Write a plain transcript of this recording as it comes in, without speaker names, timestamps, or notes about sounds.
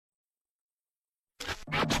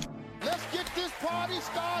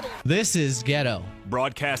This is Ghetto.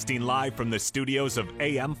 Broadcasting live from the studios of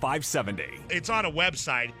AM 570. It's on a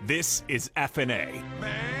website. This is FnA.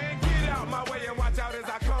 Man, get out my way and watch out as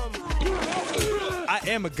I come. I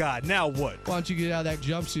am a god. Now what? Why don't you get out of that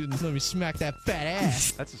jumpsuit and let me smack that fat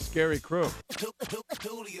ass? That's a scary crew.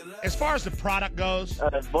 As far as the product goes,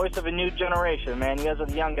 Voice of a new generation, man. You guys are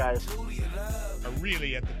the young guys. are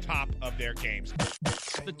really at the top of their games.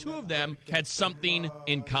 The two of them had something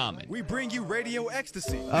in common. We bring you radio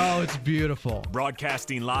ecstasy. Oh, it's beautiful.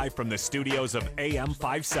 Broadcasting live from the studios of AM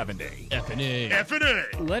 570. FnA.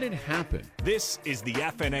 FnA. Let it happen. This is the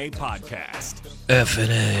FnA podcast.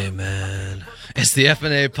 FnA, man. It's the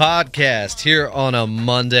FnA podcast here on a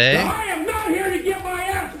Monday. I am not here to get my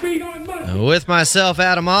ass beat on Monday. With myself,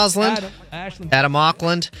 Adam Osland, Adam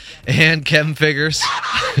Auckland, and Kevin Figures.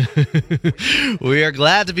 We are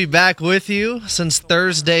glad to be back with you since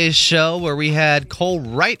Thursday's show where we had Cole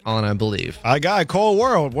Wright on, I believe. Our guy, Cole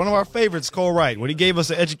World, one of our favorites, Cole Wright, when he gave us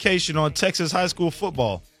an education on Texas high school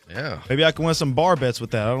football. Yeah. Maybe I can win some bar bets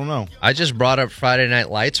with that. I don't know. I just brought up Friday Night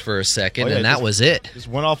Lights for a second, and that was it. Just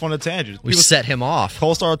went off on a tangent. We set him off.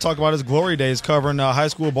 Cole started talking about his glory days covering high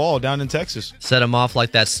school ball down in Texas. Set him off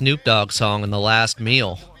like that Snoop Dogg song in The Last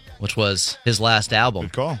Meal, which was his last album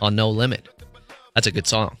Good call. on No Limit. That's a good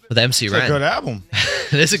song with MC It's Ren. a good album.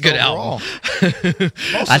 It is a good overall. album.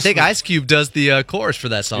 I think Ice Cube does the chorus for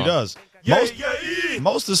that song. He does.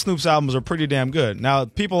 Most of Snoop's albums are pretty damn good. Now,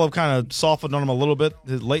 people have kind of softened on him a little bit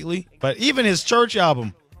lately, but even his church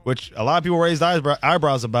album, which a lot of people raised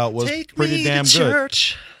eyebrows about, was Take pretty me damn to good.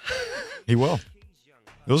 church. He will.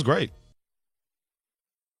 It was great.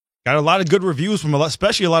 Got a lot of good reviews from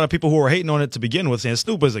especially a lot of people who were hating on it to begin with, saying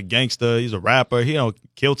Snoop is a gangster, he's a rapper, he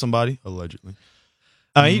killed somebody, allegedly.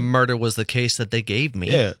 Murder was the case that they gave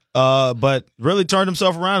me. Yeah, but really turned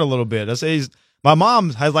himself around a little bit. I say my mom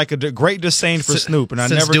has like a great disdain for Snoop, and I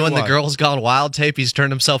Since never doing knew the why. Girls Gone Wild tape, he's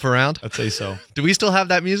turned himself around. I'd say so. Do we still have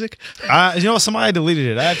that music? Somebody deleted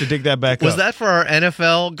it. I have to dig that back up. Was that for our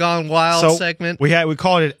NFL Gone Wild segment? We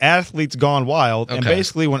called it Athletes Gone Wild, and Okay.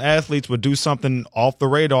 basically when athletes would do something off the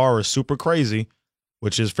radar or super crazy,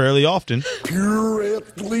 which is fairly often. Pure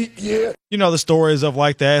athlete, yeah. You know the stories of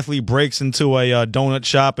like the athlete breaks into a donut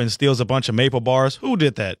shop and steals a bunch of maple bars. Who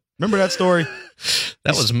did that? Remember that story?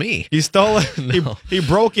 That was me. He stole it. No. He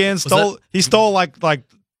broke in, he stole like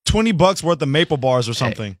 $20 worth of maple bars or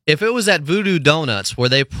something. Hey, if it was at Voodoo Donuts where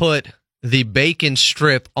they put the bacon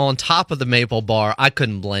strip on top of the maple bar, I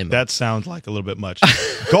couldn't blame him. That sounds like a little bit much.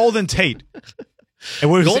 Golden Tate.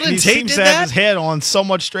 And Golden he Tate seems did to have that? his head on so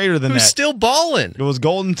much straighter than Who's that. still balling? It was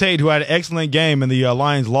Golden Tate who had an excellent game, and the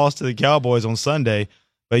Lions lost to the Cowboys on Sunday.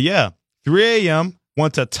 But yeah, 3 a.m.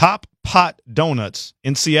 went to Top Pot Donuts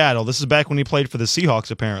in Seattle. This is back when he played for the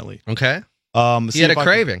Seahawks, apparently. Okay. See He had a if I can-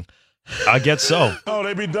 craving. I guess so. Oh,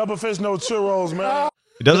 they be double fish, no churros, man.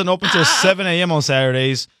 It doesn't open till 7 a.m. on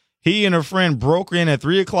Saturdays. He and a friend broke in at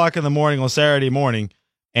 3 o'clock in the morning on Saturday morning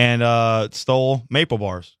and stole maple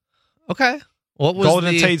bars. Okay. What was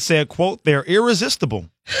Golden Tate said, quote, "They're irresistible."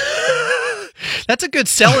 That's a good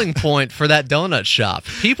selling point for that donut shop.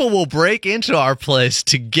 People will break into our place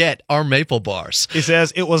to get our maple bars. He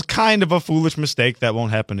says, "It was kind of a foolish mistake that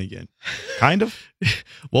won't happen again." Kind of?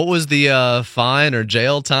 What was the fine or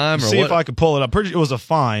jail time? Or See what? if I could pull it up. It was a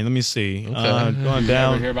fine. Let me see. Okay. Going Ever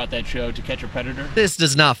down. hear about that show, To Catch a Predator? This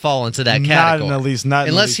does not fall into that Not category. in the least. Not in the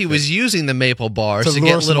Unless least he bit. was using the maple bars To to lure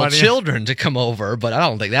get little somebody in. children to come over, but I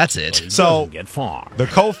don't think that's it. So Get far. the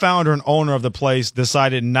co-founder and owner of the place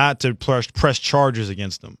decided not to press charges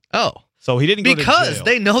against him. Oh, So he didn't go to because jail.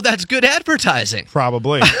 they know that's good advertising.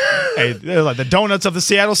 Probably. Hey, they're like the donuts of the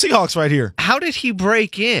Seattle Seahawks right here. How did he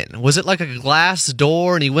break in? Was it like a glass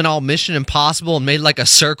door and he went all Mission Impossible and made like a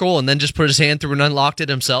circle and then just put his hand through and unlocked it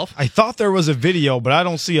himself? I thought there was a video, but I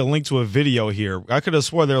don't see a link to a video here. I could have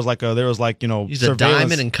swore there was like Use a surveillance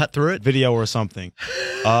diamond and cut through it? video or something.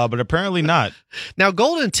 But apparently not. Now,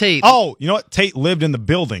 Golden Tate... Oh, you know what? Tate lived in the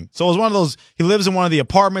building. So it was one of those, he lives in one of the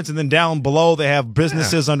apartments and then down below they have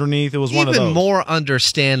businesses underneath. It was one of those. Even more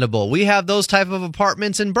understandable. We have those type of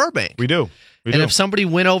apartments in Burbank. We do. And if somebody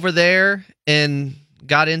went over there and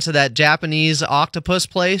got into that Japanese octopus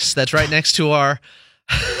place that's right next to our...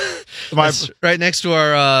 right next to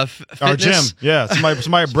our fitness our gym. Yeah.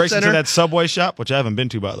 Somebody breaks center. into that Subway shop, which I haven't been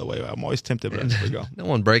to, by the way. I'm always tempted, but I go. No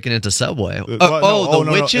one breaking into Subway. No,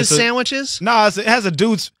 Witches it's a- sandwiches? No, it has a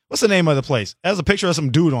dude's. What's the name of the place? It has a picture of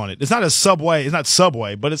some dude on it. It's not a Subway. It's not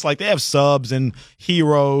Subway, but it's like they have subs and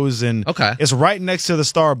heroes, and Okay. it's right next to the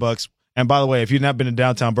Starbucks. And by the way, if you've not been to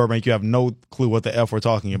downtown Burbank, you have no clue what the F we're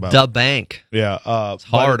talking about. The bank. Yeah. It's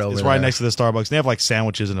hard over It's right there. next to the Starbucks. They have like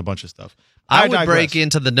sandwiches and a bunch of stuff. I would digress. break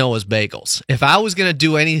into the Noah's Bagels. If I was going to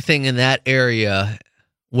do anything in that area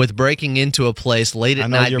with breaking into a place late I at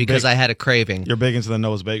know night you're because big- I had a craving. You're big into the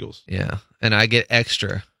Noah's Bagels. Yeah. And I get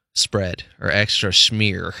extra spread or extra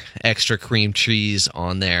schmear, extra cream cheese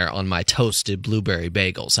on there on my toasted blueberry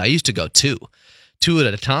bagels. I used to go two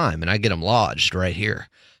at a time, and I get them lodged right here.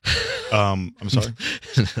 I'm sorry.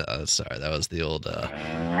 Sorry, that was the old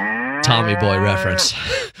Tommy Boy reference.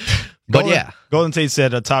 But yeah. Golden Tate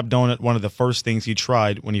said a top donut, one of the first things he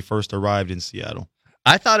tried when he first arrived in Seattle.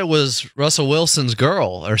 I thought it was Russell Wilson's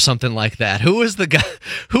girl or something like that. Who was the guy?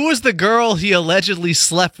 Who was the girl he allegedly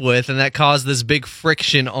slept with, and that caused this big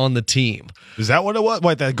friction on the team? Is that what it was?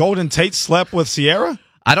 Wait, that Golden Tate slept with Sierra?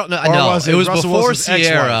 I don't know. Or No, was it was Russell before Wilson's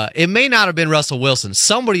Sierra. ex-wife? It may not have been Russell Wilson.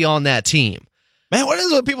 Somebody on that team. Man, what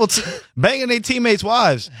is it with people banging their teammates'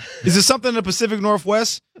 wives? Is it something in the Pacific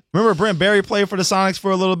Northwest? Remember Brent Barry played for the Sonics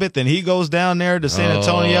for a little bit, then he goes down there to San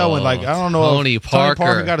Antonio and I don't know, Tony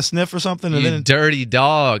Parker got a sniff or something. And You then dirty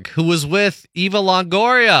dog who was with Eva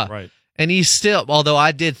Longoria. Right. And he's still, although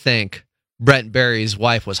I did think Brent Barry's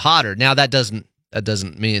wife was hotter. Now that doesn't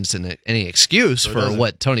mean it's any excuse for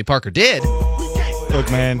what Tony Parker did. Look,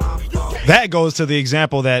 man, that goes to the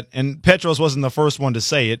example that, and Petros wasn't the first one to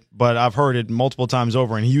say it, but I've heard it multiple times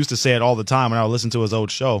over, and he used to say it all the time when I would listen to his old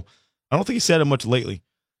show. I don't think he said it much lately,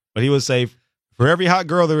 but he would say, for every hot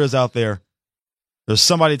girl there is out there, there's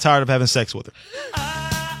somebody tired of having sex with her.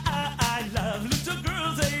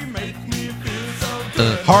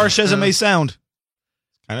 Harsh as it may sound,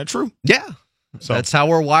 kind of true. Yeah. So That's how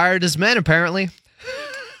we're wired as men, apparently.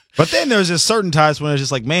 But then there's just certain times when it's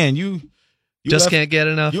just like, man, you Just left, can't get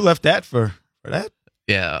enough. You left that for that?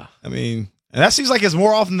 Yeah. I mean, and that seems like it's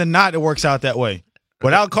more often than not it works out that way.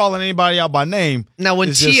 Without calling anybody out by name. Now, when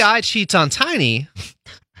it's T.I. cheats on Tiny,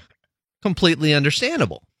 completely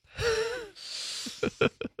understandable.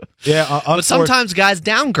 Yeah, But sometimes guys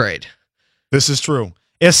downgrade. This is true.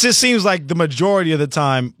 It just seems like the majority of the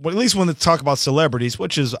time, well, at least when they talk about celebrities,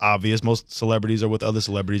 which is obvious, most celebrities are with other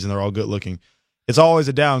celebrities and they're all good looking. It's always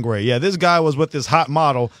a downgrade. Yeah, this guy was with this hot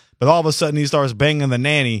model, but all of a sudden he starts banging the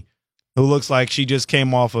nanny who looks like she just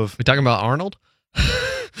came off of... We talking about Arnold?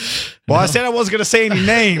 Well, I said I wasn't going to say any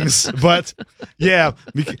names, but yeah,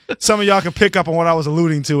 some of y'all can pick up on what I was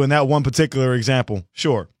alluding to in that one particular example.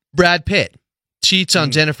 Sure. Brad Pitt cheats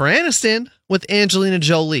on Jennifer Aniston with Angelina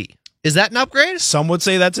Jolie. Is that an upgrade? Some would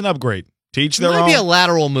say that's an upgrade. Teach their Might own. be a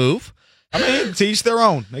lateral move. I mean, teach their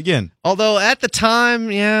own. Again. Although at the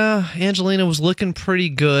time, yeah, Angelina was looking pretty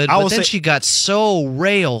good, but then she got so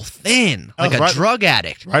rail thin, like a drug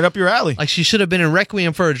addict. Right up your alley. Like she should have been in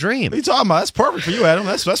Requiem for a Dream. What are you talking about? That's perfect for you, Adam.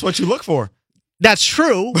 That's what you look for. That's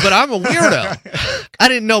true, but I'm a weirdo. I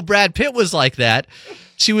didn't know Brad Pitt was like that.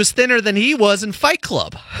 She was thinner than he was in Fight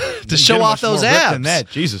Club to show off those abs. Than that.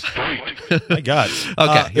 Jesus. My God.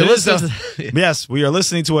 Okay. Yes, we are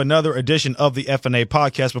listening to another edition of the FnA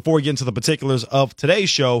podcast. Before we get into the particulars of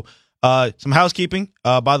today's show, some housekeeping,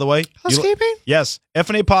 by the way. Housekeeping? Yes.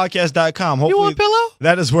 FnApodcast.com. Hopefully, You want a pillow?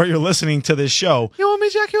 That is where you're listening to this show. You want me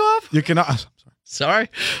to jack you off? You can. Sorry.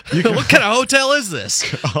 What kind of hotel is this?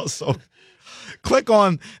 Also, click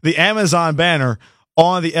on the Amazon banner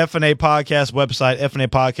on the FnA podcast website,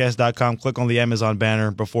 FnApodcast.com. Click on the Amazon banner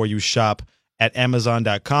before you shop at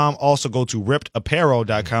Amazon.com. Also go to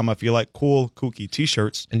RippedApparel.com if you like cool, kooky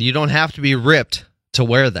t-shirts. And you don't have to be ripped to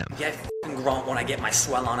wear them. Yeah, I grunt when I get my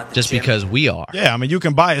swell on at the Just gym. because we are. Yeah, I mean, you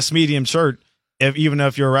can buy a medium shirt even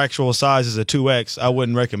if your actual size is a 2X. I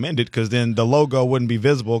wouldn't recommend it because then the logo wouldn't be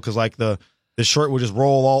visible because like the shirt would just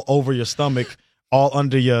roll all over your stomach, all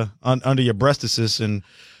under your breastises, and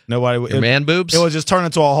nobody would. Your man boobs? It would just turn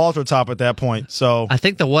into a halter top at that point. So I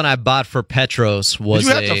think the one I bought for Petros was Did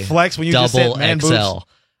you have to flex when you double just said man XL. boobs?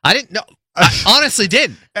 I didn't know. I honestly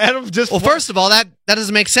didn't. Adam just first of all, that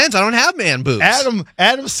doesn't make sense. I don't have man boobs.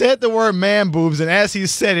 Adam said the word man boobs, and as he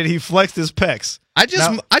said it, he flexed his pecs. I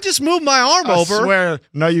just moved my arm over. I swear,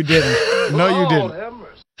 no, you didn't. No, you didn't.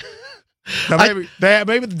 Now,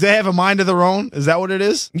 maybe they have a mind of their own. Is that what it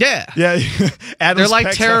is? Yeah. Yeah. They're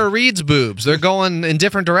like Tara Reid's boobs. They're going in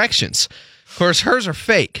different directions. Of course, hers are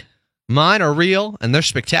fake. Mine are real, and they're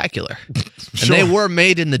spectacular. And they were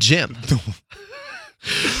made in the gym.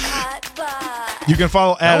 You can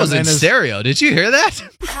follow Adam. That was in stereo. Did you hear that?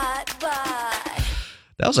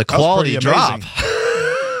 That was a quality drop.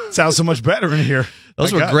 Sounds so much better in here.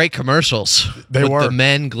 Those were great commercials. They with were. the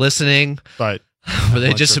men glistening. Right. Where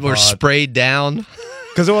they just were sprayed down.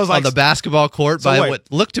 Because it was like on the basketball court by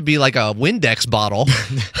what looked to be like a Windex bottle.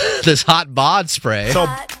 This hot bod spray. So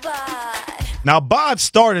Now, Bod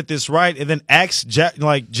started this, right? And then Axe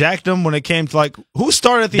jacked him when it came to, like, who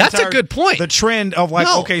started That's a good point. The trend of, like,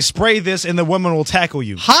 okay, spray this and the women will tackle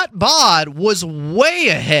you. Hot Bod was way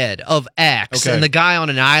ahead of Axe and the guy on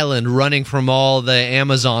an island running from all the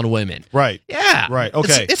Amazon women. Right. Yeah. Right.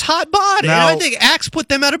 Okay. It's Hot Bod. Now, and I think Axe put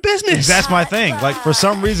them out of business. That's my thing. Like, for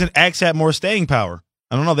some reason, Axe had more staying power.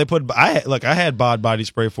 I don't know. I had Bod body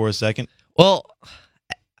spray for a second. Well,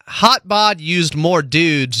 Hot Bod used more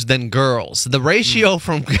dudes than girls. The ratio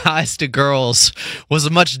from guys to girls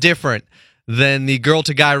was much different than the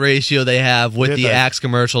girl-to-guy ratio they have with the Axe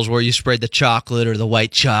commercials where you sprayed the chocolate or the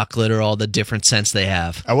white chocolate or all the different scents they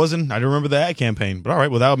have. I didn't remember the ad campaign, but all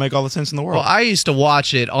right, well, that would make all the sense in the world. Well, I used to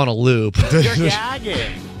watch it on a loop. You're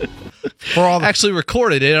gagging. Actually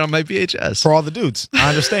recorded it on my VHS. For all the dudes. I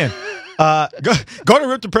understand. Go to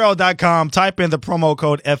riptapparel.com, type in the promo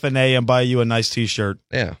code FNA, and buy you a nice T-shirt.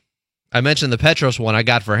 Yeah. I mentioned the Petros one I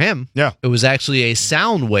got for him. Yeah. It was actually a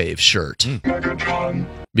Soundwave shirt.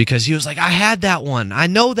 Because he was like, I had that one. I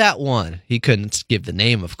know that one. He couldn't give the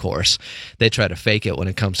name, of course. They try to fake it when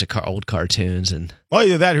it comes to old cartoons and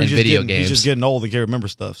video games. He's just getting old and can't remember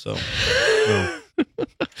stuff. So,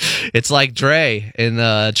 It's like Dre in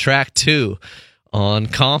track 2 on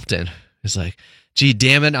Compton. It's like, gee,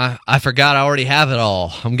 damn it, I forgot I already have it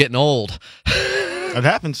all. I'm getting old. It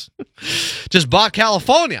happens. Just bought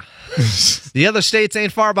California. The other states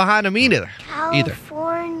ain't far behind them either.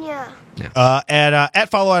 California. Yeah. At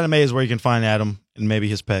Follow Adam A is where you can find Adam and maybe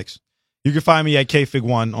his pecs. You can find me at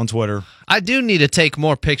KFig1 on Twitter. I do need to take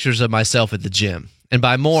more pictures of myself at the gym. And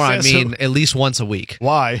by more, I mean at least once a week.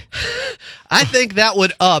 Why? I think that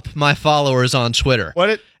would up my followers on Twitter.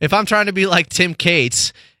 If I'm trying to be like Tim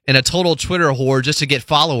Cates and a total Twitter whore just to get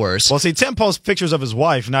followers. Well, see, Tim posts pictures of his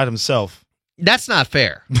wife, not himself. That's not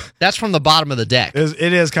fair. That's from the bottom of the deck.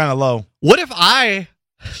 It is kind of low. What if I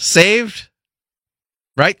saved,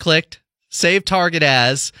 right-clicked, saved target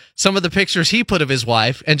as some of the pictures he put of his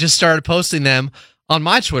wife and just started posting them on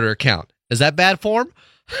my Twitter account? Is that bad form?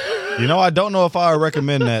 I don't know if I would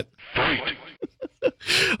recommend that.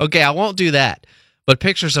 Okay, I won't do that. But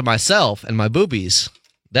pictures of myself and my boobies,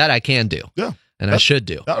 that I can do. Yeah. And I should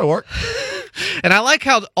do. That'll work. And I like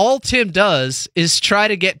how all Tim does is try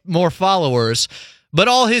to get more followers, but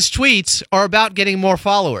all his tweets are about getting more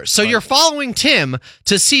followers. So you're following Tim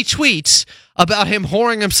to see tweets about him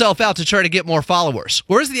whoring himself out to try to get more followers.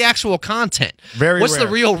 Where's the actual content? What's the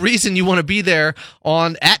real reason you want to be there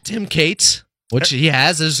on @TimCates, which he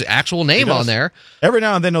has his actual name on there? Every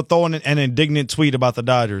now and then they'll throw in an indignant tweet about the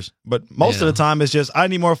Dodgers, but most of the time it's just, I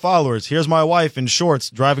need more followers. Here's my wife in shorts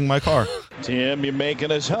driving my car. Tim, you're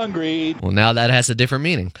making us hungry. Well, now that has a different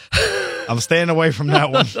meaning. I'm staying away from that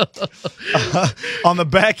one. On the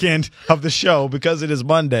back end of the show, because it is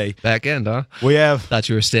Monday. Back end, huh? We have... Thought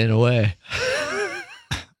you were staying away.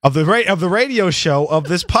 Of the radio show of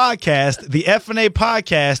this podcast, the FnA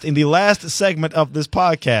podcast, in the last segment of this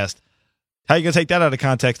podcast. How you going to take that out of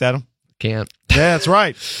context, Adam? Can't. Yeah, that's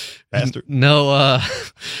right. Bastard. No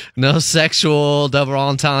sexual double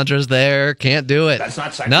entendres there. Can't do it. That's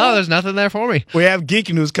not sexual? No, there's nothing there for me. We have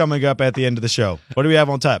Geek News coming up at the end of the show. What do we have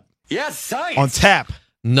on tap? Yes, science. On tap.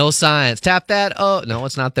 No science. Tap that. Oh, no,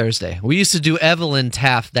 it's not Thursday. We used to do Evelyn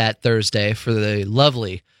Tap that Thursday for the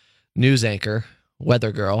lovely news anchor,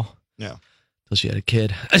 weather girl. Yeah. Till she had a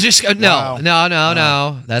kid.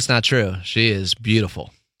 No. That's not true. She is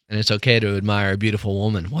beautiful. And it's okay to admire a beautiful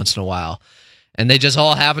woman once in a while. And they just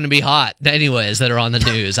all happen to be hot anyways that are on the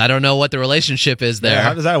news. I don't know what the relationship is there. Yeah,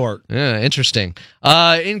 how does that work? Yeah, interesting.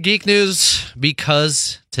 In Geek News,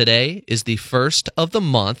 because today is the first of the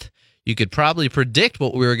month, you could probably predict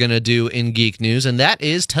what we were going to do in Geek News, and that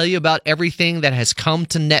is tell you about everything that has come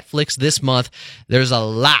to Netflix this month. There's a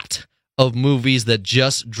lot of movies that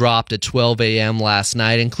just dropped at 12 a.m. last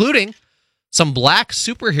night, including some black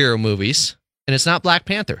superhero movies. And it's not Black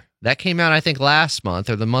Panther. That came out, I think, last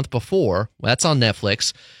month or the month before. That's on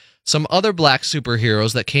Netflix. Some other black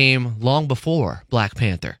superheroes that came long before Black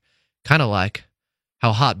Panther. Kind of like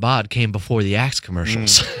how Hot Bod came before the Axe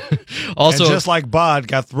commercials. Also, and just like Bod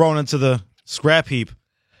got thrown into the scrap heap,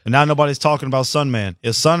 and now nobody's talking about Sunman.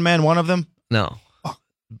 Is Sunman one of them? No.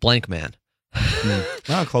 Blank Man.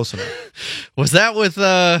 Not close enough. Was that with...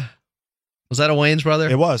 Was that a Wayne's brother?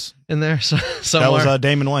 It was. In there somewhere? That was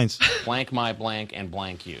Damon Wayans. Blank my blank and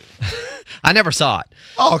blank you. I never saw it.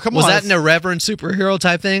 Oh, come on. Was that an irreverent superhero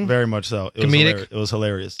type thing? Very much so. Comedic? It was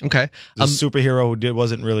hilarious. Okay. The superhero who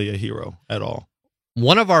wasn't really a hero at all.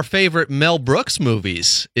 One of our favorite Mel Brooks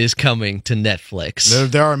movies is coming to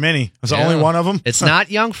Netflix. There are many. Is only one of them? It's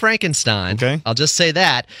not Young Frankenstein. Okay. I'll just say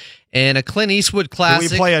that. And a Clint Eastwood classic.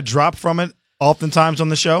 Can we play a drop from it oftentimes on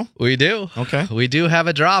the show? We do. Okay. We do have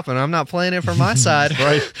a drop, and I'm not playing it from my side.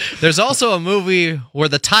 Right. There's also a movie where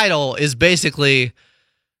the title is basically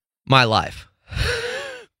my life.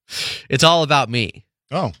 It's all about me.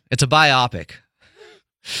 Oh. It's a biopic.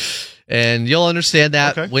 And you'll understand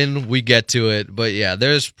that when we get to it. But yeah,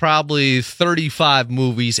 there's probably 35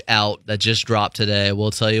 movies out that just dropped today.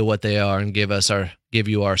 We'll tell you what they are and give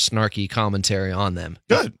you our snarky commentary on them.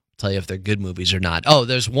 Good. Tell you if they're good movies or not. Oh,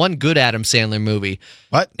 there's one good Adam Sandler movie.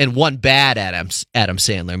 What? And one bad Adam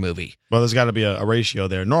Sandler movie. Well, there's got to be a ratio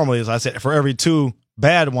there. Normally, as I said, for every 2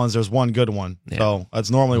 bad ones, there's 1 good one. Yeah. So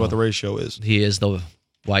that's normally what the ratio is. He is the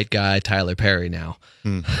white guy Tyler Perry now,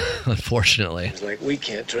 unfortunately. It's like we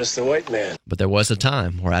can't trust the white man. But there was a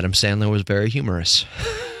time where Adam Sandler was very humorous.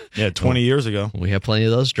 Yeah, 20 years ago. We have plenty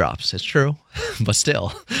of those drops. It's true. But still,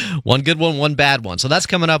 one good one, one bad one. So that's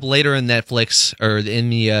coming up later in Netflix, or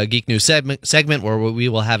in the Geek News segment where we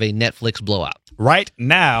will have a Netflix blowout. Right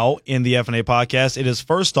now in the FnA podcast, it is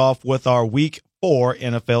first off with our Week 4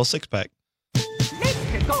 NFL six-pack. Let's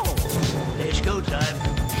go time.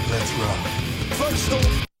 Let's rock.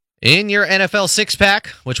 In your NFL six-pack,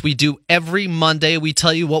 which we do every Monday, we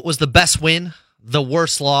tell you what was the best win, the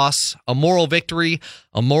worst loss, a moral victory,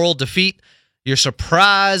 a moral defeat, your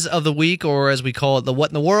surprise of the week, or as we call it, the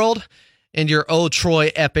what in the world, and your Oh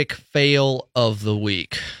Troy epic fail of the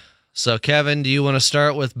week. So, Kevin, do you want to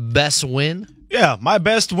start with best win? Yeah, my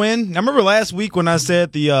best win. I remember last week when I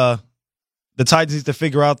said the Titans need to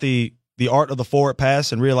figure out the art of the forward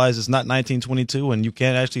pass and realize it's not 1922 and you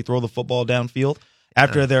can't actually throw the football downfield.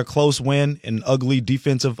 After their close win in ugly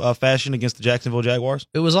defensive fashion against the Jacksonville Jaguars.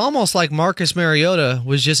 It was almost like Marcus Mariota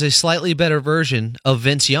was just a slightly better version of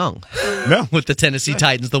Vince Young with the Tennessee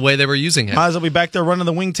Titans, the way they were using him. Might as well be back there running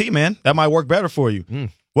the wing T, man. That might work better for you.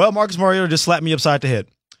 Well, Marcus Mariota just slapped me upside the head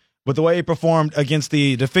with the way he performed against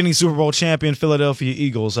the defending Super Bowl champion Philadelphia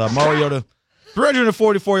Eagles. Mariota,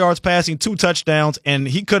 344 yards passing, 2 touchdowns, and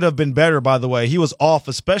he could have been better, by the way. He was off,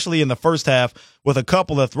 especially in the first half, with a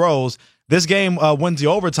couple of throws. This game wins the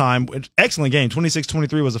overtime. Excellent game.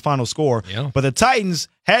 26-23 was the final score. Yeah. But the Titans,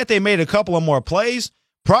 had they made a couple of more plays,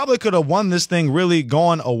 probably could have won this thing really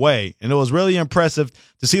going away. And it was really impressive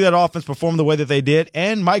to see that offense perform the way that they did.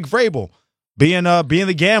 And Mike Vrabel being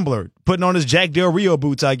the gambler, putting on his Jack Del Rio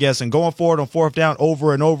boots, I guess, and going forward on 4th down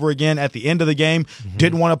over and over again at the end of the game.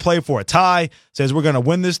 Didn't want to play for a tie. Says we're going to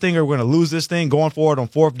win this thing or we're going to lose this thing, going forward on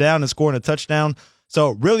 4th down and scoring a touchdown.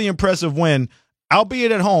 So really impressive win.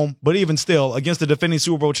 Albeit at home, but even still, against the defending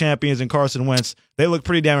Super Bowl champions and Carson Wentz, they look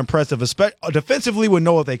pretty damn impressive. Defensively, we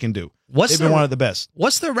know what they can do. They've been one of the best.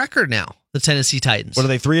 What's their record now, the Tennessee Titans? What are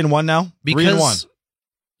they, 3-1 now? Because 3-1.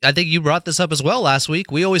 I think you brought this up as well last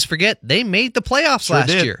week. We always forget they made the playoffs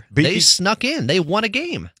last year. They snuck in. They won a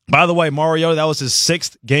game. By the way, Mariota, that was his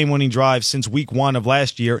 6th game-winning drive since week 1 of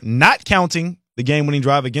last year, not counting the game-winning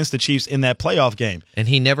drive against the Chiefs in that playoff game. And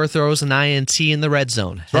he never throws an INT in the red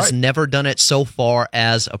zone. Has never done it so far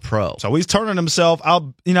as a pro. So he's turning himself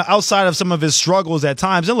out, outside of some of his struggles at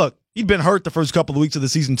times. And look, he'd been hurt the first couple of weeks of the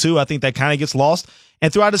season too. I think that kind of gets lost.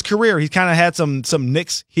 And throughout his career, he's kind of had some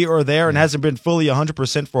nicks here or there and hasn't been fully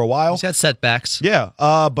 100% for a while. He's had setbacks. Yeah,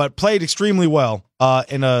 but played extremely well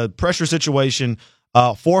in a pressure situation.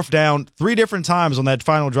 4th down, 3 different times on that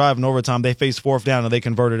final drive in overtime. They faced 4th down and they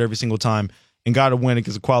converted every single time and got a win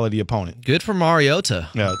against a quality opponent. Good for Mariota.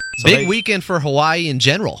 Yeah, so big weekend for Hawaii in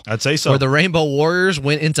general. I'd say so. Where the Rainbow Warriors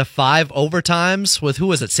went into 5 overtimes with, who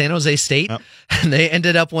was it, San Jose State? Yep. And they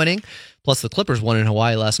ended up winning. Plus the Clippers won in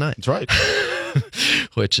Hawaii last night. That's right.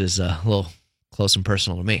 Which is a little close and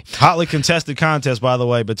personal to me. Hotly contested contest, by the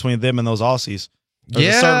way, between them and those Aussies.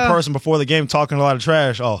 There's a certain person before the game talking a lot of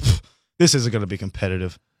trash. Oh, this isn't going to be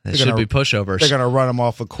competitive. It should be pushovers. They're going to run them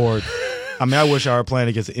off the court. I mean, I wish I were playing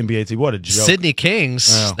against the NBA team. What a joke. Sydney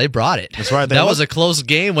Kings, they brought it. That's right. That was a close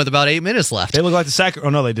game with about 8 minutes left. They look like the Sacramento. Oh,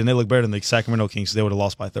 no, they didn't. They look better than the Sacramento Kings, so they would have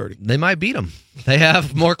lost by 30. They might beat them. They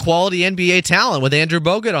have more quality NBA talent with Andrew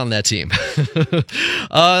Bogut on that team.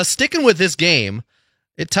 Sticking with this game,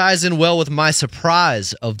 it ties in well with my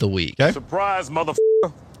surprise of the week. Okay. Surprise,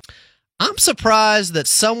 motherfucker. I'm surprised that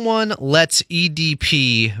someone lets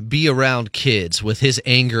EDP be around kids with his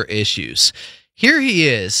anger issues. Here he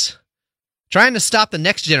is, trying to stop the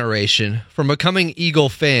next generation from becoming Eagle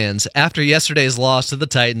fans after yesterday's loss to the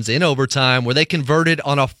Titans in overtime where they converted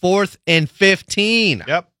on a 4th and 15.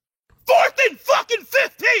 Yep. 4th and fucking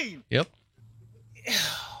 15! Yep.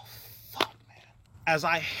 Oh, fuck, man. As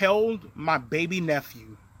I held my baby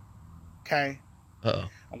nephew, okay? Uh-oh.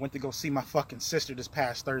 I went to go see my fucking sister this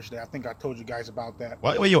past Thursday. I think I told you guys about that.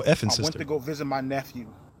 Why your effing sister? I went to go visit my nephew.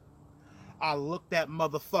 I looked that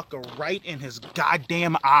motherfucker right in his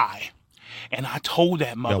goddamn eye. And I told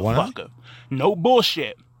that why not? motherfucker, no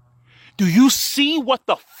bullshit. Do you see what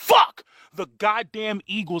the fuck the goddamn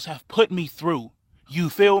Eagles have put me through? You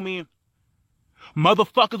feel me?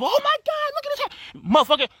 Motherfuckers, oh my God, look at this hair.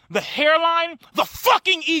 Motherfucker, the hairline, the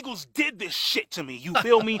fucking Eagles did this shit to me. You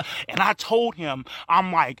feel me? And I told him,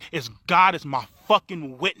 I'm like, God is my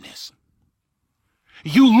fucking witness.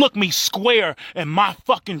 You look me square in my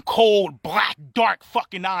fucking cold, black, dark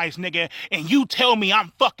fucking eyes, nigga, and you tell me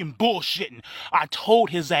I'm fucking bullshitting. I told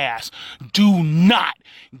his ass, do not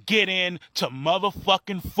get into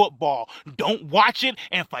motherfucking football. Don't watch it,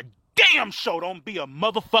 and for damn sure don't be a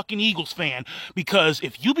motherfucking Eagles fan. Because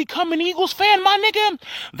if you become an Eagles fan, my nigga,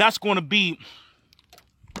 that's gonna be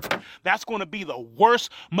the worst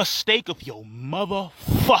mistake of your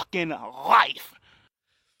motherfucking life.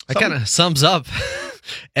 That kind of sums up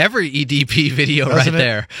every EDP video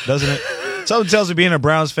there. Doesn't it? Something tells me being a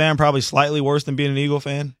Browns fan probably slightly worse than being an Eagle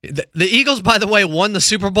fan. The Eagles, by the way, won the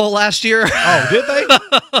Super Bowl last year. Oh, did they?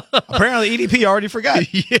 Apparently EDP already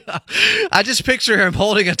forgot. Yeah. I just picture him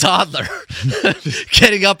holding a toddler,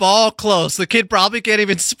 getting up all close. The kid probably can't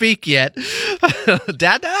even speak yet.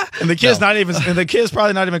 Dada? And the kid's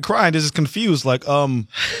probably not even crying, just confused, like, you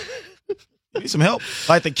need some help.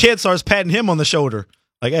 Like the kid starts patting him on the shoulder.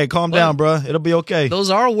 Like, hey, calm down, bro. It'll be okay.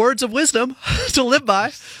 Those are words of wisdom to live by.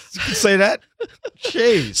 You can say that.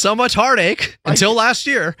 Jeez. So much heartache until last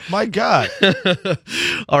year. My God.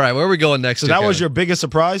 All right, where are we going next? So that was your biggest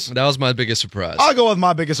surprise? That was my biggest surprise. I'll go with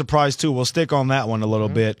my biggest surprise, too. We'll stick on that one a little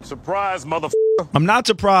bit. Surprise, motherfucker. I'm not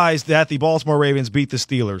surprised that the Baltimore Ravens beat the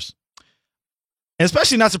Steelers. And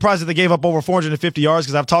especially not surprised that they gave up over 450 yards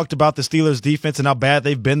because I've talked about the Steelers' defense and how bad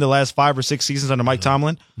they've been the last 5 or 6 seasons under Mike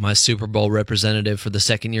Tomlin. My Super Bowl representative for the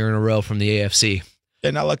second year in a row from the AFC.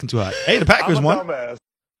 Yeah, not looking too hot. Hey, the Packers won.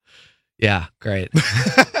 Yeah, great.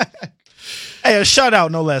 Hey, a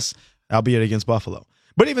shutout, no less, albeit against Buffalo.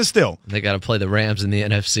 But even still. They got to play the Rams in the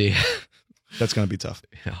NFC. That's going to be tough.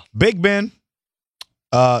 Yeah. Big Ben,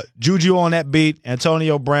 Juju on that beat,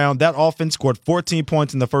 Antonio Brown. That offense scored 14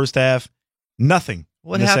 points in the first half. Nothing.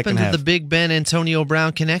 What happened to the Big Ben Antonio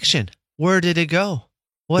Brown connection? Where did it go?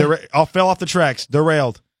 What? Fell off the tracks.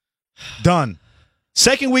 Derailed. Done.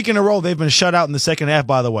 Second week in a row, they've been shut out in the second half,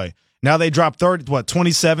 by the way. Now they dropped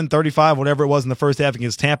 27, 35, whatever it was in the first half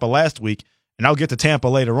against Tampa last week, and I'll get to Tampa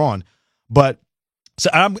later on. But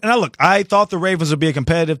I thought the Ravens would be a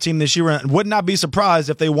competitive team this year and would not be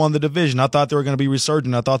surprised if they won the division. I thought they were going to be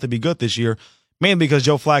resurgent. I thought they'd be good this year. Mainly because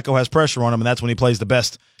Joe Flacco has pressure on him, and that's when he plays the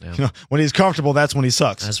best. Yeah. You know, when he's comfortable, that's when he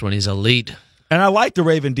sucks. That's when he's elite. And I like the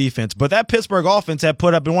Raven defense, but that Pittsburgh offense had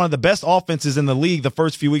put up in one of the best offenses in the league the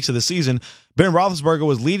first few weeks of the season. Ben Roethlisberger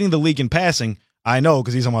was leading the league in passing. I know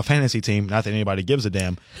because he's on my fantasy team. Not that anybody gives a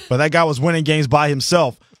damn, but that guy was winning games by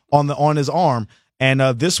himself on his arm. And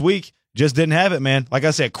this week just didn't have it, man. Like I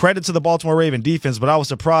said, credit to the Baltimore Raven defense, but I was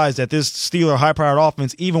surprised that this Steeler high-powered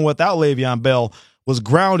offense, even without Le'Veon Bell, was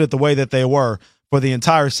grounded the way that they were for the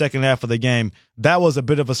entire second half of the game. That was a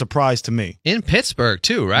bit of a surprise to me. In Pittsburgh,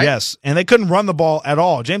 too, right? Yes, and they couldn't run the ball at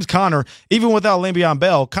all. James Conner, even without Le'Veon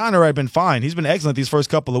Bell, Conner had been fine. He's been excellent these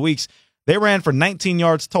first couple of weeks. They ran for 19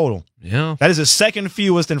 yards total. Yeah. That is the second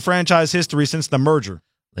fewest in franchise history since the merger.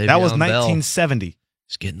 Le'Veon that was Bell. 1970.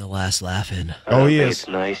 He's getting the last laugh in. Oh, he is. It's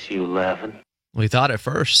nice you laughing. We thought at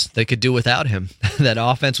first they could do without him. That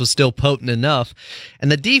offense was still potent enough. And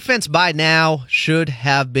the defense by now should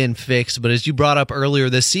have been fixed. But as you brought up earlier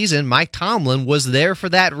this season, Mike Tomlin was there for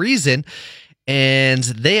that reason. And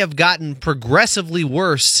they have gotten progressively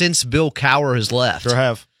worse since Bill Cowher has left. Sure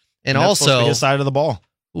have. And that's also, supposed to be his side of the ball.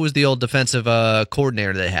 Who was the old defensive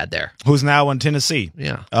coordinator they had there? Who's now in Tennessee.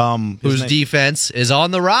 Yeah. Whose defense is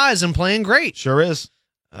on the rise and playing great. Sure is.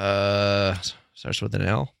 Starts with an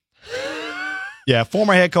L. Yeah,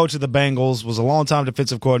 former head coach of the Bengals, was a longtime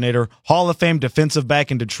defensive coordinator, Hall of Fame defensive back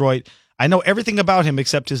in Detroit. I know everything about him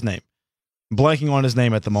except his name. I'm blanking on his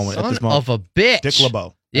name at the moment. Son of a bitch. Dick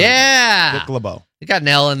LeBeau. Yeah. Dick LeBeau. You got an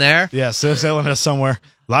L in there. Yeah, there's L in there somewhere.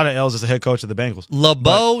 A lot of L's as the head coach of the Bengals.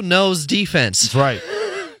 LeBeau knows defense. That's right.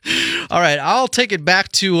 All right, I'll take it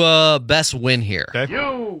back to best win here. Okay.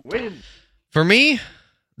 You win. For me,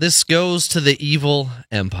 this goes to the evil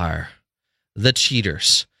empire, the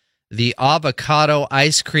cheaters, the avocado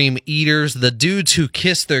ice cream eaters, the dudes who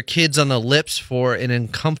kiss their kids on the lips for an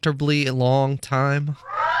uncomfortably long time.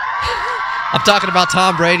 I'm talking about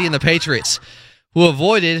Tom Brady and the Patriots, who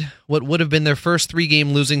avoided what would have been their first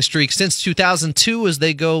 3-game losing streak since 2002 as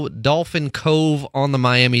they go Dolphin Cove on the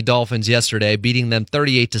Miami Dolphins yesterday, beating them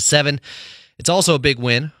 38-7. It's also a big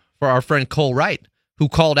win for our friend Cole Wright, who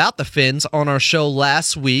called out the Finns on our show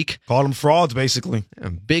last week. Called them frauds, basically.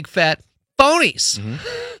 Big fat phonies.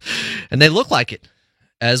 And they look like it,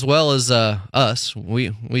 as well as us.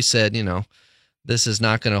 We said, this is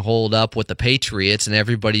not going to hold up with the Patriots, and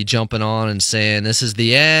everybody jumping on and saying this is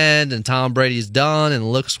the end and Tom Brady's done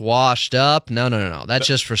and looks washed up. No. That's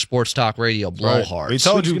just for sports talk radio blowhards. We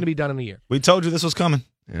told you going to be done in a year. We told you this was coming.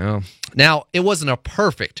 Yeah. Now, it wasn't a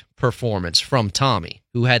perfect performance from Tommy,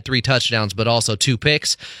 who had 3 touchdowns but also 2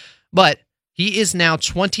 picks, but he is now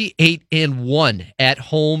 28-1 at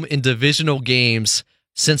home in divisional games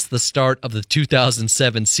since the start of the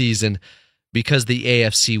 2007 season because the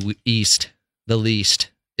AFC East, the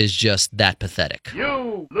least, is just that pathetic.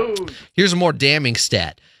 You lose. Here's a more damning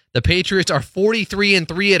stat. The Patriots are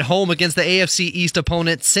 43-3 at home against the AFC East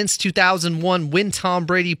opponent since 2001 when Tom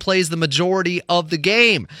Brady plays the majority of the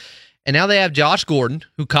game. And now they have Josh Gordon,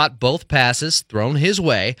 who caught both passes thrown his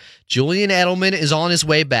way. Julian Edelman is on his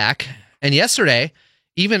way back. And yesterday,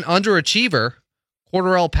 even underachiever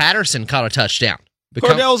Cordarrelle Patterson caught a touchdown.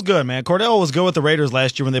 Cordell's good, man. Cordell was good with the Raiders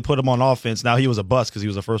last year when they put him on offense. Now he was a bust because he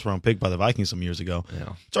was a first-round pick by the Vikings some years ago.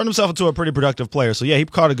 Yeah. Turned himself into a pretty productive player. So, yeah, he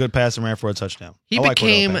caught a good pass and ran for a touchdown. He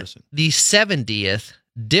became the 70th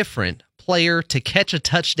different player to catch a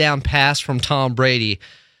touchdown pass from Tom Brady.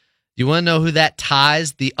 You want to know who that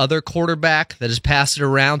ties the other quarterback that has passed it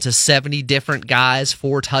around to 70 different guys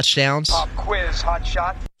for touchdowns? Pop quiz, hot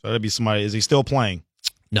shot. So that'd be somebody. Is he still playing?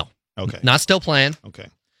 No. Okay. Not still playing. Okay.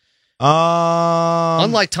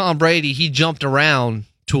 Unlike Tom Brady, he jumped around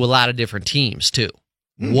to a lot of different teams, too.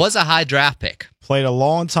 Was a high draft pick. Played a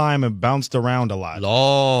long time and bounced around a lot.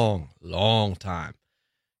 Long time.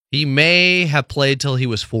 He may have played till he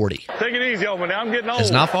was 40. Take it easy, over now. I'm getting old. It's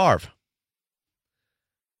not Favre.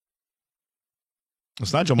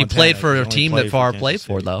 It's not Joe He Montana. played for a He team only that Favre Kansas played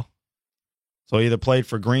City. for, though. So he either played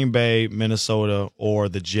for Green Bay, Minnesota, or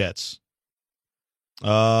the Jets.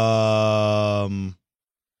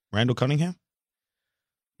 Randall Cunningham?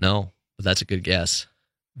 No, but that's a good guess.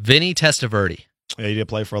 Vinny Testaverde. Yeah, he did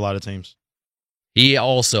play for a lot of teams. He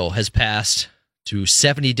also has passed to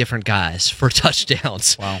 70 different guys for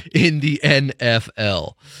touchdowns in the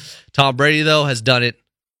NFL. Tom Brady, though, has done it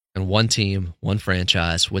in one team, one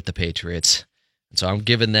franchise with the Patriots. And so I'm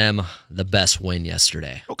giving them the best win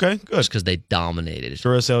yesterday. Okay, good. Just because they dominated.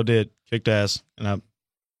 Duracell did. Kicked ass, and I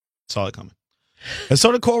saw it coming. And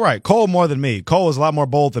so did Cole Wright. Cole more than me. Cole was a lot more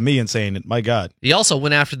bold than me in saying it. My God. He also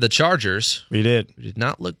went after the Chargers. He did. Who did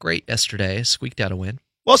not look great yesterday. Squeaked out a win.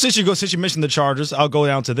 Well, since you mentioned the Chargers, I'll go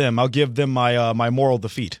down to them. I'll give them my my moral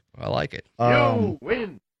defeat. I like it. You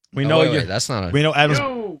win. We know wait, that's not a... We know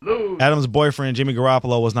Adam's boyfriend Jimmy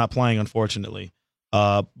Garoppolo was not playing, unfortunately.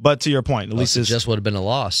 But to your point, at least it just would have been a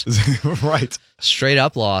loss. Right. Straight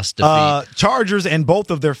up loss. Defeat. Chargers and both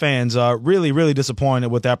of their fans really, really disappointed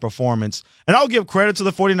with that performance. And I'll give credit to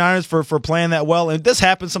the 49ers for playing that well. And this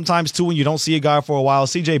happens sometimes, too, when you don't see a guy for a while.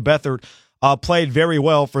 C.J. Beathard played very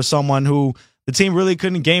well for someone who the team really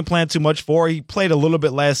couldn't game plan too much for. He played a little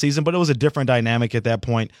bit last season, but it was a different dynamic at that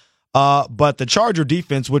point. But the Charger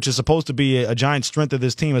defense, which is supposed to be a giant strength of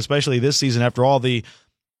this team, especially this season after all the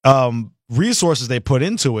resources they put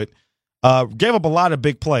into it, gave up a lot of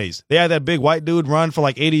big plays. They had that big white dude run for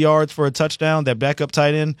like 80 yards for a touchdown, that backup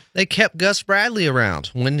tight end. They kept Gus Bradley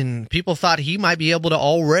around when people thought he might be able to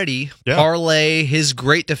already parlay his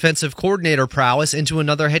great defensive coordinator prowess into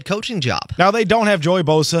another head coaching job. Now, they don't have Joey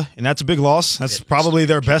Bosa, and that's a big loss. That's probably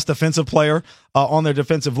their best defensive player on their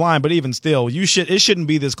defensive line, but even still, it shouldn't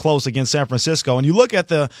be this close against San Francisco. And you look at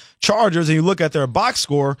the Chargers and you look at their box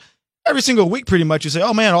score, every single week, pretty much, you say,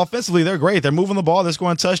 oh, man, offensively, they're great. They're moving the ball. They're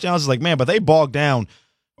scoring touchdowns. It's like, man, but they bog down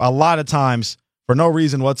a lot of times for no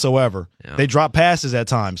reason whatsoever. Yeah. They drop passes at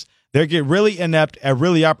times. They get really inept at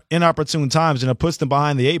really inopportune times, and it puts them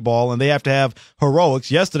behind the 8-ball, and they have to have heroics.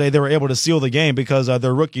 Yesterday, they were able to seal the game because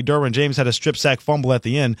their rookie, Derwin James, had a strip sack fumble at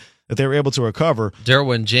the end that they were able to recover.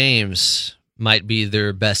 Derwin James might be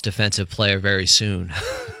their best defensive player very soon.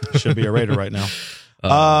 Should be a Raider right now.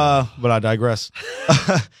 But I digress.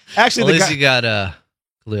 Actually, at least you got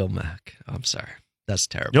Khalil Mack. I'm sorry. That's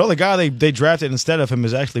terrible. You know, the guy they drafted instead of him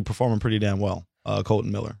is actually performing pretty damn well,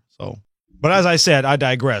 Colton Miller. So, but as I said, I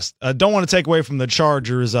digress. Don't want to take away from the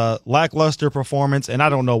Chargers' lackluster performance, and I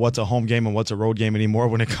don't know what's a home game and what's a road game anymore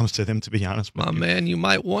when it comes to them, to be honest with you. Man, you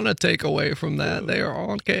might want to take away from that. They are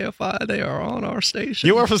on KFI. They are on our station.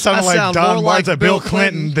 You were from sounding like Don Martin, Bill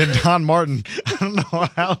Clinton than Don Martin. I don't know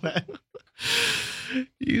how that...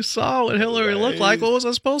 You saw what Hillary looked like. What was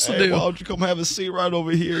I supposed to do? Why don't you come have a seat right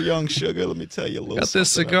over here, young sugar? Let me tell you a little. Got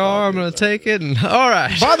this cigar. I'm going to take it. And all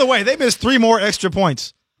right. By the way, they missed 3 more extra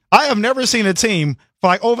points. I have never seen a team for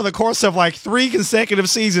like over the course of like 3 consecutive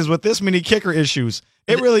seasons with this many kicker issues.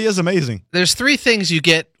 It really is amazing. There's 3 things you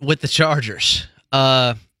get with the Chargers.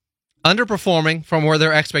 Underperforming from where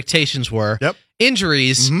their expectations were. Yep.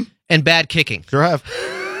 Injuries and bad kicking. Sure have.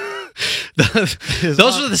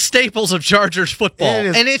 Those are the staples of Chargers football.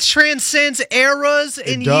 And it transcends eras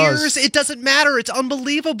and years. It doesn't matter. It's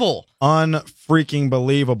unbelievable. Unfreaking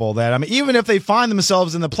believable that. I mean, even if they find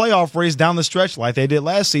themselves in the playoff race down the stretch like they did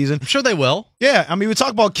last season. I'm sure they will. Yeah. I mean, we talk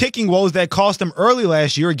about kicking woes that cost them early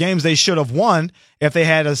last year, games they should have won if they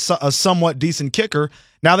had a somewhat decent kicker.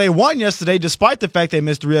 Now, they won yesterday despite the fact they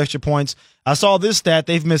missed 3 extra points. I saw this stat.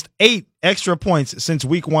 They've missed 8 extra points since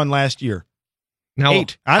week 1 last year. Now,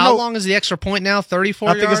 8. How long is the extra point now? 34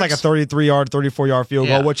 yards? I think it's like a 33-yard, 34-yard field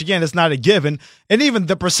goal, which, again, it's not a given. And even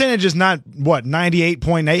the percentage is not,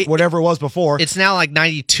 98.8, whatever it was before. It's now like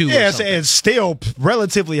 92 Yeah, or something. it's still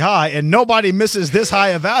relatively high, and nobody misses this high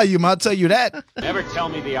a value, I'll tell you that. Never tell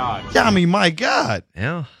me the odds. Yeah, I mean, my God.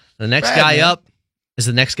 Yeah. The next guy up is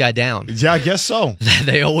the next guy down. Yeah, I guess so.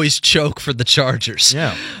 They always choke for the Chargers.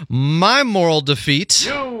 Yeah. My moral defeat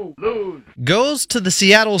You lose. goes to the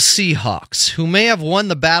Seattle Seahawks, who may have won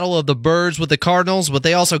the battle of the birds with the Cardinals, but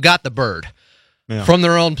they also got the bird from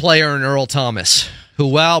their own player in Earl Thomas, who,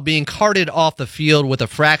 while being carted off the field with a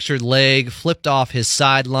fractured leg, flipped off his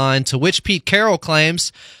sideline, to which Pete Carroll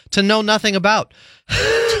claims to know nothing about,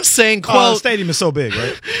 saying, quote, the stadium is so big,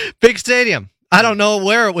 right? Big stadium. I don't know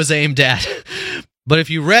where it was aimed at. But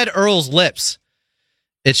if you read Earl's lips,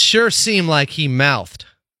 it sure seemed like he mouthed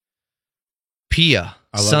Pia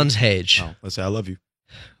Sunhage. Oh, let's say I love you.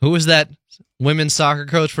 Who was that women's soccer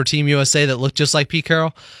coach for Team USA that looked just like Pete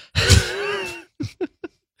Carroll?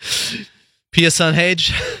 Pia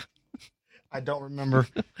Sunhage? I don't remember.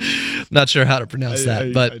 Not sure how to pronounce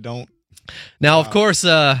that, but I don't. Now, of course,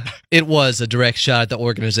 it was a direct shot at the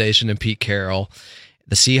organization and Pete Carroll.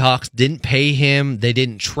 The Seahawks didn't pay him. They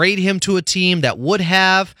didn't trade him to a team that would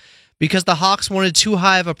have, because the Hawks wanted too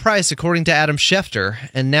high of a price, according to Adam Schefter.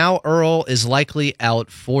 And now Earl is likely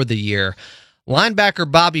out for the year.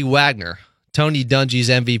 Linebacker Bobby Wagner, Tony Dungy's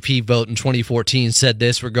MVP vote in 2014, said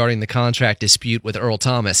this regarding the contract dispute with Earl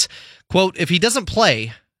Thomas. Quote, if he doesn't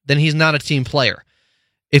play, then he's not a team player.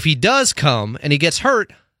 If he does come and he gets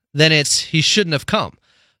hurt, then he shouldn't have come.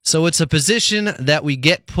 So it's a position that we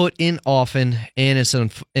get put in often, and it's an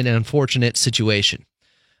unfortunate situation.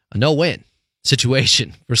 A no-win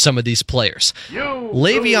situation for some of these players.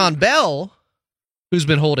 Le'Veon Bell, who's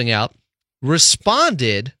been holding out,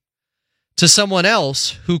 responded to someone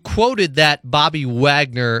else who quoted that Bobby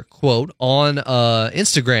Wagner quote on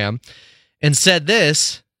Instagram and said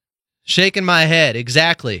this, shaking my head,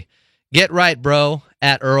 exactly. Get right, bro,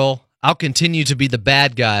 at Earl. I'll continue to be the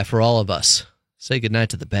bad guy for all of us. Say goodnight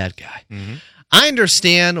to the bad guy. Mm-hmm. I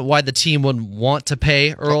understand why the team would want to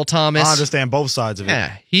pay Earl Thomas. I understand both sides of it.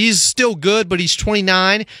 Yeah, he's still good, but he's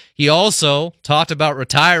 29. He also talked about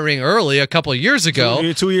retiring early a couple of years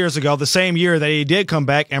ago. 2 years ago, the same year that he did come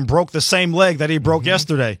back and broke the same leg that he broke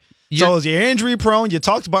yesterday. So you're injury prone. You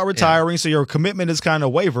talked about retiring, so your commitment is kind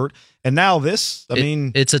of wavered. And now this,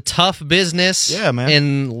 it's a tough business. Yeah, man.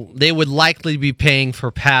 And they would likely be paying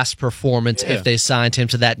for past performance if they signed him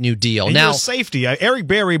to that new deal. And now, safety. Eric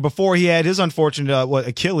Berry, before he had his unfortunate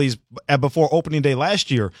Achilles before opening day last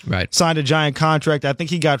year, signed a giant contract. I think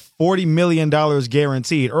he got $40 million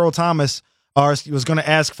guaranteed. Earl Thomas was going to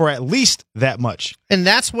ask for at least that much. And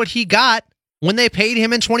that's what he got. When they paid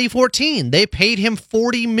him in 2014, they paid him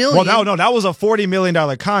 $40 million. Well, no, that was a $40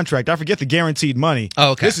 million contract. I forget the guaranteed money.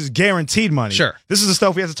 Oh, okay. This is guaranteed money. Sure. This is the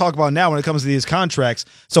stuff we have to talk about now when it comes to these contracts.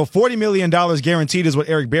 So $40 million guaranteed is what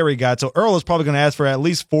Eric Berry got. So Earl is probably going to ask for at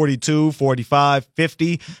least 42, 45,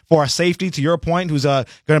 50 for a safety, to your point, who's going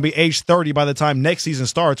to be age 30 by the time next season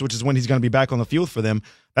starts, which is when he's going to be back on the field for them.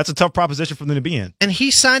 That's a tough proposition for them to be in. And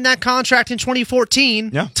he signed that contract in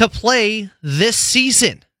 2014 to play this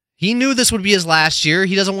season. He knew this would be his last year.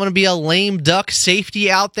 He doesn't want to be a lame duck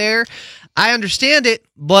safety out there. I understand it,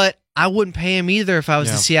 but I wouldn't pay him either if I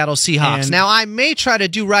was the Seattle Seahawks. Now, I may try to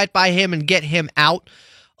do right by him and get him out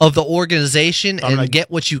of the organization and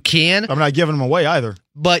get what you can. I'm not giving him away either.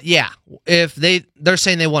 But yeah, if they're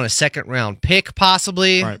saying they want a second-round pick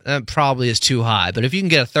possibly, that probably is too high. But if you can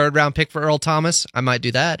get a third-round pick for Earl Thomas, I might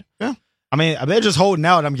do that. Yeah. I mean, they're just holding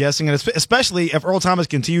out, I'm guessing, and especially if Earl Thomas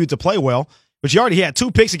continued to play well. But he already had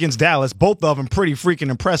 2 picks against Dallas, both of them pretty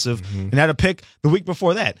freaking impressive, and had a pick the week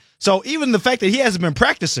before that. So even the fact that he hasn't been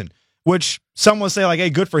practicing, which some will say, like,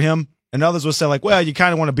 hey, good for him, and others will say, like, well, you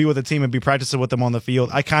kind of want to be with the team and be practicing with them on the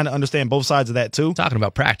field. I kind of understand both sides of that, too. Talking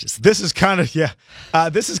about practice. This is kind of,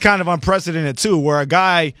 this is kind of unprecedented, too, where a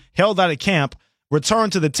guy held out of camp,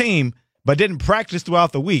 returned to the team, but didn't practice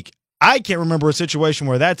throughout the week. I can't remember a situation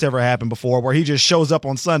where that's ever happened before, where he just shows up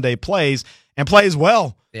on Sunday, plays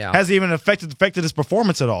well. Yeah. Hasn't even affected his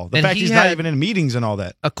performance at all. The fact he's not even in meetings and all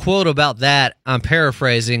that. A quote about that, I'm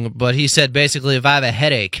paraphrasing, but he said basically, if I have a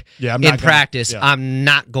headache in practice, I'm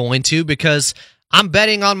not going to, because I'm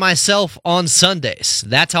betting on myself on Sundays.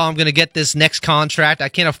 That's how I'm going to get this next contract. I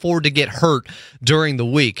can't afford to get hurt during the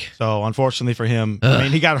week. So, unfortunately for him, I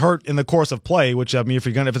mean, he got hurt in the course of play, which, I mean, if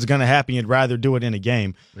it's going to happen, you'd rather do it in a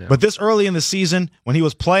game. Yeah. But this early in the season, when he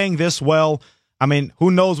was playing this well, I mean,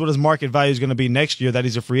 who knows what his market value is going to be next year that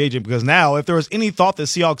he's a free agent? Because now, if there was any thought that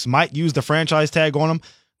Seahawks might use the franchise tag on him,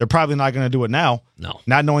 they're probably not going to do it now. No.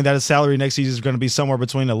 Not knowing that his salary next season is going to be somewhere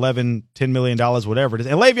between $11, $10 million, whatever it is.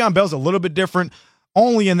 And Le'Veon Bell's a little bit different,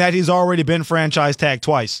 only in that he's already been franchise tagged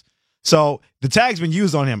twice. So the tag's been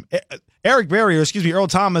used on him. Earl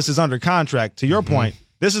Thomas is under contract. To your point,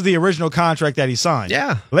 this is the original contract that he signed.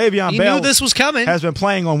 Yeah. Le'Veon Bell knew this was coming. Has been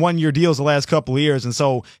playing on one-year deals the last couple of years, and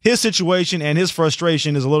so his situation and his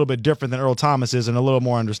frustration is a little bit different than Earl Thomas is, and a little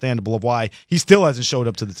more understandable of why he still hasn't showed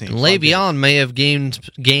up to the team. Le'Veon may have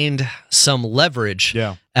gained some leverage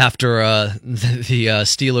after the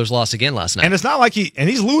Steelers lost again last night. And it's not like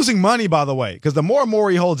he's losing money, by the way, because the more and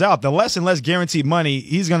more he holds out, the less and less guaranteed money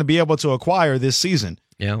he's going to be able to acquire this season.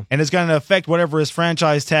 Yeah. And it's going to affect whatever his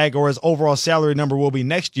franchise tag or his overall salary number will be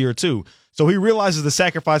next year, too. So he realizes the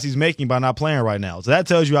sacrifice he's making by not playing right now. So that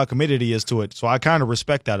tells you how committed he is to it. So I kind of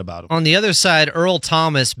respect that about him. On the other side, Earl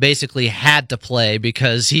Thomas basically had to play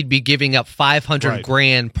because he'd be giving up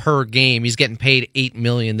 $500,000 per game. He's getting paid $8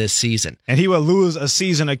 million this season. And he would lose a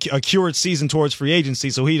season, a cured season towards free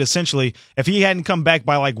agency. So he'd essentially, if he hadn't come back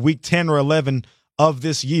by like week 10 or 11 of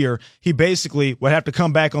this year, he basically would have to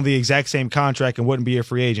come back on the exact same contract and wouldn't be a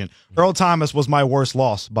free agent. Earl Thomas was my worst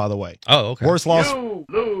loss, by the way. Oh, okay. Worst loss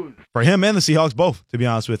for him and the Seahawks both, to be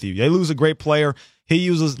honest with you. They lose a great player.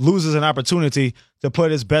 He loses an opportunity to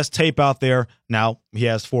put his best tape out there. Now, he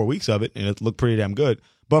has 4 weeks of it, and it looked pretty damn good.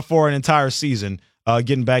 But for an entire season,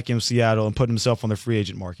 getting back in Seattle and putting himself on the free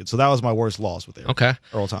agent market. So that was my worst loss with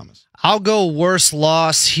Earl Thomas. I'll go worst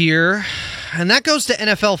loss here, and that goes to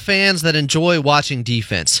NFL fans that enjoy watching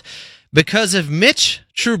defense. Because if Mitch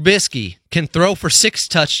Trubisky can throw for 6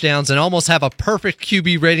 touchdowns and almost have a perfect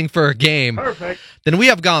QB rating for a game, then we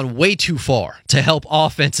have gone way too far to help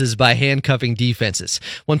offenses by handcuffing defenses.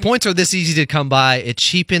 When points are this easy to come by, it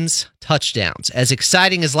cheapens touchdowns. As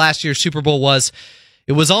exciting as last year's Super Bowl was,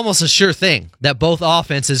 it was almost a sure thing that both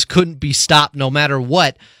offenses couldn't be stopped no matter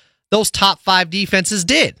what those top 5 defenses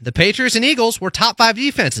did. The Patriots and Eagles were top 5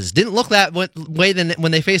 defenses. Didn't look that way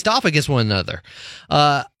when they faced off against one another.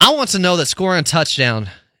 I want to know that scoring a touchdown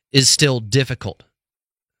is still difficult.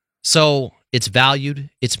 So it's valued,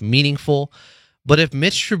 it's meaningful. But if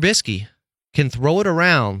Mitch Trubisky can throw it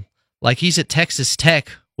around like he's at Texas Tech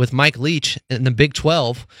with Mike Leach in the Big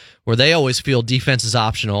 12, where they always feel defense is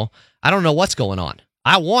optional, I don't know what's going on.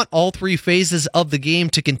 I want all 3 phases of the game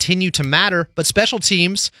to continue to matter, but special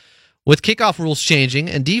teams with kickoff rules changing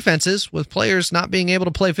and defenses with players not being able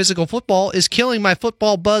to play physical football is killing my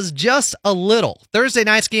football buzz just a little. Thursday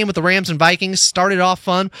night's game with the Rams and Vikings started off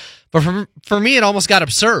fun, but for me it almost got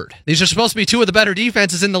absurd. These are supposed to be 2 of the better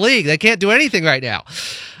defenses in the league. They can't do anything right now.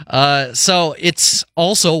 So it's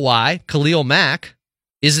also why Khalil Mack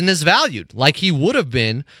isn't as valued like he would have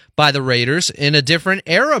been by the Raiders in a different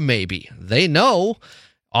era maybe. They know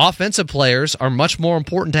offensive players are much more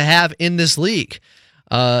important to have in this league.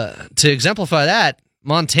 To exemplify that,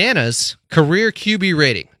 Montana's career QB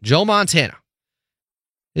rating, Joe Montana,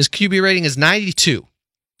 his QB rating is 92.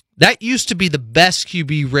 That used to be the best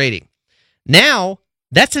QB rating. Now,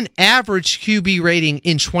 that's an average QB rating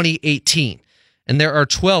in 2018. And there are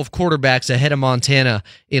 12 quarterbacks ahead of Montana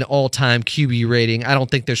in all-time QB rating. I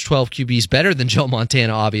don't think there's 12 QBs better than Joe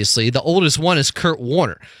Montana, obviously. The oldest one is Kurt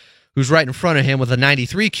Warner, who's right in front of him with a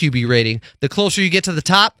 93 QB rating. The closer you get to the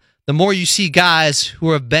top, the more you see guys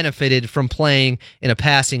who have benefited from playing in a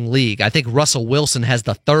passing league. I think Russell Wilson has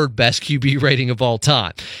the 3rd best QB rating of all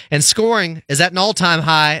time. And scoring is at an all-time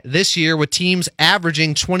high this year with teams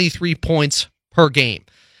averaging 23 points per game.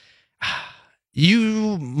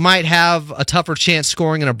 You might have a tougher chance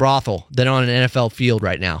scoring in a brothel than on an NFL field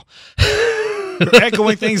right now.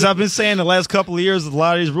 Echoing things I've been saying the last couple of years with a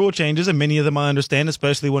lot of these rule changes, and many of them I understand,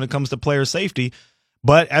 especially when it comes to player safety.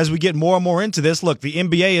 But as we get more and more into this, look, the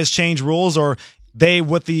NBA has changed rules, or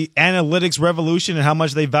with the analytics revolution and how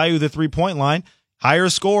much they value the 3-point line, higher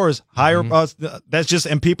scores, higher. That's just,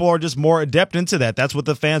 and people are just more adept into that. That's what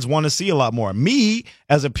the fans want to see a lot more. Me,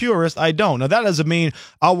 as a purist, I don't. Now that doesn't mean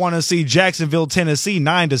I want to see Jacksonville, Tennessee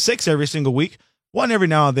 9-6 every single week. one every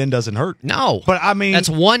now and then doesn't hurt. No. But I mean, that's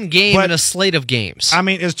one game in a slate of games. I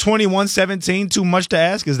mean, is 21-17 too much to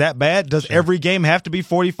ask? Is that bad? Does every game have to be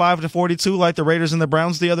 45-42 like the Raiders and the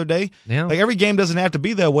Browns the other day? Yeah. Like every game doesn't have to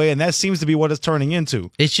be that way, and that seems to be what it's turning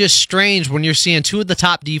into. It's just strange when you're seeing two of the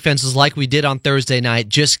top defenses like we did on Thursday night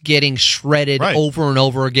just getting shredded over and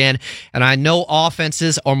over again. And I know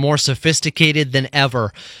offenses are more sophisticated than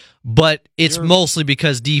ever, but it's mostly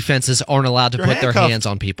because defenses aren't allowed to put their hands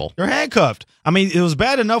on people. You're handcuffed. I mean, it was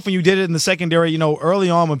bad enough when you did it in the secondary,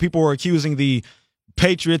 early on when people were accusing the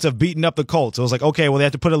Patriots of beating up the Colts. It was like, okay, well, they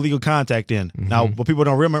have to put illegal contact in. Now, what people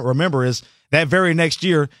don't remember is that very next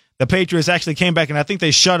year, the Patriots actually came back, and I think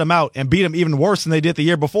they shut them out and beat them even worse than they did the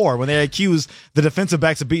year before when they accused the defensive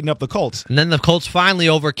backs of beating up the Colts. And then the Colts finally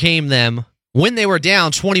overcame them when they were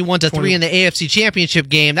down 21-3 in the AFC Championship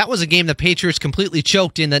game. That was a game the Patriots completely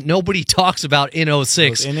choked in that nobody talks about in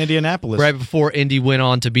 2006. In Indianapolis. Right before Indy went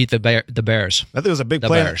on to beat the Bears. I think it was a big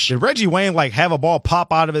play. Bears. Did Reggie Wayne have a ball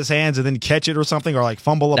pop out of his hands and then catch it or something, or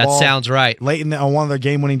fumble a ball? That sounds right. Late on one of their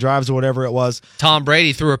game-winning drives or whatever it was. Tom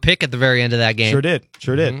Brady threw a pick at the very end of that game. Sure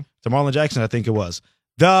did. To Marlon Jackson, I think it was.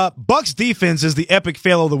 The Bucs defense is the epic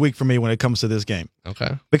fail of the week for me when it comes to this game.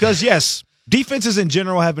 Okay. Because, yes, defenses in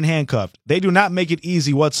general have been handcuffed. They do not make it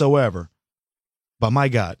easy whatsoever. But, my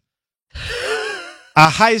God, a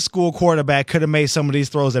high school quarterback could have made some of these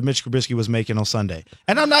throws that Mitch Trubisky was making on Sunday.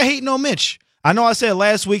 And I'm not hating on Mitch. I know I said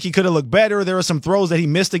last week he could have looked better. There were some throws that he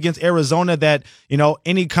missed against Arizona that,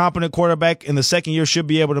 any competent quarterback in the second year should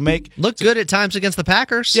be able to make. Looked good at times against the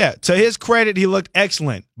Packers. Yeah, to his credit, he looked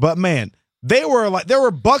excellent. But, man, there were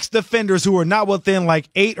Bucs defenders who were not within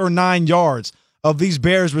 8 or 9 yards of these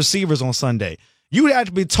Bears receivers on Sunday. You would have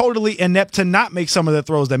to be totally inept to not make some of the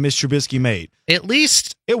throws that Mitch Trubisky made. At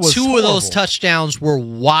least it was two of those touchdowns were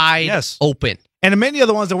wide open. And many of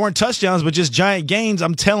the ones that weren't touchdowns but just giant gains,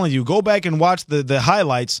 I'm telling you, go back and watch the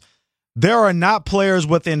highlights. There are not players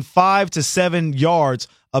within 5 to 7 yards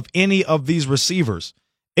of any of these receivers.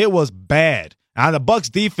 It was bad. Now, the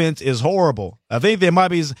Bucs defense is horrible. I think they might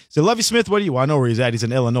be. So, Lovie Smith, what do you? I know where he's at. He's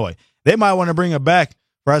in Illinois. They might want to bring him back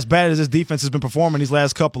for as bad as this defense has been performing these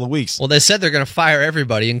last couple of weeks. Well, they said they're going to fire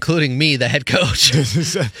everybody, including me, the head coach.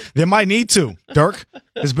 They might need to. Dirk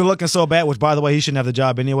has been looking so bad, which, by the way, he shouldn't have the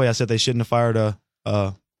job anyway. I said they shouldn't have fired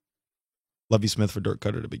Lovie Smith for Dirk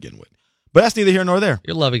Cutter to begin with. But that's neither here nor there.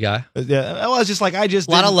 You're a Lovie guy. Yeah, I was just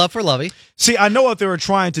a lot of love for Lovie. See, I know what they were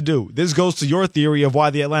trying to do. This goes to your theory of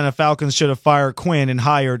why the Atlanta Falcons should have fired Quinn and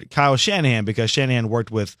hired Kyle Shanahan, because Shanahan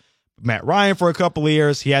worked with Matt Ryan for a couple of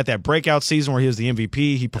years. He had that breakout season where he was the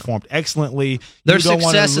MVP. He performed excellently. Their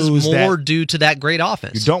success is more due to that great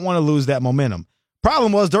offense. You don't want to lose that momentum.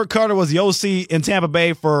 Problem was, Dirk Cutter was the OC in Tampa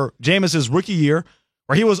Bay for Jameis's rookie year,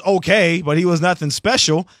 where he was okay, but he was nothing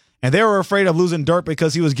special. And they were afraid of losing Dirk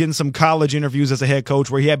because he was getting some college interviews as a head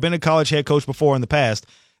coach, where he had been a college head coach before in the past.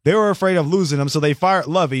 They were afraid of losing him, so they fired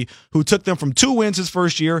Lovie, who took them from 2 wins his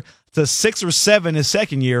first year to 6 or 7 his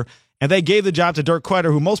second year. And they gave the job to Dirk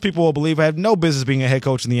Cutter, who most people will believe had no business being a head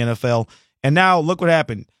coach in the NFL. And now look what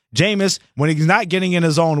happened. Jameis, when he's not getting in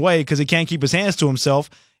his own way because he can't keep his hands to himself,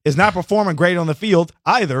 is not performing great on the field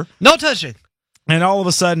either. No touching. And all of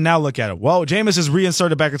a sudden, now look at it. Well, Jameis is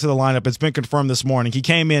reinserted back into the lineup. It's been confirmed this morning. He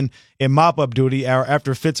came in mop-up duty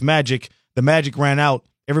after Fitzmagic. The magic ran out.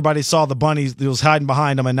 Everybody saw the bunny that was hiding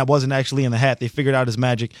behind him, and that wasn't actually in the hat. They figured out his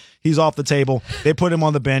magic. He's off the table. They put him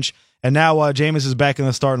on the bench. And now Jameis is back in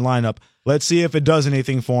the starting lineup. Let's see if it does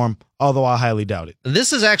anything for him, although I highly doubt it.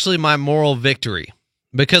 This is actually my moral victory.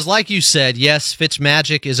 Because like you said, yes,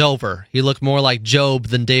 Fitzmagic is over. He looked more like Job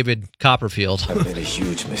than David Copperfield. I made a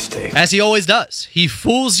huge mistake. As he always does. He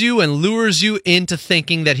fools you and lures you into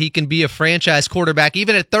thinking that he can be a franchise quarterback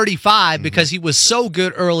even at 35 because he was so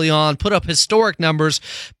good early on, put up historic numbers,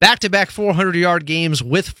 back-to-back 400-yard games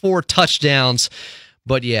with 4 touchdowns.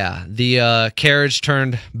 But yeah, the carriage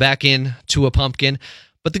turned back into a pumpkin.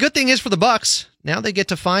 But the good thing is for the Bucs, now they get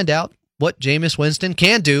to find out what Jameis Winston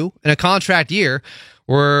can do in a contract year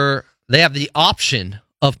where they have the option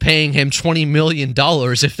of paying him $20 million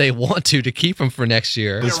if they want to keep him for next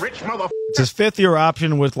year. It's his 5th-year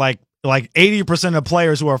option with like 80% of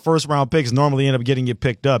players who are first-round picks normally end up getting it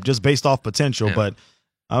picked up just based off potential. Yeah. But,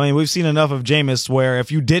 I mean, we've seen enough of Jameis where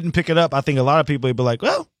if you didn't pick it up, I think a lot of people would be like,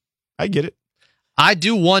 well, I get it. I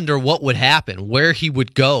do wonder what would happen, where he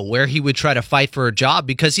would go, where he would try to fight for a job,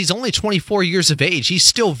 because he's only 24 years of age. He's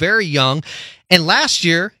still very young. And last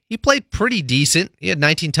year, he played pretty decent. He had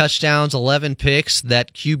 19 touchdowns, 11 picks,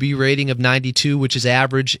 that QB rating of 92, which is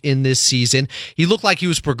average in this season. He looked like he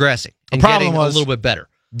was progressing and getting a little bit better.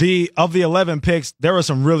 Of the 11 picks, there were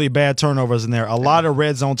some really bad turnovers in there. A lot of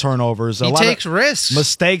red zone turnovers. He takes risks.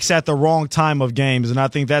 Mistakes at the wrong time of games, and I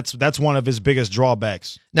think that's one of his biggest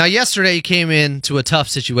drawbacks. Now, yesterday he came into a tough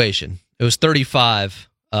situation. It was 35.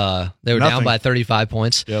 They were down by 35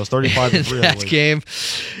 points. Yeah, it was 35 in that game.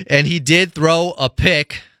 And he did throw a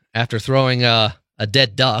pick after throwing a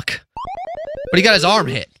dead duck, but he got his arm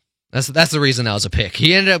hit. That's the reason that was a pick.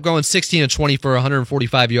 He ended up going 16 of 20 for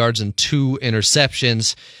 145 yards and 2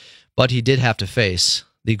 interceptions, but he did have to face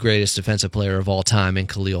the greatest defensive player of all time in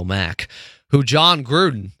Khalil Mack, who John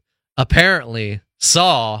Gruden apparently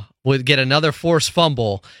saw would get another forced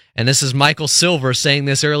fumble. And this is Michael Silver saying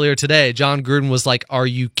this earlier today. John Gruden was like, "Are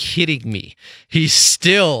you kidding me? He's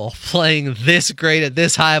still playing this great at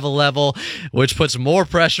this high of a level," which puts more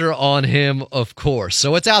pressure on him, of course.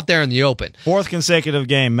 So it's out there in the open. 4th consecutive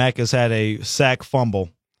game, Mack has had a sack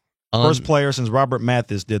fumble. First player since Robert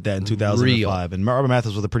Mathis did that in 2005. And Robert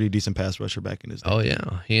Mathis was a pretty decent pass rusher back in his day. Oh,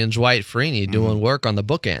 yeah. He and Dwight Freeney doing work on the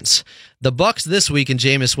bookends. The Bucs this week and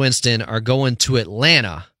Jameis Winston are going to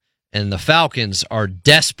Atlanta, and the Falcons are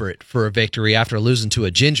desperate for a victory after losing to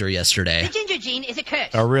a ginger yesterday. The ginger gene is a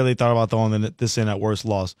curse. I really thought about throwing this in at worst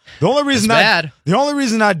loss. The only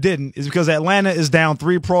reason I didn't is because Atlanta is down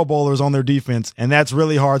 3 Pro Bowlers on their defense, and that's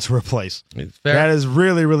really hard to replace. That is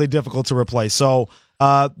really, really difficult to replace. So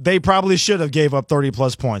they probably should have gave up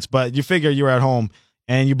 30-plus points, but you figure you're at home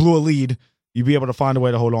and you blew a lead, you'd be able to find a way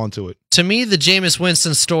to hold on to it. To me, the Jameis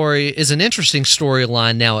Winston story is an interesting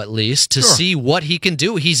storyline now, at least, to see what he can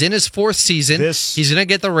do. He's in his 4th season. He's going to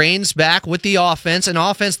get the reins back with the offense, an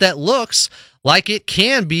offense that looks like it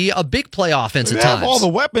can be a big play offense at times. They have all the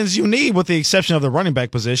weapons you need with the exception of the running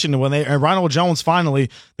back position. And Ronald Jones finally,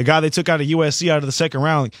 the guy they took out of USC out of the 2nd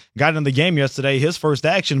round, got in the game yesterday, his first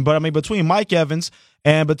action. But, I mean, between Mike Evans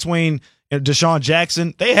and between Deshaun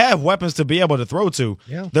Jackson, they have weapons to be able to throw to.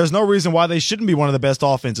 Yeah. There's no reason why they shouldn't be one of the best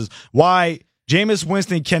offenses. Why Jameis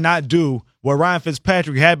Winston cannot do what Ryan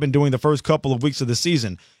Fitzpatrick had been doing the first couple of weeks of the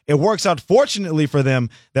season. It works out fortunately for them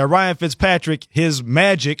that Ryan Fitzpatrick, his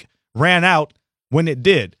magic, ran out when it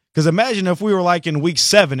did. Because imagine if we were like in week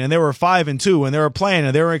 7 and they were 5-2 and they were playing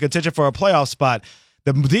and they were in contention for a playoff spot.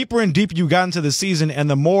 The deeper and deeper you got into the season and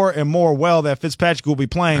the more and more well that Fitzpatrick will be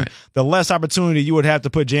playing, the less opportunity you would have to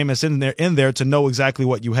put Jameis in there to know exactly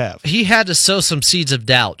what you have. He had to sow some seeds of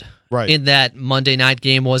doubt in that Monday night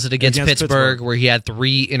game, was it, against Pittsburgh, where he had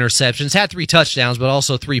 3 interceptions, had 3 touchdowns, but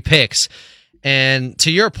also 3 picks. And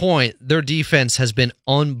to your point, their defense has been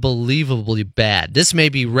unbelievably bad. This may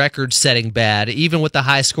be record-setting bad, even with the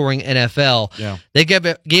high-scoring NFL. Yeah. They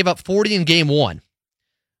gave up 40 in game 1.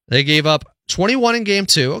 They gave up 21 in game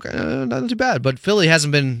 2. Okay, not too bad, but Philly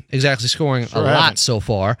hasn't been exactly scoring a lot so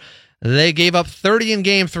far. They gave up 30 in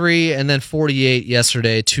game 3 and then 48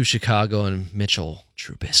 yesterday to Chicago and Mitchell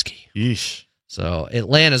Trubisky. Yeesh. So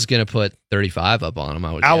Atlanta's going to put 35 up on them,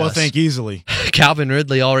 I would guess. I would think easily. Calvin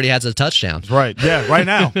Ridley already has a touchdown. Right. Yeah, right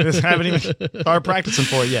now. Just haven't even started practicing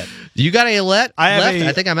for it yet. You got a left?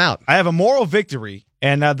 I think I'm out. I have a moral victory,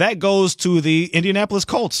 and that goes to the Indianapolis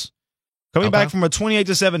Colts. Coming back from a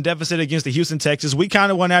 28-7 deficit against the Houston Texans, we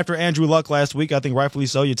kind of went after Andrew Luck last week. I think rightfully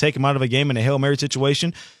so. You take him out of a game in a Hail Mary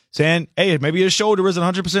situation, saying, hey, maybe his shoulder isn't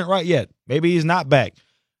 100% right yet. Maybe he's not back.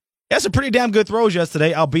 That's a pretty damn good throws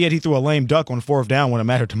yesterday, albeit he threw a lame duck on 4th down when it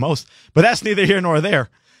mattered the most. But that's neither here nor there.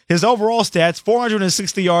 His overall stats,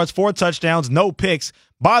 460 yards, 4 touchdowns, no picks.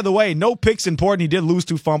 By the way, no picks important. He did lose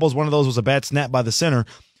 2 fumbles. One of those was a bad snap by the center.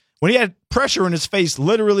 When he had pressure in his face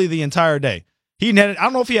literally the entire day. I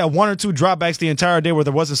don't know if he had 1 or 2 dropbacks the entire day where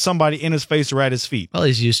there wasn't somebody in his face or at his feet. Well,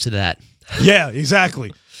 he's used to that. Yeah,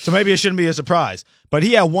 exactly. So maybe it shouldn't be a surprise. But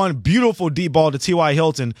he had one beautiful deep ball to T.Y.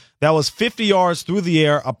 Hilton that was 50 yards through the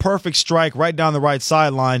air, a perfect strike right down the right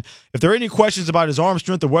sideline. If there are any questions about his arm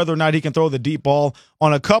strength or whether or not he can throw the deep ball,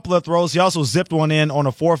 on a couple of throws, he also zipped one in on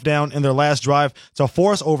a 4th down in their last drive to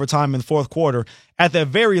force overtime in the 4th quarter. At the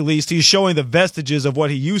very least, he's showing the vestiges of what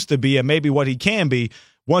he used to be and maybe what he can be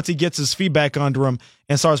once he gets his feet back under him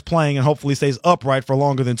and starts playing and hopefully stays upright for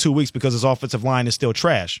longer than 2 weeks because his offensive line is still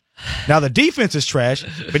trash. Now, the defense is trash,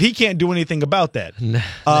 but he can't do anything about that.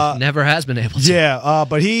 Never has been able to. Yeah,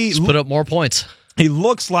 but he put up more points. He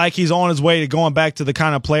looks like he's on his way to going back to the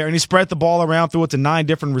kind of player, and he spread the ball around, threw it to 9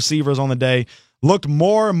 different receivers on the day. Looked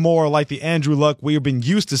more and more like the Andrew Luck we've been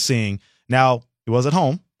used to seeing. Now, he was at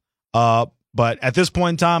home, but at this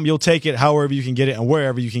point in time, you'll take it however you can get it and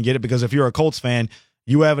wherever you can get it, because if you're a Colts fan,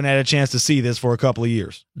 you haven't had a chance to see this for a couple of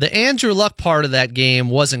years. The Andrew Luck part of that game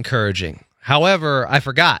was encouraging. However, I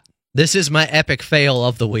forgot. This is my epic fail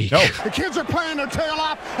of the week. No. The kids are playing their tail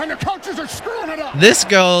off, and the coaches are screwing it up. This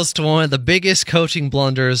goes to one of the biggest coaching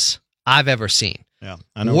blunders I've ever seen. Yeah,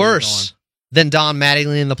 I know where you're Worse than Don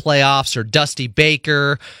Mattingly in the playoffs, or Dusty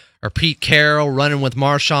Baker, or Pete Carroll running with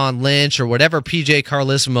Marshawn Lynch, or whatever PJ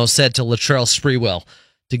Carlesimo said to Latrell Sprewell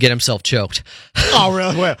to get himself choked. Oh,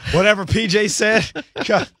 really? Whatever PJ said?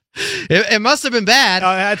 God. It must have been bad. It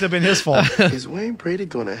had to have been his fault. Is Wayne Brady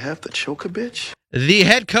going to have to choke a bitch? The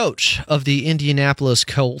head coach of the Indianapolis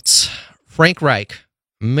Colts, Frank Reich,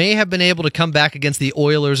 may have been able to come back against the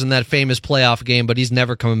Oilers in that famous playoff game, but he's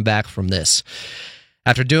never coming back from this.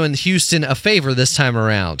 After doing Houston a favor this time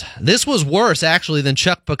around. This was worse, actually, than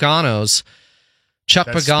Chuck Pagano's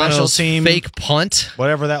fake punt.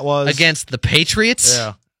 Whatever that was. Against the Patriots.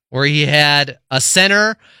 Yeah. Where he had a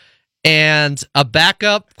center and a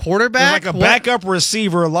backup quarterback. Like a backup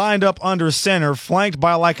receiver lined up under center, flanked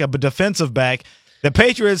by like a defensive back. The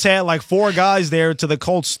Patriots had like 4 guys there to the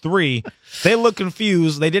Colts 3. They looked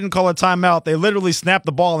confused. They didn't call a timeout. They literally snapped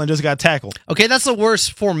the ball and just got tackled. Okay, that's the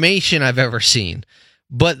worst formation I've ever seen.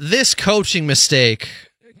 But this coaching mistake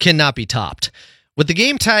cannot be topped. With the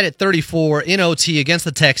game tied at 34 in OT against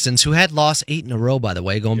the Texans, who had lost 8 in a row, by the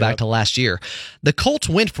way, going back to last year, the Colts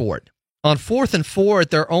went for it on 4th and 4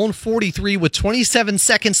 at their own 43 with 27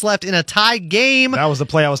 seconds left in a tie game. That was the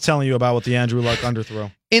play I was telling you about with the Andrew Luck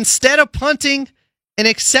underthrow. Instead of punting and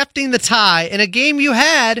accepting the tie in a game you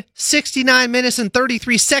had 69 minutes and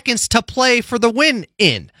 33 seconds to play for the win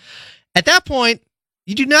in. At that point,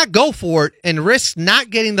 you do not go for it and risk not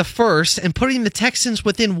getting the first and putting the Texans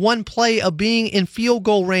within 1 play of being in field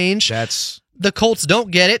goal range. The Colts don't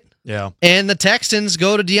get it. Yeah. And the Texans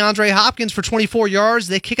go to DeAndre Hopkins for 24 yards.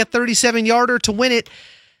 They kick a 37-yarder to win it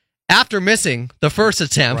after missing the first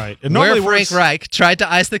attempt, right. where Frank Reich tried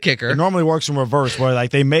to ice the kicker. It normally works in reverse, where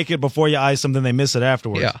like they make it before you ice them, then they miss it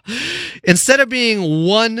afterwards. Yeah. Instead of being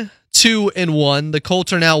 1-2-1, the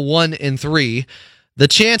Colts are now 1-3. The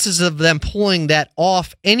chances of them pulling that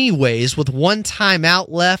off anyways with 1 timeout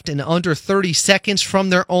left and under 30 seconds from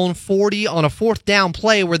their own 40 on a 4th down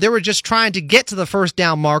play where they were just trying to get to the first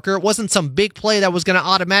down marker. It wasn't some big play that was going to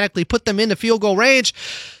automatically put them into field goal range.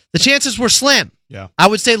 The chances were slim. Yeah. I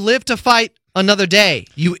would say live to fight another day,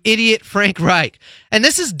 you idiot Frank Reich. And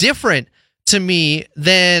this is different to me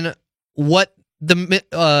than what the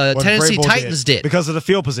Tennessee Titans did. Because of the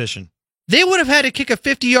field position. They would have had to kick a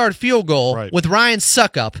 50-yard field goal with Ryan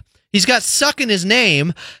Suckup. He's got Suck in his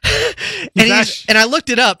name. And I looked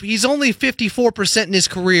it up. He's only 54% in his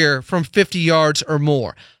career from 50 yards or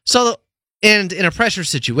more. So, and in a pressure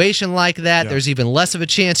situation like that, there's even less of a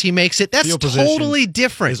chance he makes it. That's totally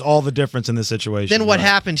different. Is all the difference in this situation. Than what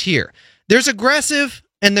happened here. There's aggressive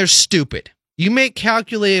and there's stupid. You make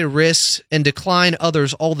calculated risks and decline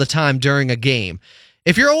others all the time during a game.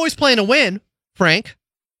 If you're always playing to win, Frank,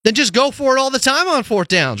 then just go for it all the time on 4th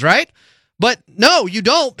downs, right? But no, you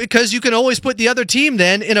don't, because you can always put the other team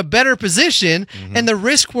then in a better position, and the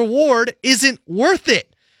risk-reward isn't worth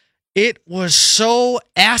it. It was so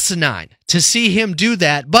asinine to see him do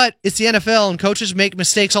that, but it's the NFL, and coaches make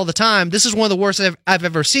mistakes all the time. This is one of the worst I've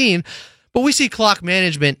ever seen, but we see clock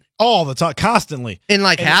management all the time, constantly. In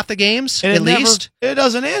half the games, at least. It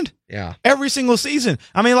doesn't end. Yeah. Every single season.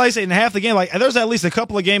 I mean, like I say, in half the game, like there's at least a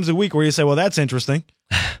couple of games a week where you say, well, that's interesting.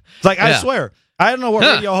 It's like, I swear, I don't know what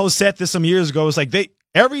radio host said this some years ago. It's like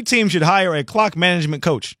every team should hire a clock management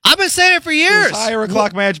coach. I've been saying it for years. Just hire a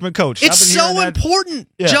clock management coach. It's so important.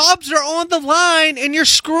 Yeah. Jobs are on the line, and you're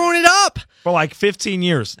screwing it up. For like 15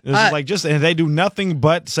 years. It's and they do nothing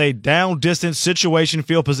but say down, distance, situation,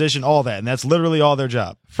 field position, all that. And that's literally all their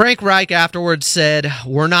job. Frank Reich afterwards said,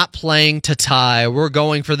 we're not playing to tie. We're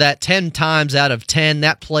going for that 10 times out of 10.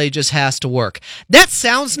 That play just has to work. That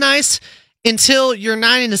sounds nice until you're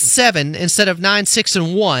 9-7 instead of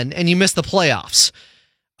 9-6-1 and you miss the playoffs.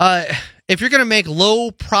 If you're going to make low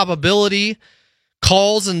probability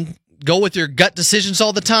calls and go with your gut decisions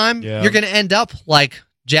all the time, you're going to end up like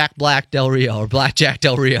Jack Black Del Rio or Blackjack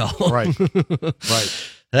Del Rio. Right.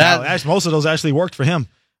 Actually, most of those actually worked for him.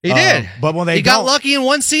 He did. But when he got lucky in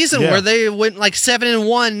one season where they went like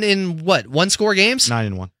 7-1 in what, 1-score games?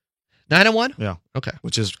 9-1. 9-1? Yeah. Okay.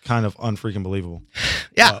 Which is kind of unfreaking believable.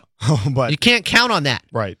 Yeah. But you can't count on that.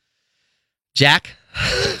 Right. Jack.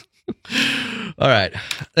 All right.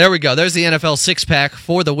 There we go. There's the NFL six-pack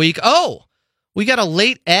for the week. Oh, we got a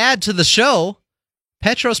late add to the show.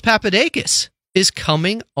 Petros Papadakis is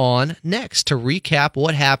coming on next to recap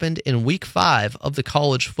what happened in Week 5 of the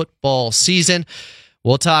college football season.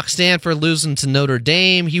 We'll talk Stanford losing to Notre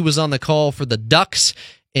Dame. He was on the call for the Ducks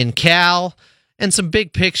in Cal. And some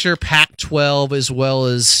big picture Pac-12, as well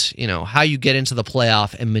as, how you get into the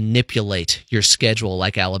playoff and manipulate your schedule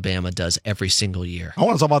like Alabama does every single year. I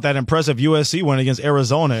want to talk about that impressive USC win against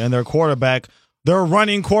Arizona and their quarterback Their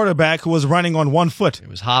running quarterback who was running on one foot. It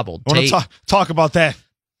was hobbled. I want to talk about that.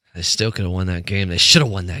 They still could have won that game. They should have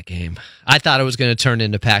won that game. I thought it was going to turn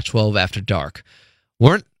into Pac-12 after dark.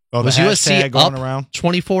 Was USC going up around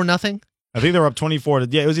 24-0? I think they were up 24.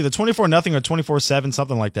 It was either 24-0 or 24-7,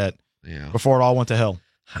 something like that. Yeah. Before it all went to hell.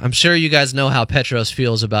 I'm sure you guys know how Petros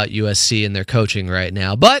feels about USC and their coaching right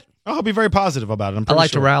now, but I'll be very positive about it. I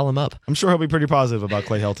like to rile him up. I'm sure he'll be pretty positive about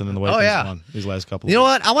Clay Helton and the way things have gone these last couple of You know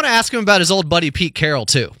weeks. what? I want to ask him about his old buddy Pete Carroll,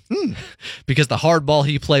 too. Because the hard ball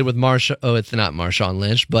he played with it's not Marshawn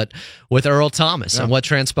Lynch, but with Earl Thomas and what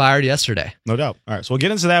transpired yesterday. No doubt. All right, so we'll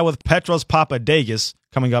get into that with Petros Papadakis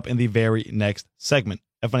coming up in the very next segment.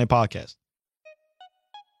 FnA Podcast.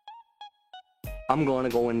 I'm going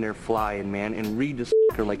to go in there flying, man, and read this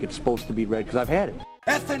like it's supposed to be read, because I've had it.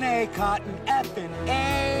 FnA, Cotton,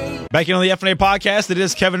 FnA. Back in on the FnA Podcast, it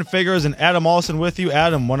is Kevin Figures and Adam Alston with you.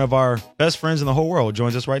 Adam, one of our best friends in the whole world,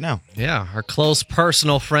 joins us right now. Yeah, our close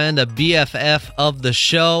personal friend, a BFF of the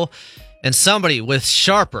show, and somebody with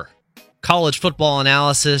sharper college football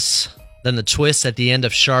analysis than the twist at the end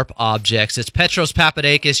of sharp objects. It's Petros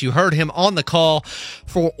Papadakis. You heard him on the call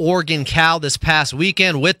for Oregon Cal this past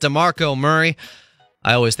weekend with DeMarco Murray.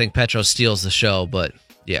 I always think Petros steals the show, but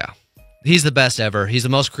yeah, he's the best ever. He's the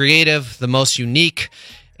most creative, the most unique,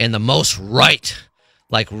 and the most right,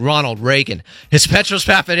 like Ronald Reagan. It's Petros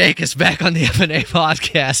Papadakis back on the FnA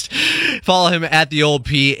Podcast. Follow him at the old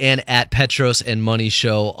P and at Petros and Money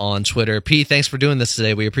Show on Twitter. P, thanks for doing this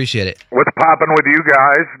today. We appreciate it. What's popping with you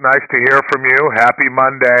guys? Nice to hear from you. Happy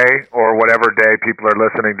Monday, or whatever day people are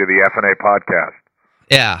listening to the FnA Podcast.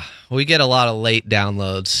 Yeah, we get a lot of late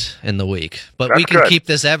downloads in the week, but That's we can good. keep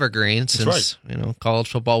this evergreen since, college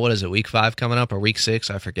football, what is it, week 5 coming up or week 6?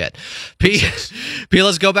 I forget. P,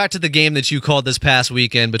 let's go back to the game that you called this past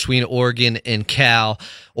weekend between Oregon and Cal.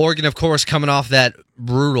 Oregon, of course, coming off that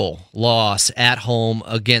brutal loss at home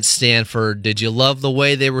against Stanford. Did you love the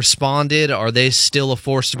way they responded? Are they still a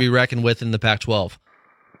force to be reckoned with in the Pac-12?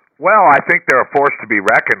 Well, I think they're a force to be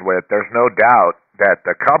reckoned with. There's no doubt that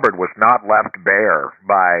the cupboard was not left bare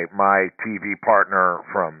by my TV partner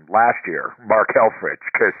from last year, Mark Helfrich,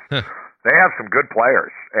 because they have some good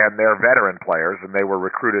players, and they're veteran players, and they were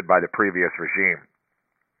recruited by the previous regime.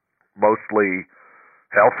 Mostly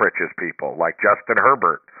Helfrich's people, like Justin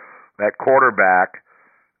Herbert. That quarterback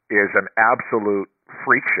is an absolute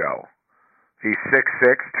freak show. He's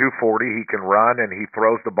 6'6", 240. He can run, and he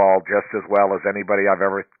throws the ball just as well as anybody I've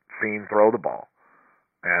ever seen throw the ball.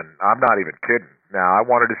 And I'm not even kidding. Now, I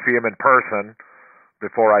wanted to see him in person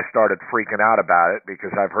before I started freaking out about it,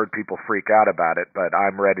 because I've heard people freak out about it, but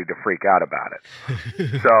I'm ready to freak out about it.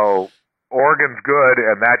 So, Oregon's good,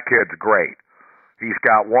 and that kid's great. He's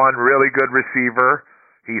got one really good receiver.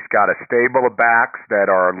 He's got a stable of backs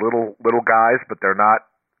that are little guys, but they're not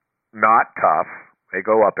tough. They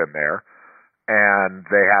go up in there. And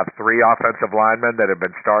they have 3 offensive linemen that have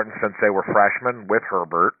been starting since they were freshmen with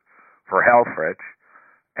Herbert for Helfrich.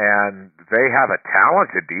 And they have a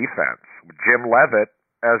talented defense with Jim Leavitt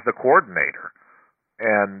as the coordinator.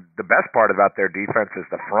 And the best part about their defense is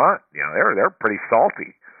the front. They're pretty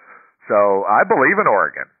salty. So I believe in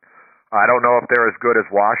Oregon. I don't know if they're as good as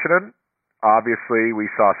Washington. Obviously, we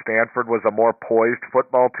saw Stanford was a more poised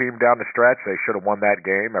football team down the stretch. They should have won that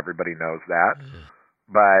game. Everybody knows that.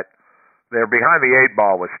 But they're behind the 8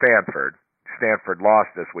 ball with Stanford. Stanford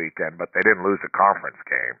lost this weekend, but they didn't lose a conference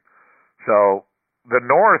game. So the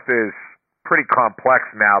North is pretty complex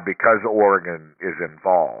now because Oregon is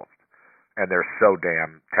involved, and they're so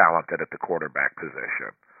damn talented at the quarterback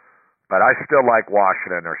position. But I still like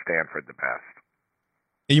Washington or Stanford the best.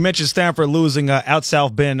 You mentioned Stanford losing out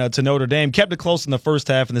South Bend to Notre Dame. Kept it close in the first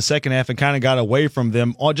half and the second half and kind of got away from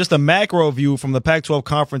them. On just a macro view from the Pac-12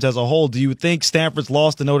 conference as a whole, do you think Stanford's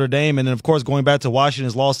loss to Notre Dame and then, of course, going back to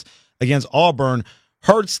Washington's loss against Auburn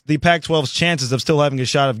hurts the Pac-12's chances of still having a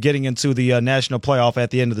shot of getting into the national playoff at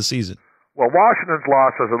the end of the season? Well, Washington's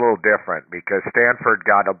loss was a little different because Stanford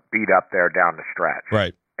got beat up there down the stretch.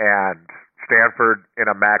 Right. And Stanford, in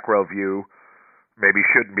a macro view, maybe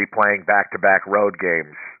shouldn't be playing back-to-back road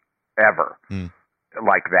games ever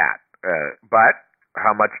like that. But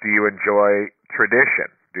how much do you enjoy tradition?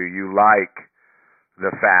 Do you like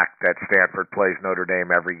the fact that Stanford plays Notre Dame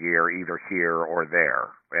every year, either here or there,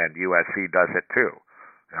 and USC does it too?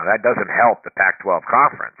 Now, that doesn't help the Pac-12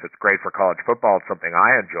 conference. It's great for college football. It's something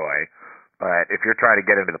I enjoy. But if you're trying to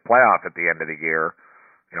get into the playoff at the end of the year,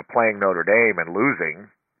 playing Notre Dame and losing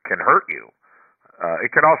can hurt you.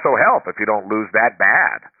 It can also help if you don't lose that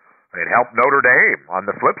bad. It helped Notre Dame on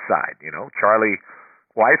the flip side. Charlie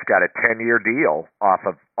Weiss got a 10-year deal off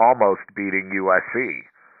of almost beating USC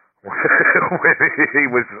when he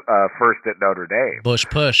was first at Notre Dame. Bush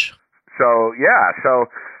push. So it's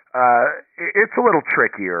a little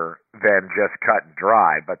trickier than just cut and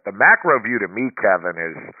dry. But the macro view to me, Kevin,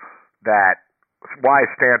 is that why is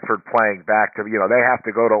Stanford playing back to, they have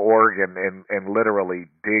to go to Oregon and literally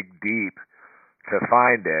dig deep to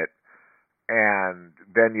find it. And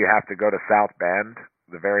then you have to go to South Bend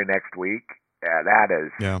the very next week. That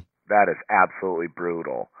is absolutely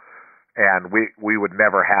brutal. And we would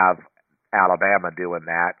never have Alabama doing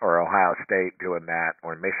that, or Ohio State doing that,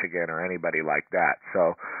 or Michigan, or anybody like that.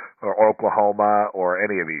 So, or Oklahoma, or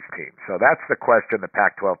any of these teams. So that's the question the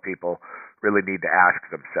Pac-12 people really need to ask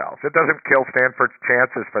themselves. It doesn't kill Stanford's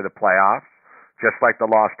chances for the playoffs, just like the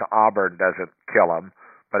loss to Auburn doesn't kill them,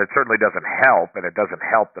 but it certainly doesn't help, and it doesn't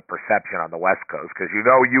help the perception on the West Coast, because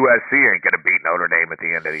USC ain't going to beat Notre Dame at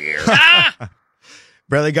the end of the year.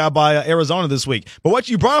 Barely got by Arizona this week. But what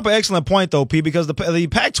you brought up an excellent point, though, P, because the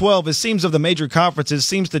Pac-12, it seems, of the major conferences,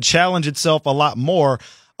 seems to challenge itself a lot more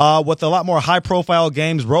with a lot more high-profile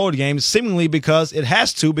games, road games, seemingly because it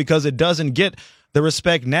has to, because it doesn't get the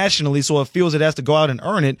respect nationally, so it feels it has to go out and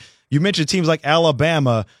earn it. You mentioned teams like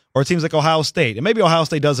Alabama or teams like Ohio State, and maybe Ohio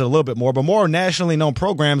State does it a little bit more, but more nationally known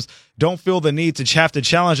programs don't feel the need to have to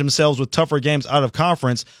challenge themselves with tougher games out of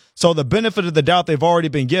conference. So the benefit of the doubt they've already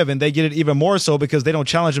been given, they get it even more so because they don't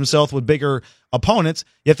challenge themselves with bigger opponents.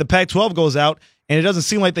 Yet the Pac-12 goes out, and it doesn't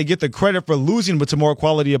seem like they get the credit for losing to more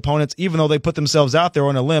quality opponents, even though they put themselves out there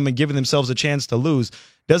on a limb and giving themselves a chance to lose.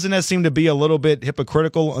 Doesn't that seem to be a little bit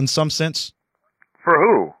hypocritical in some sense? For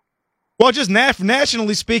who? Well, just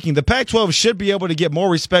nationally speaking, the Pac-12 should be able to get more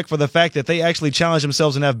respect for the fact that they actually challenge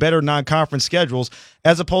themselves and have better non-conference schedules,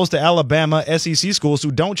 as opposed to Alabama, SEC schools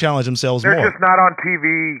who don't challenge themselves more. They're just not on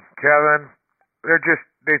TV, Kevin. They're just,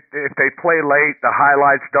 if they play late, the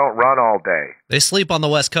highlights don't run all day. They sleep on the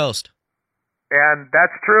West Coast. And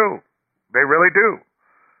that's true. They really do.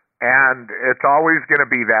 And it's always going to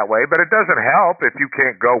be that way, but it doesn't help if you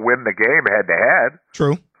can't go win the game head-to-head.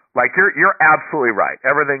 True. Like, you're absolutely right.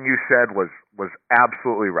 Everything you said was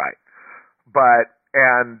absolutely right. But,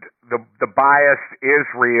 and the bias is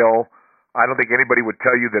real. I don't think anybody would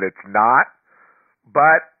tell you that it's not.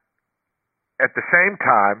 But at the same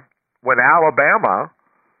time, when Alabama,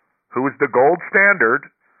 who is the gold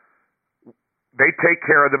standard, they take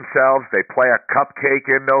care of themselves. They play a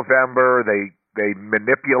cupcake in November. They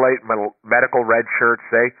manipulate medical red shirts.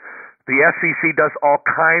 The SEC does all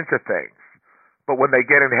kinds of things. But when they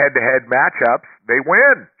get in head-to-head matchups, they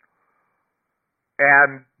win.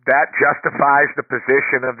 And that justifies the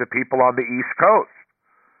position of the people on the East Coast.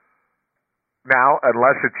 Now,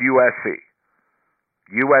 unless it's USC.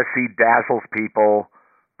 USC dazzles people.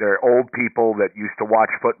 They're old people that used to watch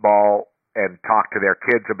football and talk to their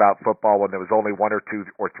kids about football when there was only 1 or 2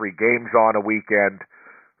 or 3 games on a weekend.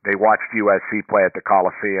 They watched USC play at the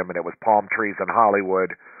Coliseum, and it was palm trees in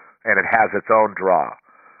Hollywood, and it has its own draw.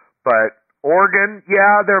 But Oregon,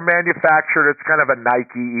 yeah, they're manufactured. It's kind of a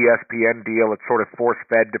Nike, ESPN deal. It's sort of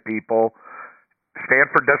force-fed to people.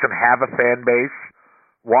 Stanford doesn't have a fan base.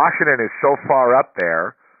 Washington is so far up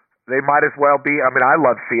there, they might as well be, I mean, I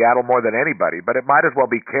love Seattle more than anybody, but it might as well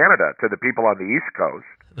be Canada to the people on the East Coast.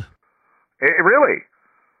 Really.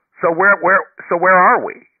 So where are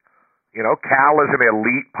we? Cal is an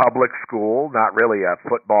elite public school, not really a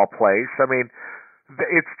football place. I mean,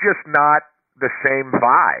 it's just not the same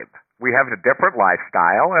vibe. We have a different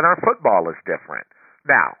lifestyle, and our football is different.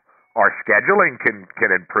 Now, our scheduling can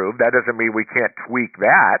improve. That doesn't mean we can't tweak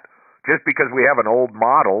that. Just because we have an old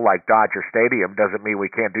model like Dodger Stadium doesn't mean we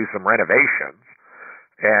can't do some renovations.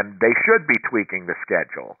 And they should be tweaking the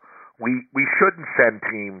schedule. We shouldn't send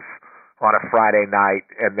teams on a Friday night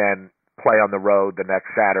and then play on the road the next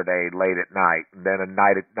Saturday late at night, and then a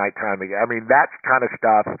nighttime again. I mean, that kind of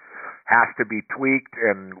stuff has to be tweaked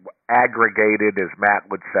and aggregated, as Matt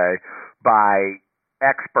would say, by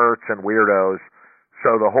experts and weirdos,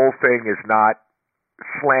 so the whole thing is not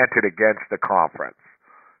slanted against the conference.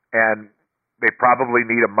 And they probably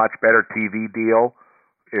need a much better TV deal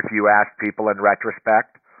if you ask people in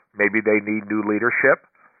retrospect. Maybe they need new leadership.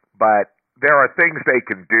 But there are things they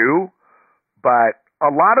can do, but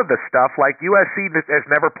a lot of the stuff, like USC has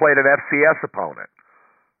never played an FCS opponent.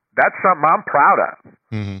 That's something I'm proud of.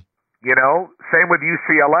 Mm-hmm. Same with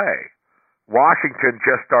UCLA. Washington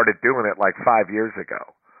just started doing it like 5 years ago.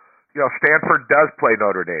 Stanford does play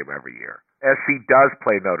Notre Dame every year. SC does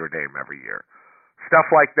play Notre Dame every year.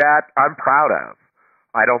 Stuff like that, I'm proud of.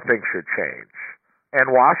 I don't think should change.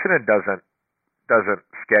 And Washington doesn't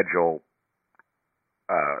schedule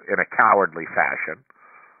in a cowardly fashion.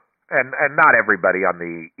 And not everybody on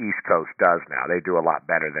the East Coast does now. They do a lot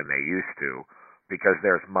better than they used to. because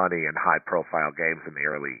there's money and high-profile games in the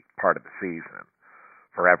early part of the season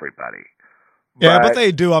for everybody. Yeah, but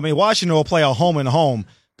they do. I mean, Washington will play a home and home.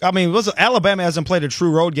 I mean, Alabama hasn't played a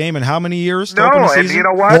true road game in how many years? No, and season? You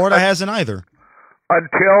know what? Florida hasn't either.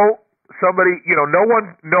 Until somebody,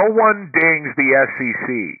 no one dings the SEC,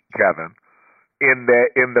 Kevin, in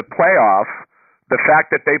the playoff. The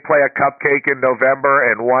fact that they play a cupcake in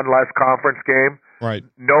November and one less conference game, right?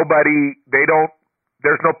 There's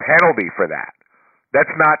no penalty for that.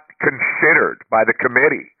 That's not considered by the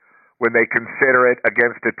committee when they consider it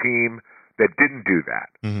against a team that didn't do that.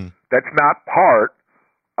 Mm-hmm. That's not part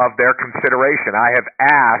of their consideration. I have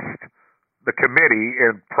asked the committee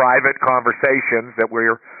in private conversations that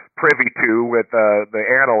we're privy to with the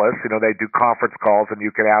analysts. They do conference calls and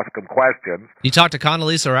you can ask them questions. You talked to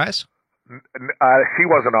Condoleezza Rice? She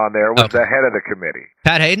wasn't on there. It was the head of the committee.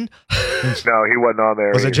 Pat Hayden? No, he wasn't on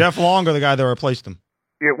there. Was it Jeff Long or the guy that replaced him?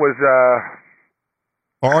 It was.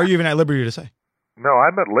 Or are you even at liberty to say? No,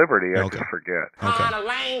 I'm at liberty. I Okay. just forget.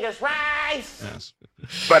 Okay. Yes.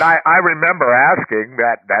 But I remember asking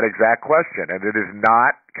that exact question, and it is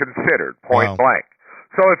not considered, point blank.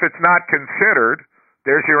 So if it's not considered,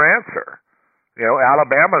 there's your answer.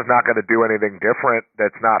 Alabama's not going to do anything different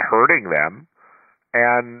that's not hurting them.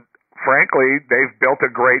 And frankly, they've built a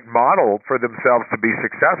great model for themselves to be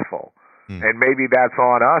successful. And maybe that's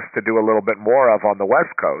on us to do a little bit more of on the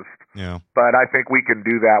West Coast. Yeah. But I think we can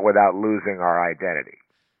do that without losing our identity.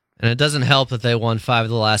 And it doesn't help that they won 5 of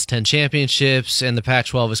the last 10 championships, and the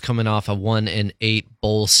Pac-12 is coming off a 1-8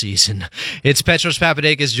 bowl season. It's Petros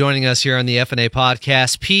Papadakis joining us here on the FnA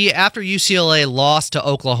podcast. P, after UCLA lost to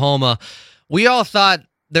Oklahoma, we all thought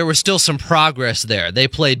there was still some progress there. They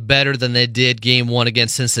played better than they did game 1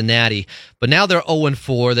 against Cincinnati, but now they're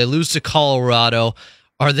 0-4. They lose to Colorado.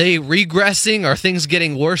 Are they regressing? Are things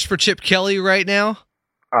getting worse for Chip Kelly right now?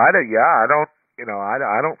 I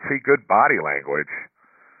don't see good body language.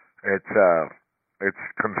 It's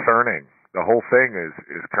concerning. The whole thing is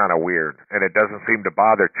kind of weird, and it doesn't seem to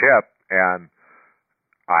bother Chip. And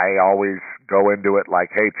I always go into it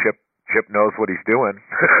like, hey, Chip knows what he's doing.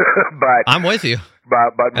 But I'm with you.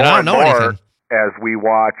 But more and more as we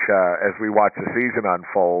watch the season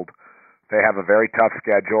unfold, they have a very tough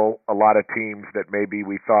schedule. A lot of teams that maybe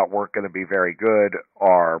we thought weren't going to be very good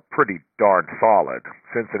are pretty darn solid,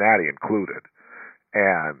 Cincinnati included,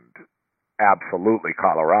 and absolutely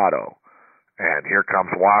Colorado. And here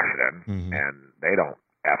comes Washington, and they don't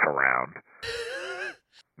F around.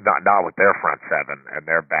 Not with their front seven and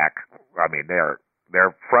their back. I mean, their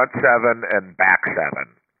front seven and back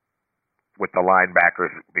seven, with the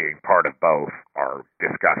linebackers being part of both, are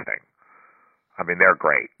disgusting. I mean, they're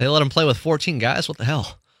great. They let him play with 14 guys? What the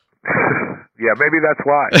hell? Yeah, maybe that's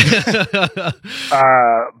why.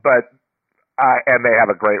 And they have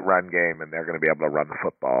a great run game, and they're going to be able to run the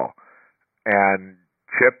football. And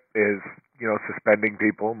Chip is, suspending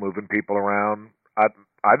people, moving people around. I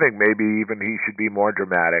think maybe even he should be more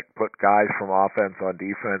dramatic. Put guys from offense on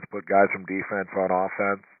defense, put guys from defense on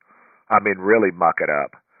offense. I mean, really muck it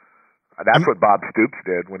up. That's what Bob Stoops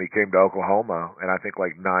did when he came to Oklahoma, and I think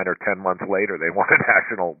like 9 or 10 months later, they won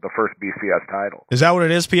the first BCS title. Is that what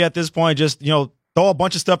it is, P, at this point? Just, throw a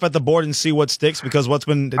bunch of stuff at the board and see what sticks, because what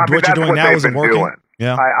you're doing now isn't working? Doing.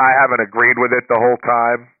 Yeah. I haven't agreed with it the whole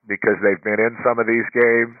time because they've been in some of these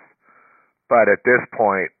games, but at this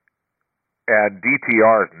point, and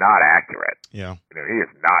DTR is not accurate. Yeah. He is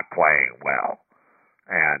not playing well.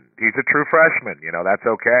 And he's a true freshman, that's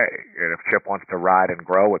okay. And if Chip wants to ride and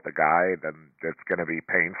grow with the guy, then it's going to be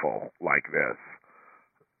painful like this.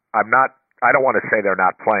 I don't want to say they're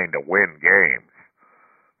not playing to win games,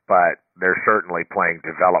 but they're certainly playing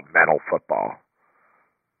developmental football.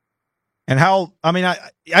 And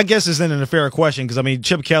I guess this isn't a fair question because,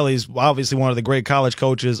 Chip Kelly's obviously one of the great college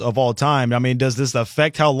coaches of all time. Does this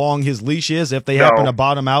affect how long his leash is if they happen to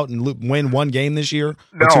bottom out and win one game this year?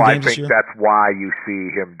 No, I think that's why you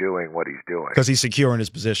see him doing what he's doing. Because he's secure in his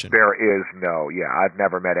position. There is I've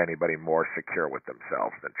never met anybody more secure with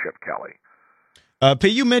themselves than Chip Kelly. P,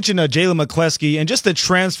 you mentioned Jalen McCleskey and just the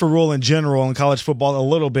transfer rule in general in college football a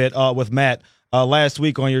little bit with Matt. Last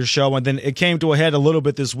week on your show, and then it came to a head a little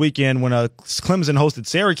bit this weekend when Clemson hosted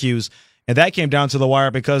Syracuse, and that came down to the wire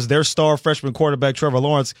because their star freshman quarterback Trevor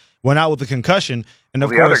Lawrence went out with a concussion, and of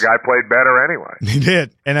course the other guy played better anyway. He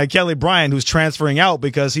did, and Kelly Bryant, who's transferring out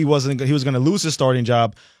because he was going to lose his starting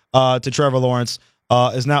job to Trevor Lawrence,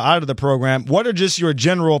 is now out of the program. What are just your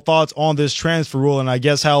general thoughts on this transfer rule, and I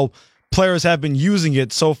guess how players have been using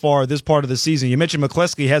it so far this part of the season. You mentioned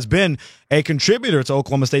McCleskey has been a contributor to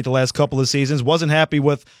Oklahoma State the last couple of seasons, wasn't happy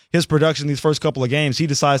with his production these first couple of games. He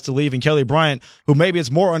decides to leave, and Kelly Bryant, who maybe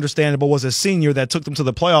it's more understandable, was a senior that took them to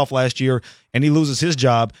the playoff last year, and he loses his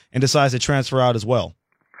job and decides to transfer out as well.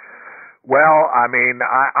 Well, I mean,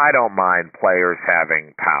 I don't mind players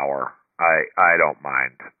having power. I don't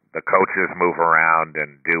mind. The coaches move around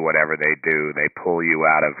and do whatever they do. They pull you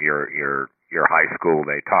out of your high school.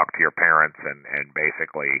 They talk to your parents, and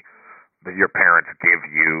basically your parents give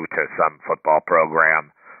you to some football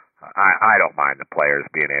program. I don't mind the players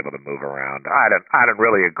being able to move around. I don't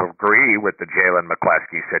really agree with the Jalen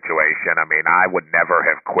McCleskey situation. I mean, I would never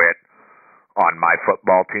have quit on my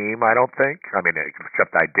football team, I don't think. I mean,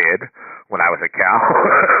 except I did when I was a Cal,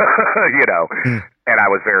 and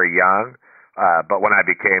I was very young. But when I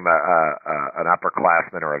became an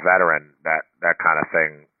upperclassman or a veteran, that kind of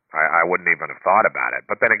thing, I wouldn't even have thought about it.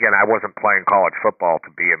 But then again, I wasn't playing college football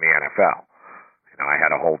to be in the NFL. I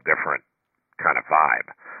had a whole different kind of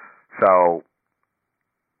vibe. So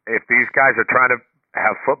if these guys are trying to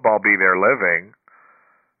have football be their living,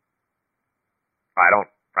 I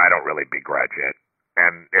don't really begrudge it.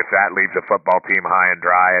 And if that leaves a football team high and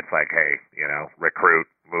dry, it's like, hey, recruit,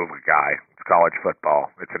 move a guy. It's college football.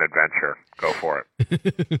 It's an adventure. Go for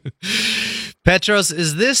it. Petros,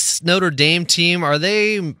 is this Notre Dame team, are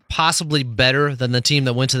they possibly better than the team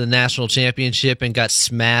that went to the national championship and got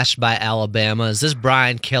smashed by Alabama? Is this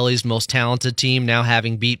Brian Kelly's most talented team, now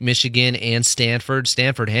having beat Michigan and Stanford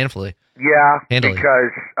handfully? Yeah, handily.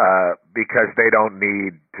 Because they don't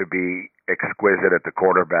need to be exquisite at the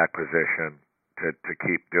quarterback position to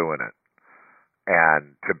keep doing it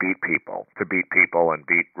and to beat people and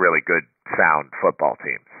beat really good, sound football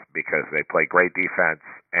teams, because they play great defense,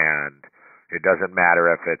 and it doesn't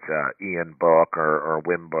matter if it's Ian Book or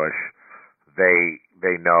Wimbush.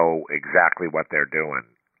 They know exactly what they're doing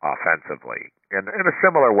offensively. In a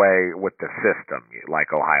similar way with the system,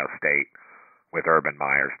 like Ohio State with Urban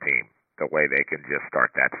Meyer's team, the way they can just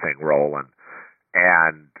start that thing rolling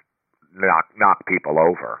and knock people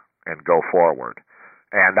over and go forward.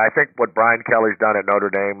 And I think what Brian Kelly's done at Notre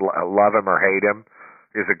Dame, love him or hate him,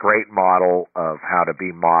 is a great model of how to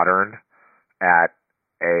be modern at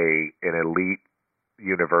an elite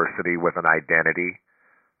university with an identity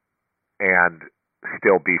and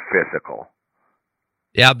still be physical.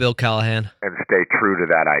 Yeah, Bill Callahan. And stay true to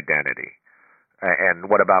that identity. And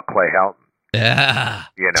what about Clay Helton? Yeah.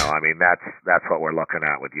 I mean, that's what we're looking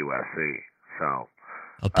at with USC. So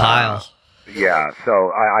a pile. Yeah,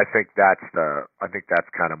 so I think that's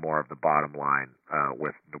kind of more of the bottom line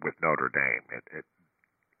with Notre Dame.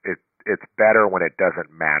 It's better when it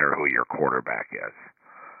doesn't matter who your quarterback is,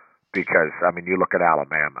 because I mean, you look at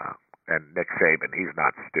Alabama and Nick Saban. He's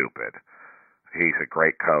not stupid. He's a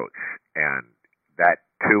great coach, and that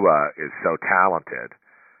Tua is so talented,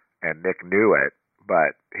 and Nick knew it,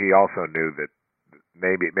 but he also knew that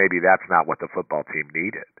maybe that's not what the football team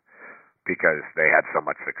needed, because they had so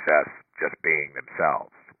much success just being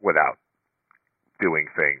themselves without doing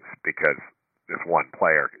things because this one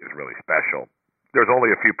player is really special. There's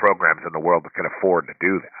only a few programs in the world that can afford to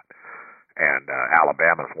do that, and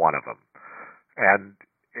Alabama's one of them. And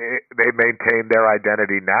they maintain their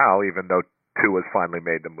identity now, even though Tua's finally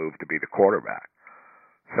made the move to be the quarterback.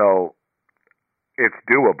 So it's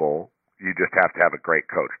doable. You just have to have a great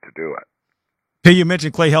coach to do it. Hey, you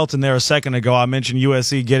mentioned Clay Helton there a second ago. I mentioned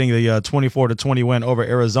USC getting the 24-20 win over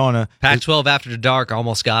Arizona. Pac-12 after the dark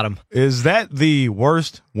almost got him. Is that the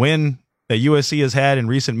worst win that USC has had in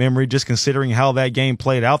recent memory, just considering how that game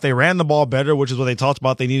played out? They ran the ball better, which is what they talked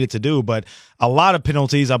about they needed to do, but a lot of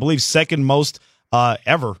penalties, I believe second most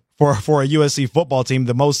ever for a USC football team,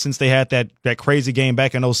 the most since they had that crazy game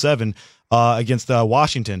back in 2007 against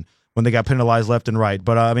Washington, when they got penalized left and right.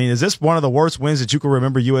 But, I mean, is this one of the worst wins that you can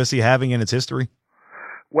remember USC having in its history?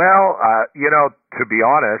 Well, to be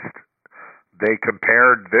honest, they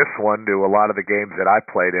compared this one to a lot of the games that I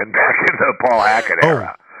played in back in the Paul Hackett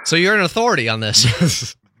era. So you're an authority on this.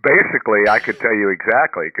 Basically, I could tell you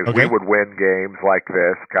exactly, because we would win games like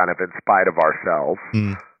this kind of in spite of ourselves,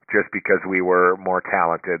 just because we were more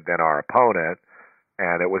talented than our opponent,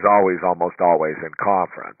 and it was almost always in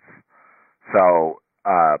conference. So,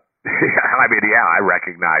 I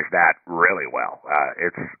recognize that really well.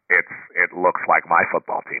 It looks like my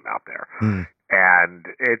football team out there, and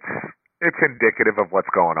it's indicative of what's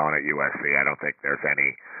going on at USC. I don't think there's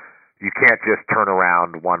any. You can't just turn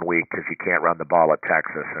around one week because you can't run the ball at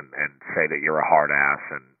Texas and say that you're a hard ass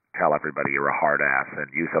and tell everybody you're a hard ass and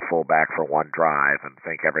use a fullback for one drive and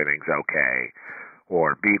think everything's okay,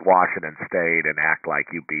 or beat Washington State and act like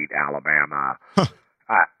you beat Alabama.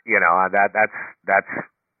 That's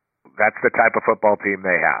the type of football team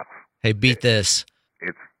they have. Hey, beat this.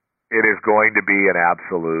 It is going to be an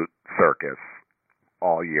absolute circus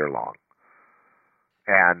all year long,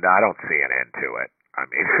 and I don't see an end to it. I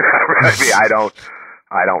mean, I don't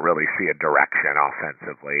really see a direction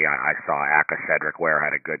offensively. I saw Aka Cedric Ware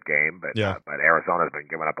had a good game, but Arizona's been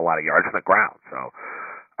giving up a lot of yards on the ground, so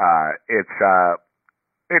it's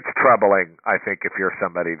troubling. I think if you're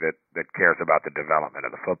somebody that cares about the development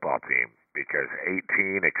of the football team, because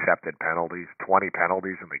 18 accepted penalties, 20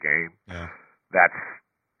 penalties in the game,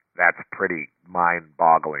 that's pretty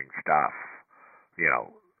mind-boggling stuff.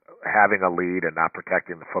 Having a lead and not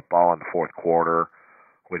protecting the football in the fourth quarter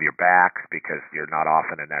with your backs because you're not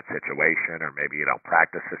often in that situation, or maybe you don't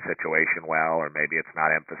practice the situation well, or maybe it's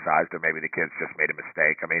not emphasized, or maybe the kids just made a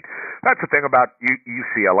mistake. I mean, that's the thing about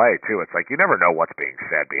UCLA, too. It's like you never know what's being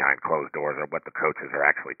said behind closed doors or what the coaches are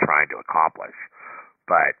actually trying to accomplish.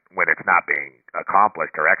 But when it's not being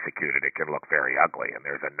accomplished or executed, it can look very ugly, and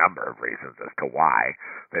there's a number of reasons as to why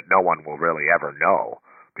that no one will really ever know,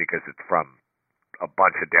 because it's from a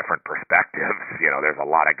bunch of different perspectives. There's a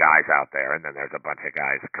lot of guys out there, and then there's a bunch of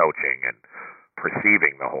guys coaching and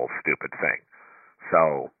perceiving the whole stupid thing.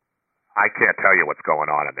 So I can't tell you what's going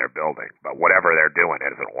on in their building, but whatever they're doing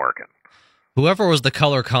isn't working. Whoever was the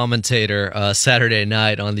color commentator Saturday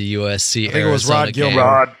night on the USC I think it was Arizona game,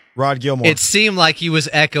 Rod Gilmore. It seemed like he was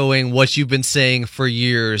echoing what you've been saying for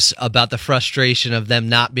years about the frustration of them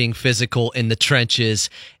not being physical in the trenches,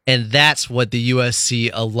 and that's what the USC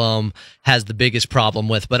alum has the biggest problem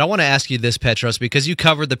with. But I want to ask you this, Petros, because you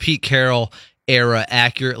covered the Pete Carroll era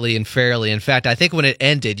accurately and fairly. In fact, I think when it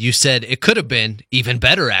ended, you said it could have been even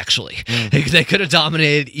better, actually. They could have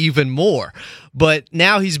dominated even more. But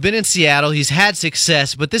now he's been in Seattle. He's had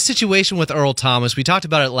success. But this situation with Earl Thomas, we talked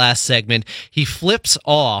about it last segment. He flips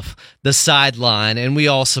off the sideline, and we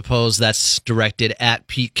all suppose that's directed at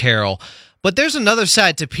Pete Carroll. But there's another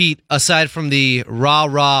side to Pete, aside from the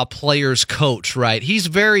rah-rah players coach, right? He's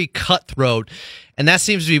very cutthroat, and that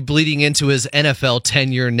seems to be bleeding into his NFL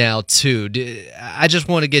tenure now, too. I just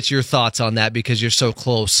want to get your thoughts on that because you're so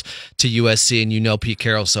close to USC and you know Pete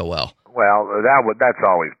Carroll so well. Well, that's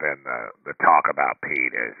always been the talk about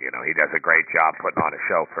Pete is, he does a great job putting on a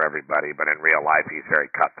show for everybody, but in real life he's very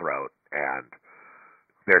cutthroat, and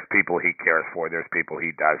there's people he cares for, there's people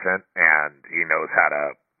he doesn't, and he knows how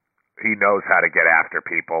to get after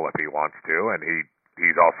people if he wants to, and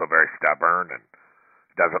he's also very stubborn and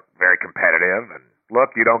very competitive. And look,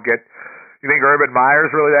 you think Urban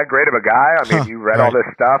Meyer's really that great of a guy? I mean, you read all this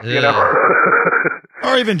stuff,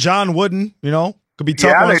 Or even John Wooden, could be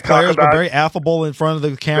tough on his players, but very affable in front of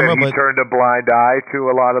the camera. He turned a blind eye to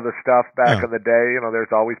a lot of the stuff back in the day.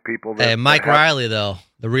 There's always people that... Hey, Mike Riley, though,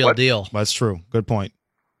 the real deal. That's true. Good point.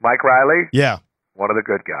 Mike Riley? Yeah. One of the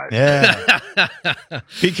good guys. Yeah.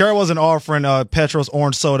 Pete Carroll wasn't offering Petros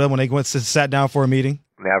orange soda when they sat down for a meeting.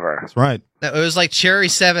 Never. That's right. It was like cherry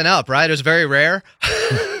 7-Up, right? It was very rare.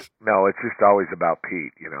 No, it's just always about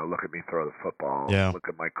Pete. Look at me throw the football. Yeah. Look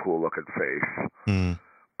at my cool-looking face.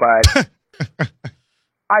 But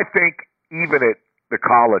I think even at the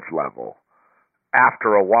college level,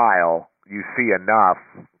 after a while, you see enough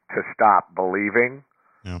to stop believing.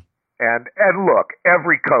 Yeah. And look,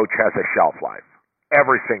 every coach has a shelf life.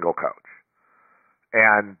 Every single coach.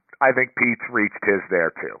 And I think Pete's reached his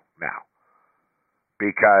there too now.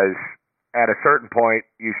 Because at a certain point,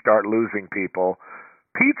 you start losing people.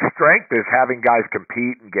 Pete's strength is having guys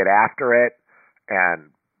compete and get after it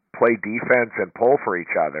and play defense and pull for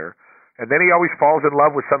each other. And then he always falls in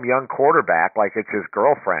love with some young quarterback like it's his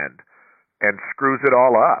girlfriend and screws it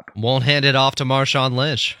all up. Won't hand it off to Marshawn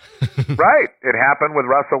Lynch. Right. It happened with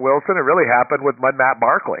Russell Wilson. It really happened with Matt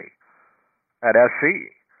Barkley at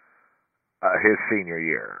SC. His senior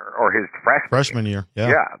year, or his freshman year.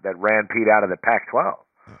 Yeah, that ran Pete out of the Pac-12.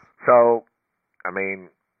 Yeah. So, I mean,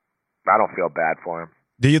 I don't feel bad for him.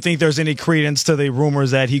 Do you think there's any credence to the rumors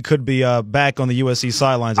that he could be back on the USC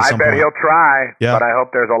sidelines at some point? I bet he'll try, yeah. But I hope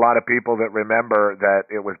there's a lot of people that remember that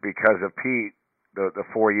it was because of Pete, the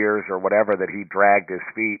 4 years or whatever, that he dragged his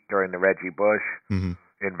feet during the Reggie Bush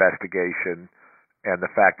investigation. And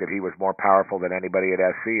the fact that he was more powerful than anybody at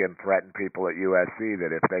SC and threatened people at USC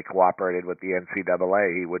that if they cooperated with the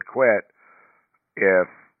NCAA, he would quit. If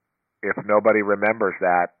nobody remembers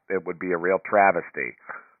that, it would be a real travesty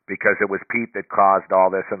because it was Pete that caused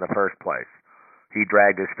all this in the first place. He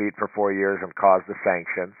dragged his feet for 4 years and caused the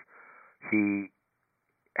sanctions. He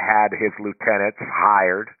had his lieutenants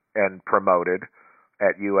hired and promoted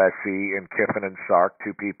at USC in Kiffin and Sark,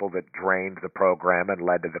 two people that drained the program and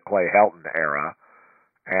led to the Clay Helton era.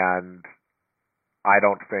 And I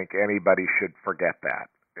don't think anybody should forget that.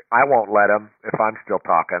 I won't let them if I'm still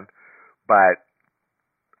talking, but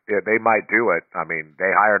they might do it. I mean,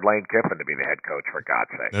 they hired Lane Kiffin to be the head coach, for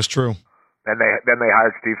God's sake. That's true. Then they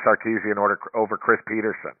hired Steve Sarkisian over Chris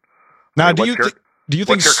Peterson. Now, I mean, do you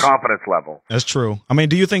think what's your confidence level? That's true. I mean,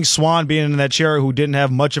 do you think Swan being in that chair, who didn't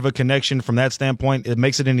have much of a connection from that standpoint, it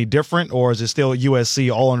makes it any different, or is it still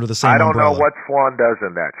USC all under the same umbrella? I don't know what Swan does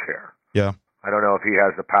in that chair. Yeah. I don't know if he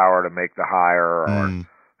has the power to make the hire, or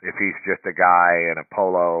if he's just a guy in a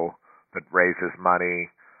polo that raises money.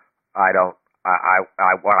 I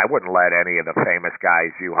wouldn't let any of the famous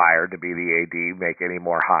guys you hired to be the AD make any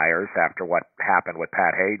more hires after what happened with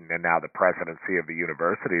Pat Hayden, and now the presidency of the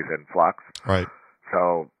university is in flux. Right.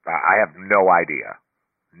 So I have no idea.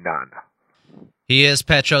 None. He is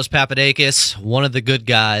Petros Papadakis, one of the good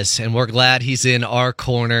guys, and we're glad he's in our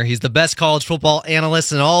corner. He's the best college football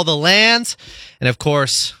analyst in all the lands, and of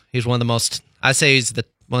course, he's one of the most, I say he's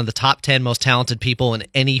one of the top 10 most talented people in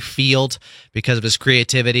any field because of his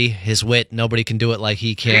creativity, his wit. Nobody can do it like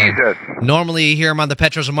he can. Jesus. Normally you hear him on the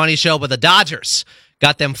Petros Money Show, but the Dodgers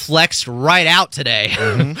got them flexed right out today.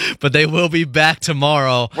 But they will be back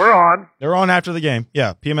tomorrow. We're on. They're on after the game.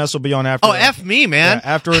 Yeah, PMS will be on after. Oh, F me, man.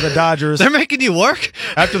 Yeah, after the Dodgers. They're making you work?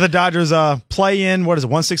 After the Dodgers play in,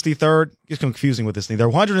 163rd? It's confusing with this thing. Their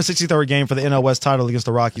 163rd game for the NL West title against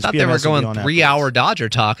the Rockies. I thought they were going 3-hour Dodger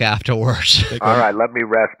talk afterwards. All right, let me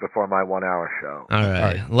rest before my 1-hour show. All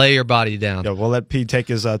right. Lay your body down. Yeah, we'll let Pete take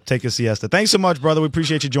his siesta. Thanks so much, brother. We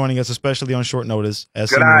appreciate you joining us, especially on short notice, as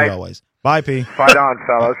Good night. always. Bye, P. Fight on,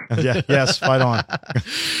 fellas. Yes, fight on.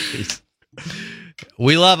 Peace.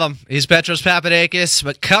 We love him. He's Petros Papadakis.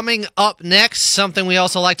 But coming up next, something we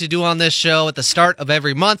also like to do on this show at the start of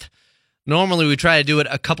every month. Normally, we try to do it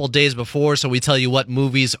a couple days before, so we tell you what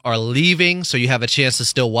movies are leaving, so you have a chance to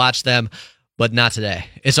still watch them, but not today.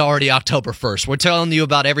 It's already October 1st. We're telling you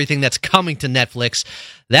about everything that's coming to Netflix.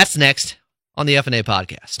 That's next on the FnA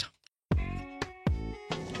podcast.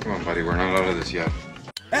 Come on, buddy. We're not out of this yet.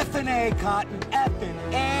 FnA, Cotton,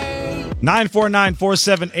 FnA.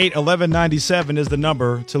 949-478-1197 is the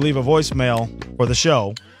number to leave a voicemail for the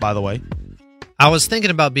show, by the way. I was thinking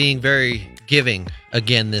about being very giving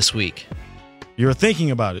again this week. You're thinking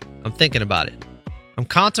about it? I'm thinking about it. I'm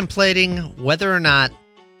contemplating whether or not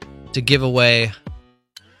to give away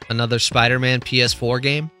another Spider-Man PS4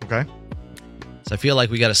 game. Okay. So I feel like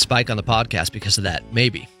we got a spike on the podcast because of that.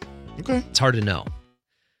 Maybe. Okay. It's hard to know.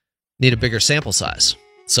 Need a bigger sample size.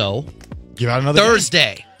 So, give out another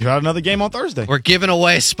Thursday. Game. Give out another game on Thursday. We're giving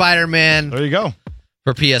away Spider-Man. There you go.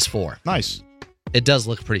 For PS4. Nice. It does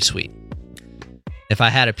look pretty sweet. If I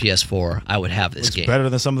had a PS4, I would have this game. Better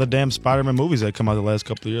than some of the damn Spider-Man movies that come out the last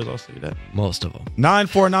couple of years, I'll say that. Most of them.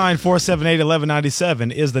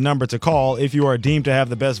 949-478-1197 is the number to call. If you are deemed to have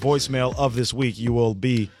the best voicemail of this week, you will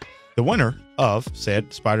be the winner of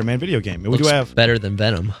said Spider-Man video game. And we do have better than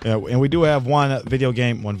Venom. Yeah, and we do have one video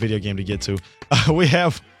game to get to. We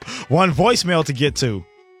have one voicemail to get to.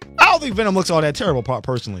 I don't think Venom looks all that terrible,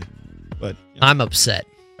 personally. But I'm upset.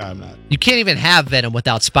 I'm not. You can't even have Venom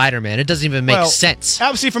without Spider-Man. It doesn't even make sense.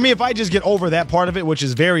 Obviously, for me, if I just get over that part of it, which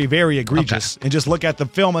is very, very egregious, and just look at the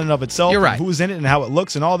film in and of itself, You're right. And who's in it and how it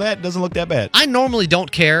looks and all that, it doesn't look that bad. I normally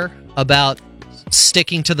don't care about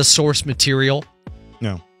sticking to the source material.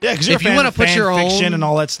 No. Yeah, because if you want to put your fiction own and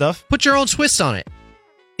all that stuff, put your own twist on it.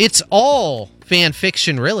 It's all fan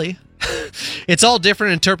fiction, really. It's all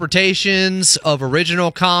different interpretations of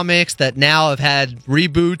original comics that now have had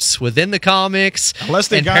reboots within the comics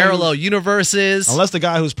and parallel universes. Unless the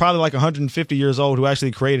guy who's probably like 150 years old who actually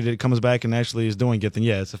created it comes back and actually is doing it, then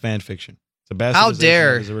yeah, it's a fan fiction. It's a bastardization. How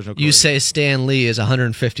dare of his original you say Stan Lee is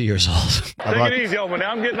 150 years old? Take it easy, over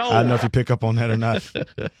now. I'm getting old. I don't know if you pick up on that or not.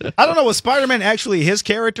 I don't know, was Spider-Man actually his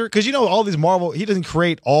character? Because you know all these Marvel, he doesn't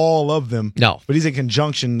create all of them. No. But he's in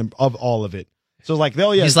conjunction of all of it. So it's like,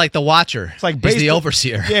 he's like the Watcher. It's like he's the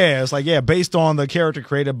overseer. Yeah, it's like, based on the character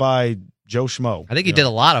created by Joe Schmo. I think he did a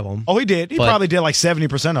lot of them. Oh, he did. He probably did like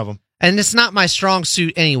 70% of them. And it's not my strong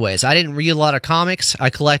suit anyways. I didn't read a lot of comics. I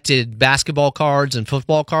collected basketball cards and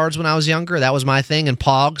football cards when I was younger. That was my thing, and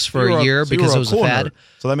Pogs for a year because it was a fad. Nerd.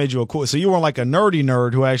 So that made you a cool. So you weren't like a nerdy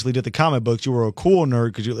nerd who actually did the comic books. You were a cool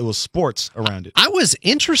nerd because it was sports around it. I was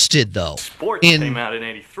interested, though. Sports came out in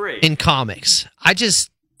 83. In comics. I just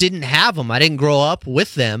didn't have them. I didn't grow up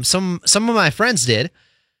with them. Some of my friends did.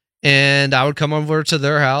 And I would come over to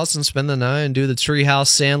their house and spend the night and do the Treehouse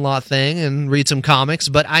Sandlot thing and read some comics.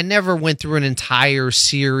 But I never went through an entire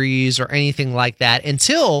series or anything like that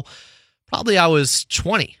until probably I was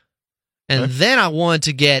 20. And then I wanted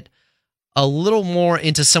to get a little more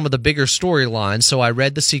into some of the bigger storylines. So I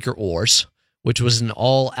read The Secret Wars, which was an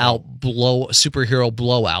all-out superhero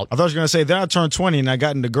blowout. I thought you were going to say, then I turned 20 and I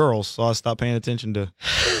got into girls, so I stopped paying attention to...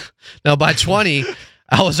 Now, by 20,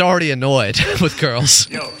 I was already annoyed with girls.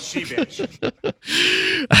 Yo, she bitch.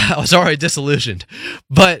 I was already disillusioned.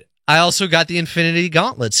 But I also got the Infinity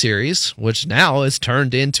Gauntlet series, which now is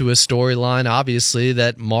turned into a storyline, obviously,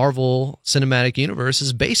 that Marvel Cinematic Universe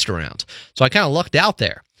is based around. So I kind of lucked out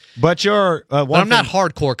there. But you're... but I'm not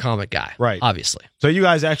hardcore comic guy, right? Obviously. So you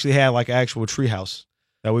guys actually had like an actual treehouse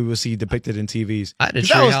that we would see depicted in TVs. I had a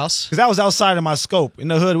treehouse. Because that was outside of my scope. In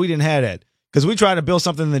the hood, we didn't have that. Because we tried to build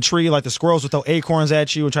something in the tree, like the squirrels would throw acorns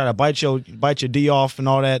at you and try to bite your D off and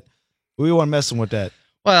all that. We weren't messing with that.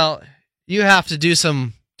 Well, you have to do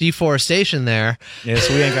some deforestation there. Yeah,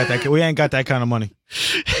 so we ain't got that. We ain't got that kind of money.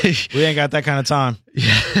 We ain't got that kind of time.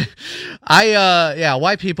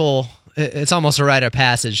 White people. It's almost a rite of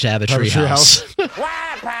passage to have a treehouse.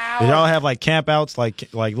 Did y'all have like camp outs,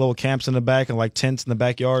 like little camps in the back and like tents in the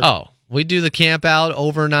backyard? Oh, we do the camp out,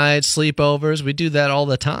 overnight sleepovers. We do that all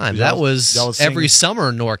the time. That was every summer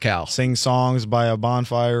in NorCal. Sing songs by a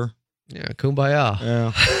bonfire. Yeah, kumbaya.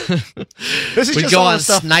 Yeah. This is we just go all on the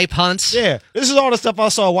stuff, snipe hunts. Yeah, this is all the stuff I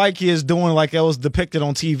saw white kids doing, like it was depicted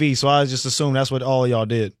on TV. So I just assumed that's what all of y'all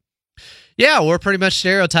did. Yeah, we're pretty much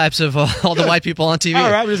stereotypes of all the white people on TV. All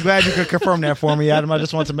right, I'm just glad you could confirm that for me, Adam. I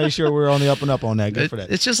just wanted to make sure we're on the up and up on that. Good for that.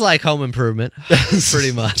 It's just like Home Improvement,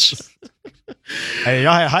 pretty much. Hey,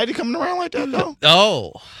 y'all had Heidi coming around like that, though?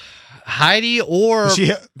 Oh, Heidi or...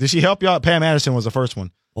 Did she help y'all? Pam Anderson was the first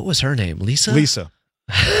one. What was her name? Lisa? Lisa.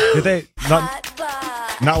 Did they...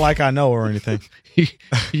 Not like I know or anything.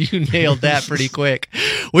 You nailed that pretty quick.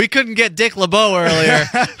 We couldn't get Dick LeBeau earlier,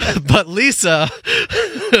 but Lisa,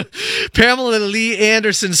 Pamela Lee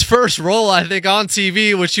Anderson's first role, I think, on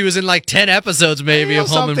TV, which she was in like 10 episodes maybe of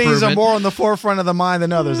Home Improvement. Some things are more on the forefront of the mind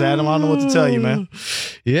than others, Adam. I don't know what to tell you, man.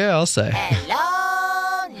 Yeah, I'll say.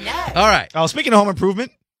 Hello, nerd. All right. Oh, speaking of Home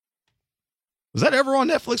Improvement, was that ever on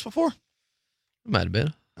Netflix before? It might have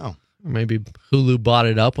been. Oh. Maybe Hulu bought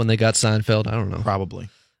it up when they got Seinfeld. I don't know. Probably.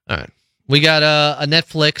 All right. We got a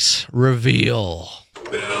Netflix reveal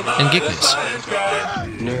in Geek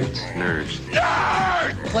News.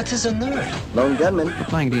 Nerds. What is a nerd? Lone gunman. We're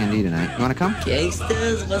playing D&D tonight. You want to come?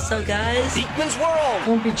 Gangsters, what's up, guys? Beekman's World!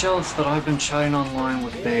 Don't be jealous that I've been chatting online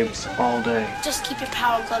with babes all day. Just keep your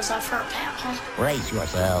power gloves off her, pal. Brace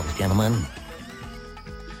yourselves, gentlemen.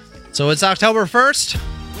 So it's October 1st.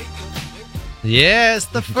 Yes,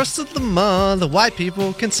 the first of the month. The white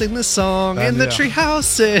people can sing this song in the tree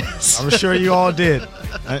houses. I'm sure you all did.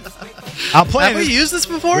 I'll play. Have we used this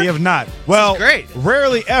before? We have not. Well, great.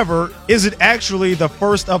 Rarely ever is it actually the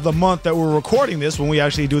first of the month that we're recording this when we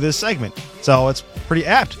actually do this segment. So it's pretty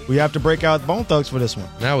apt. We have to break out Bone Thugs for this one.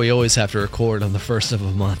 Now we always have to record on the first of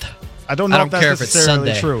a month. I don't know if that's care if it's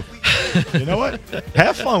necessarily Sunday. true. You know what?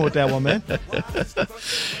 Have fun with that one, man.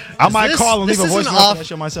 I might call and leave a voicemail for that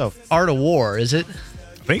show myself. Art of War, is it?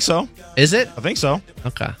 I think so. Is it? I think so.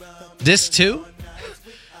 Okay. Disc 2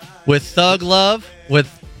 with Thug Love with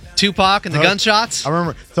Tupac and the gunshots. I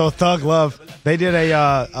remember. So Thug Love, they did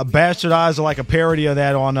a bastardized or like a parody of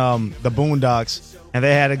that on the Boondocks, and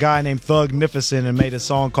they had a guy named Thugnificent and made a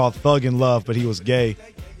song called Thug in Love, but he was gay,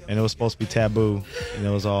 and it was supposed to be taboo, and it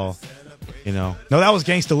was all. No, that was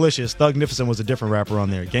Gangstalicious. Thugnificent was a different rapper on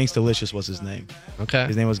there. Gangstalicious was his name. Okay.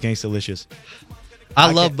 His name was Gangstalicious.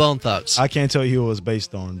 I love Bone Thugs. I can't tell you who it was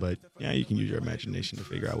based on, but yeah, you can use your imagination to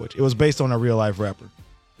figure out which. It was based on a real life rapper.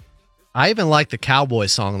 I even like the Cowboy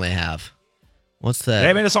song they have. What's that?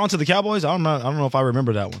 They made a song to the Cowboys? I don't know if I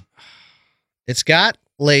remember that one. It's got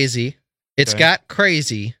Lazy. It's got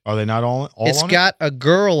Crazy. Are they not all It's on got a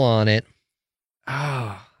girl on it.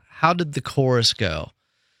 Oh, how did the chorus go?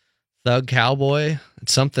 Thug Cowboy?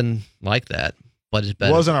 It's something like that, but it's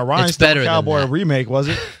better. It wasn't a Rhinestone Cowboy remake, was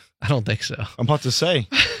it? I don't think so. I'm about to say.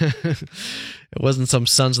 It wasn't some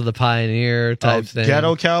Sons of the Pioneer type thing.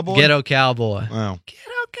 Ghetto Cowboy? Ghetto Cowboy. Wow.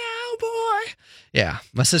 Ghetto Cowboy. Yeah,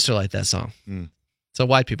 my sister liked that song. So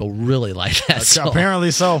white people really like that song.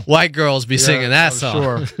 Apparently so. White girls be singing that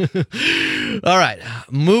song. Sure. All right.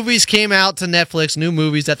 Movies came out to Netflix, new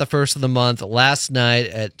movies at the first of the month last night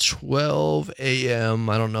at 12 a.m.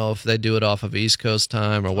 I don't know if they do it off of East Coast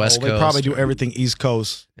time or West Coast. They probably do everything East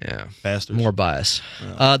Coast. Yeah. Bastards. More bias.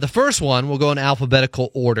 Yeah. The first one, we'll go in alphabetical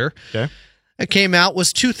order. Okay. It came out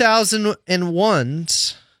was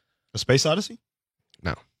 2001's A Space Odyssey?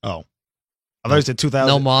 No. Oh. I thought you said 2000.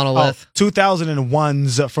 No Monolith.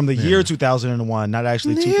 2001's from the year 2001, not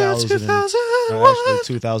actually 2000. Actually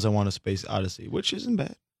 2001: A Space Odyssey, which isn't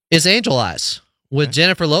bad. Is Angel Eyes with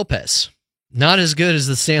Jennifer Lopez. Not as good as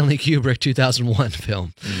the Stanley Kubrick 2001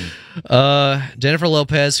 film. Jennifer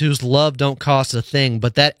Lopez, whose love don't cost a thing,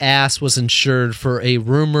 but that ass was insured for a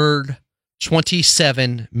rumored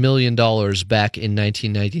 $27 million back in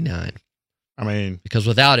 1999. I mean, because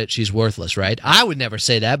without it, she's worthless, right? I would never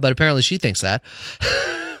say that, but apparently she thinks that.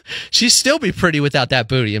 She'd still be pretty without that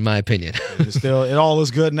booty, in my opinion. It all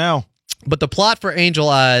is good now. But the plot for Angel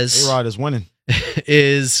Eyes A-Rod is winning.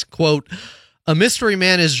 is, quote, a mystery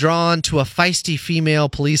man is drawn to a feisty female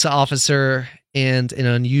police officer and an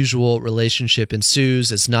unusual relationship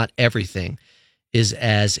ensues as not everything is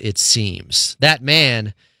as it seems. That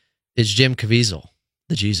man is Jim Caviezel,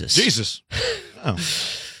 the Jesus. Jesus. Oh.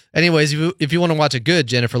 Anyways, if you want to watch a good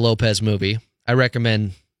Jennifer Lopez movie, I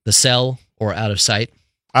recommend The Cell or Out of Sight.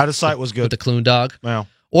 Out of Sight was good. With the Clune Dog. Wow.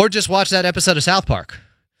 Or just watch that episode of South Park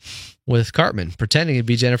with Cartman pretending to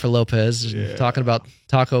be Jennifer Lopez and talking about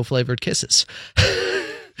taco-flavored kisses.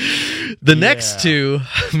 The next two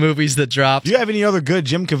movies that dropped. Do you have any other good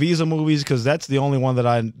Jim Caviezel movies? Because that's the only one that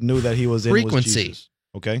I knew that he was in. Frequency. Was Jesus.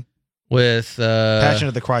 Okay. With Passion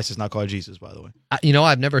of the Christ is not called Jesus, by the way.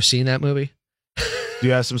 I've never seen that movie. Do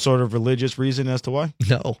you have some sort of religious reason as to why?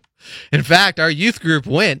 No. In fact, our youth group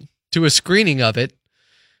went to a screening of it,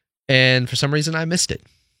 and for some reason I missed it.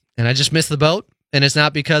 And I just missed the boat, and it's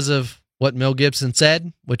not because of what Mel Gibson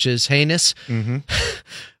said, which is heinous. Mm-hmm.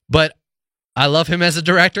 But I love him as a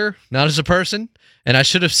director, not as a person, and I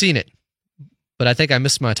should have seen it. But I think I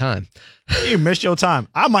missed my time. You missed your time.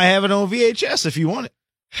 I might have it on VHS if you want it.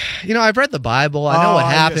 I've read the Bible. I know what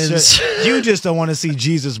happens. You just don't want to see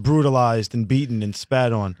Jesus brutalized and beaten and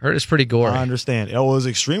spat on. Heard it's pretty gory. I understand. It was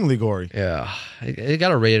extremely gory. Yeah. It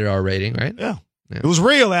got a rated R rating, right? Yeah. It was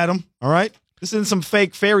real, Adam. All right? This isn't some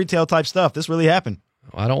fake fairy tale type stuff. This really happened.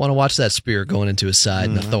 I don't want to watch that spear going into his side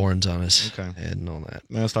and the thorns on his head and all that.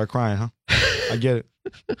 Man, I'll start crying, huh? I get it.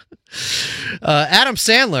 Adam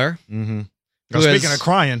Sandler. Mm-hmm. Speaking of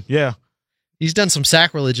crying, yeah. He's done some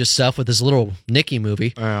sacrilegious stuff with his little Nicky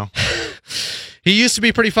movie. Yeah. He used to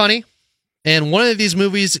be pretty funny, and one of these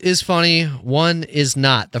movies is funny, one is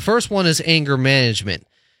not. The first one is Anger Management,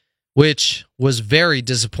 which was very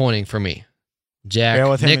disappointing for me.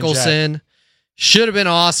 Jack Nicholson should have been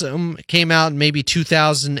awesome. It came out in maybe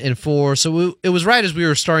 2004, so it was right as we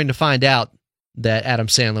were starting to find out that Adam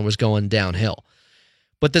Sandler was going downhill.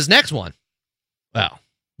 But this next one, wow,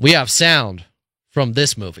 we have sound from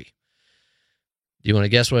this movie. Do you want to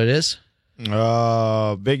guess what it is?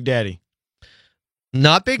 Big Daddy.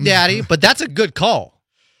 Not Big Daddy, but that's a good call.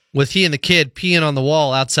 With he and the kid peeing on the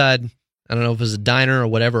wall outside, I don't know if it was a diner or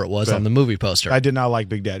whatever it was on the movie poster. I did not like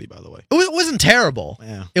Big Daddy, by the way. It wasn't terrible.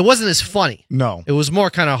 Yeah. It wasn't as funny. No. It was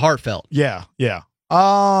more kind of heartfelt. Yeah.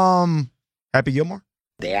 Happy Gilmore?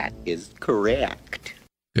 That is correct.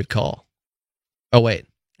 Good call. Oh, wait.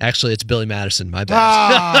 Actually, it's Billy Madison. My bad.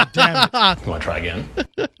 Ah, damn it. You want to try again?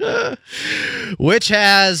 Which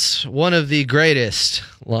has one of the greatest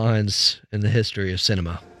lines in the history of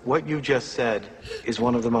cinema. What you just said is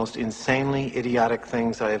one of the most insanely idiotic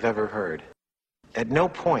things I have ever heard. At no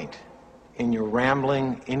point in your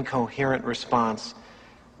rambling, incoherent response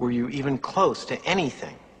were you even close to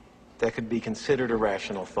anything that could be considered a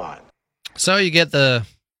rational thought. So you get the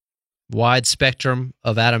wide spectrum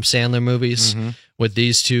of Adam Sandler movies. With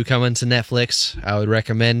these two coming to Netflix, I would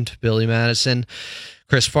recommend Billy Madison.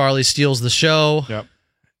 Chris Farley steals the show.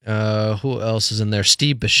 Yep. Who else is in there?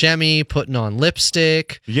 Steve Buscemi putting on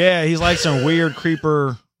lipstick. Yeah, he's like some weird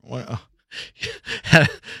creeper. Adam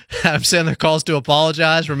Sandler calls to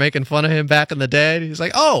apologize for making fun of him back in the day. He's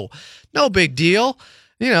like, "Oh, no big deal.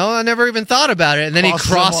 I never even thought about it." And then he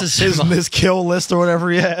crosses his kill list or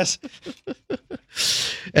whatever he has.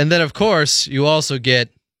 And then, of course, you also get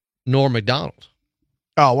Norm Macdonald.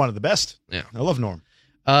 Oh, one of the best. Yeah. I love Norm.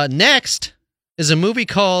 Next is a movie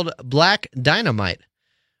called Black Dynamite,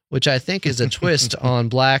 which I think is a twist on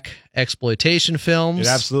black exploitation films. It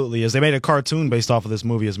absolutely is. They made a cartoon based off of this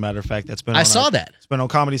movie, as a matter of fact. I saw that. It's been on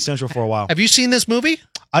Comedy Central for a while. Have you seen this movie?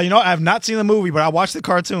 I have not seen the movie, but I watched the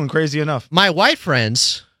cartoon, crazy enough. My white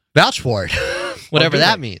friends vouch for it, whatever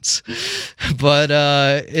that means. But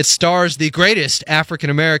it stars the greatest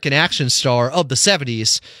African-American action star of the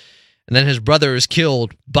 70s, and then his brother is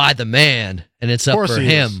killed by the man, and it's up for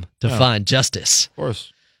him to find justice. Of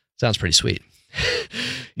course. Sounds pretty sweet.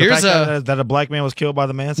 Here's that a black man was killed by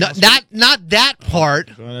the man. Not that part.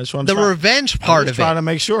 The revenge part of it. I'm trying to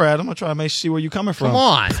make sure, Adam. I'm trying to see where you're coming from. Come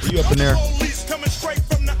on, you up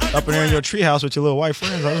in there in your treehouse with your little white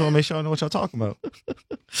friends. I just want to make sure I know what y'all talking about.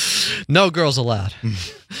 No girls allowed.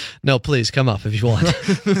 No, please come up if you want.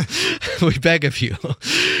 We beg of you.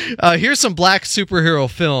 Here's some black superhero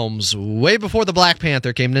films way before the Black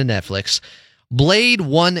Panther came to Netflix. Blade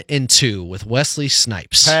 1 and 2 with Wesley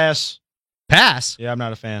Snipes. Pass. Pass? Yeah, I'm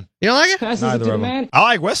not a fan. You don't like it? Neither of them. I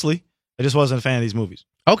like Wesley. I just wasn't a fan of these movies.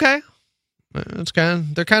 Okay.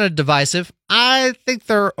 They're kind of divisive. I think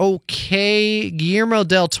they're okay. Guillermo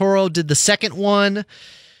del Toro did the second one.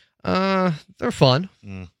 They're fun,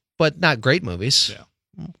 but not great movies.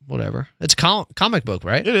 Yeah. Whatever. It's comic book,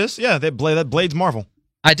 right? It is. Yeah, that Blade's Marvel.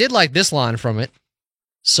 I did like this line from it.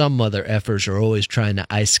 Some mother effers are always trying to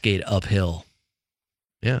ice skate uphill.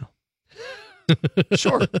 Yeah.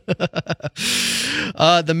 Sure.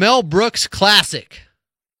 The Mel Brooks classic,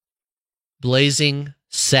 Blazing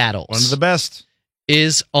Saddles. One of the best.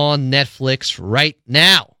 Is on Netflix right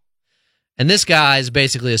now. And this guy is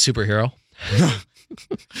basically a superhero.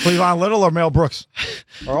 Cleavon Little or Mel Brooks?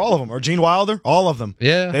 Or all of them? Or Gene Wilder? All of them.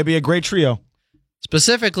 Yeah. They'd be a great trio.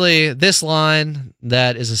 Specifically, this line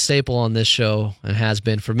that is a staple on this show and has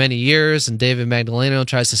been for many years, and David Magdaleno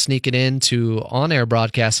tries to sneak it into on-air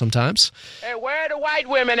broadcasts sometimes. Hey, where are the white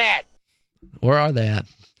women at? Where are they at?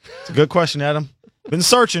 It's a good question, Adam. Been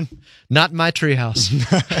searching. Not in my treehouse.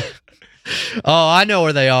 Oh, I know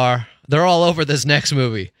where they are. They're all over this next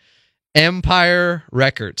movie. Empire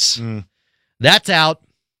Records. That's out.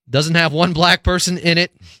 Doesn't have one black person in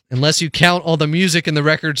it, unless you count all the music in the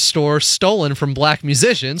record store stolen from black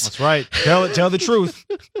musicians. That's right. Tell the truth.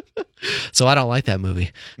 So I don't like that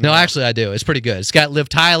movie. No, actually I do. It's pretty good. It's got Liv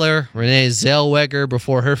Tyler, Renee Zellweger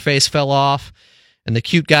before her face fell off, and the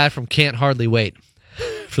cute guy from Can't Hardly Wait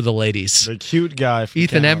for the ladies. The cute guy from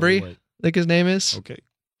Ethan Can't Hardly Embry, Wait. I think his name is. Okay.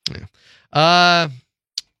 Yeah.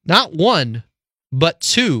 Not one, but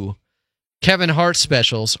two Kevin Hart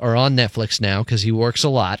specials are on Netflix now because he works a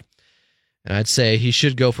lot. And I'd say he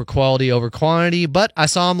should go for quality over quantity, but I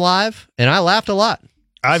saw him live, and I laughed a lot.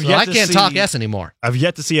 I can't talk S anymore. I've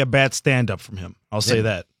yet to see a bad stand-up from him. I'll say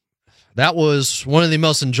that. That was one of the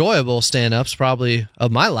most enjoyable stand-ups probably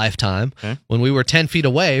of my lifetime when we were 10 feet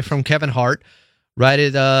away from Kevin Hart right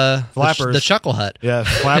at the Chuckle Hut. Yeah,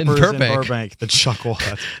 Flappers in Burbank. in Burbank, the Chuckle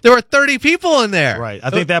Hut. There were 30 people in there. Right. I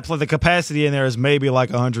think that the capacity in there is maybe like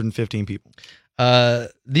 115 people.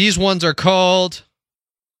 These ones are called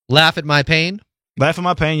Laugh at My Pain. Laugh at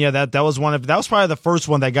My Pain, yeah, that was that was probably the first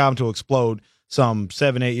one that got him to explode some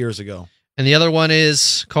 7-8 years ago. And the other one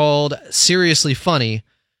is called Seriously Funny,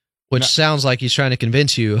 which sounds like he's trying to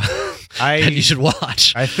convince you that you should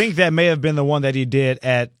watch. I think that may have been the one that he did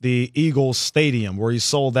at the Eagles Stadium, where he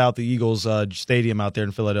sold out the Eagles stadium out there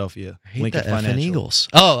in Philadelphia. I hate Lincoln the effing Financial. Eagles.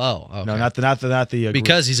 Oh, okay. No, not the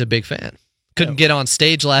because he's a big fan. Couldn't get on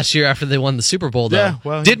stage last year after they won the Super Bowl, though. Yeah,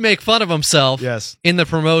 well, did make fun of himself yes. in the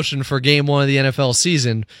promotion for Game 1 of the NFL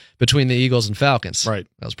season between the Eagles and Falcons. Right.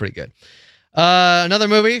 That was pretty good. Another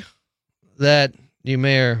movie that you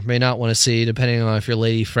may or may not want to see, depending on if your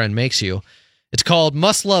lady friend makes you. It's called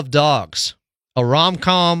Must Love Dogs, a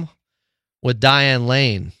rom-com with Diane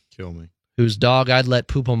Lane. Kill me. Whose dog I'd let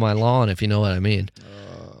poop on my lawn, if you know what I mean.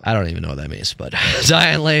 I don't even know what that means, but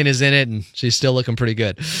Diane Lane is in it, and she's still looking pretty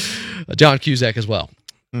good. John Cusack as well.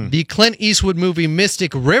 The Clint Eastwood movie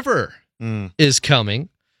Mystic River is coming.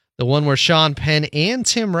 The one where Sean Penn and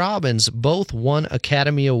Tim Robbins both won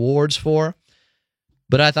Academy Awards for,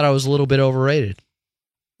 but I thought I was a little bit overrated.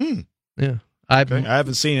 Yeah. I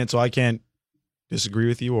haven't seen it, so I can't disagree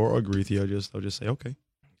with you or agree with you. I'll just say, okay.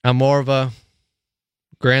 I'm more of a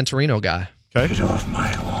Gran Torino guy. Okay. Get off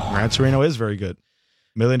my lawn. Gran Torino is very good.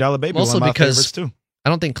 $1 Million Baby, mostly one of my because favorites too. I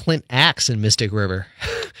don't think Clint acts in Mystic River.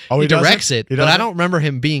 Oh, he directs doesn't? it, but I don't remember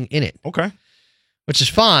him being in it. Okay. Which is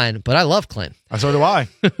fine, but I love Clint. So do I.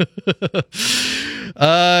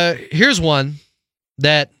 Here's one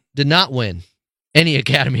that did not win any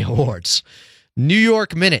Academy Awards. New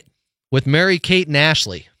York Minute with Mary-Kate and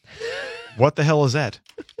Ashley. What the hell is that?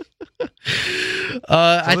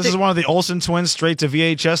 This is one of the Olsen twins straight to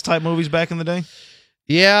VHS type movies back in the day?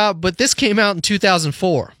 Yeah, but this came out in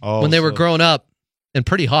 2004 when they were grown up and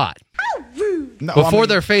pretty hot. No, before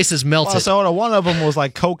their faces melted. So one of them was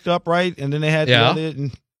like coked up, right? And then they had Yeah. the other.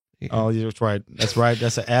 And, oh, that's right. That's right.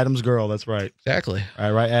 That's an Adams girl. That's right. Exactly.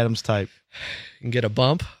 Right. Adams type. You can get a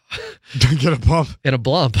bump. Get a bump. And a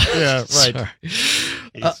blump. Yeah,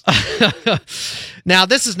 right. Now,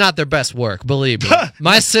 this is not their best work, believe me.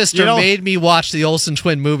 My sister made me watch the Olsen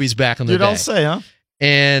twin movies back in the day. You don't say, huh?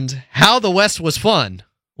 And How the West Was Fun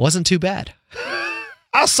wasn't too bad.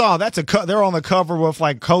 I saw they're on the cover with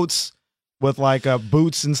like coats with like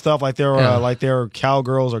boots and stuff like they're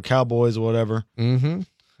cowgirls or cowboys or whatever. Mm-hmm.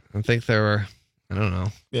 I think they were, I don't know.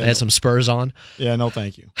 Yeah, they had some spurs on. Yeah, no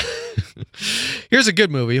thank you. Here's a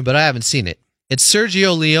good movie, but I haven't seen it. It's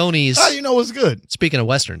Sergio Leone's. How do you know it's good? Speaking of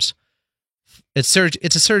Westerns. It's a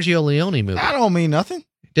Sergio Leone movie. I don't mean nothing.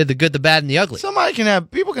 Did the good, the bad, and the ugly.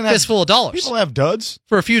 People can have fistful of dollars. People have duds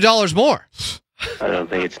for a few dollars more. I don't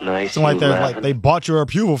think it's nice. It's like they bought your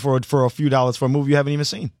approval for a few dollars for a movie you haven't even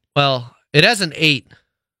seen. Well, it has an 8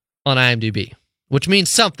 on IMDb, which means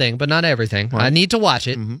something, but not everything. Right. I need to watch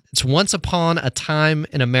it. Mm-hmm. It's Once Upon a Time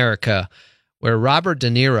in America, where Robert De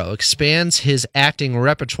Niro expands his acting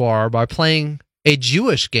repertoire by playing a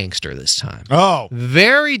Jewish gangster this time. Oh.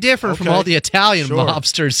 Very different from all the Italian Sure.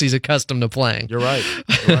 mobsters he's accustomed to playing. You're right.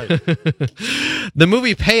 You're right. The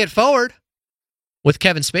movie Pay It Forward with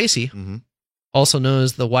Kevin Spacey, Mm-hmm. also known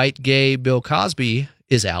as the white gay Bill Cosby,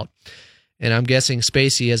 is out. And I'm guessing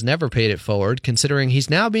Spacey has never paid it forward, considering he's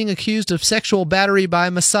now being accused of sexual battery by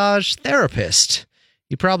a massage therapist.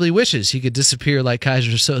 He probably wishes he could disappear like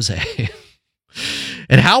Kaiser Soze.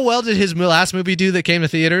 And how well did his last movie do that came to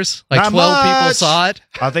theaters? Like Not 12 people much. saw it?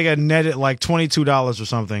 I think I netted like $22 or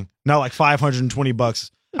something. Not like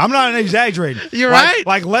 $520. I'm not exaggerating. You're Like- right.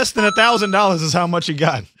 Like less than $1,000 is how much he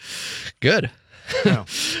got. Good. Yeah.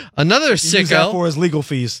 Another He used that sicko. for his legal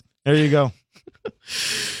fees. There you go.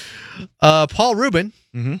 Paul Rubin,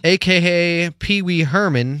 Mm-hmm. a.k.a. Pee Wee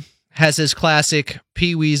Herman, has his classic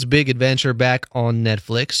Pee Wee's Big Adventure back on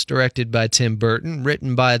Netflix, directed by Tim Burton,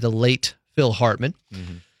 written by the late Phil Hartman.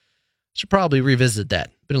 Mm-hmm. Should probably revisit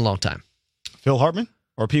that. Been a long time. Phil Hartman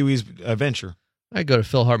or Pee Wee's Adventure? I'd go to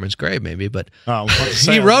Phil Hartman's grave, maybe, but Oh,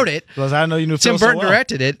 he wrote it. Because I know you knew Tim Phil so Burton well.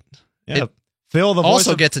 directed it. Yeah. It Phil, the voice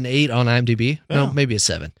also of, gets an 8 on IMDb. No, Yeah. maybe a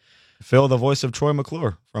 7. Phil, the voice of Troy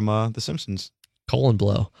McClure from The Simpsons. Colon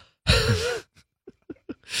blow.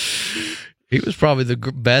 He was probably the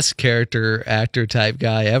best character actor type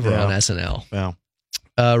guy ever Yeah. on SNL. Yeah.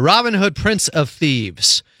 Robin Hood, Prince of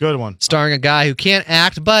Thieves, Good one. starring a guy who can't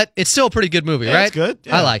act, but it's still a pretty good movie, Yeah, right? it's good.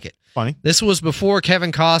 Yeah. I like it. Funny. This was before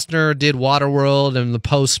Kevin Costner did Waterworld and The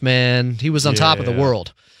Postman. He was on top of the Yeah.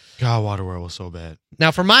 world. God, Waterworld was so bad.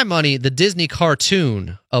 Now, for my money, the Disney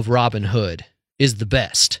cartoon of Robin Hood is the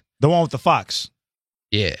best. The one with the fox.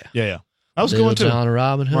 Yeah. Yeah. That was a good Little one, too. John and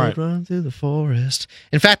Robin Hood Right. running through the forest.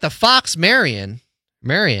 In fact, the fox Marianne,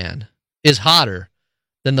 is hotter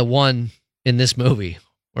than the one in this movie,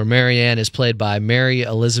 where Marianne is played by Mary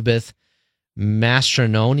Elizabeth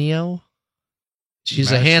Mastronio.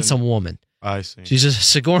 She's a handsome woman. I see. She's a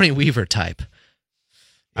Sigourney Weaver type.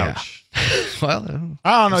 Ouch. Well,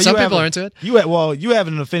 I don't know. some You people have are into it. You have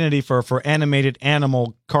an affinity for animated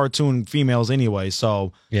animal cartoon females anyway.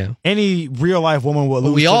 So Yeah. any real life woman will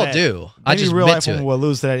lose. We to all that. do. I Any just real admit life to woman it. will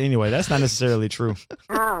lose to that anyway. That's not necessarily true.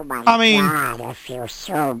 Oh my I mean- God, I feel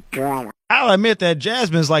so good. I'll admit that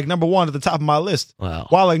Jasmine's like number one at the top of my list. Wow.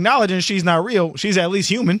 While acknowledging she's not real, she's at least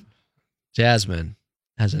human. Jasmine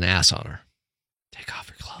has an ass on her. Take off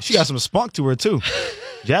your clothes. She got some spunk to her too.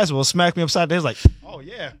 Jasmine will smack me upside the head like, "Oh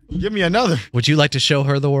yeah, give me another." Would you like to show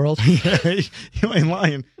her the world? You ain't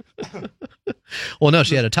lying. Well, no,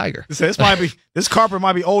 she had a tiger. This carpet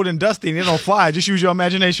might be old and dusty and it don't fly. Just use your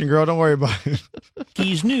imagination, girl. Don't worry about it.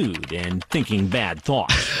 He's nude and thinking bad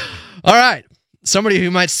thoughts. All right. Somebody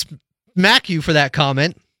who might smack you for that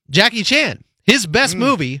comment, Jackie Chan. His best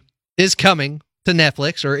movie is coming to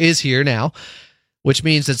Netflix, or is here now, which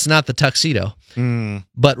means it's not The Tuxedo,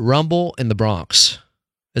 but Rumble in the Bronx.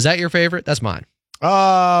 Is that your favorite? That's mine.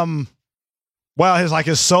 Well,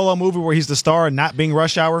 his solo movie where he's the star and not being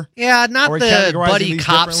Rush Hour. Yeah, not Or the categorizing buddy these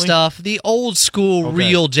cop differently? stuff. The old school, Okay.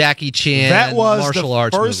 real Jackie Chan That was martial the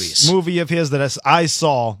arts first movies. movie of his that I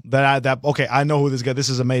saw okay, I know who this guy. This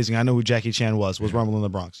is amazing. I know who Jackie Chan was Rumble in the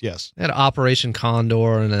Bronx. Yes. They had Operation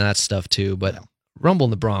Condor and that stuff too, but Rumble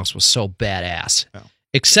in the Bronx was so badass. Yeah.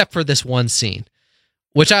 Except for this one scene,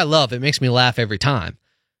 which I love. It makes me laugh every time.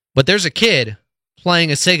 But there's a kid playing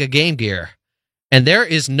a Sega Game Gear, and there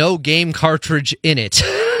is no game cartridge in it.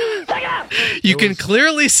 You can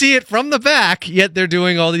clearly see it from the back, yet they're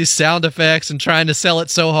doing all these sound effects and trying to sell it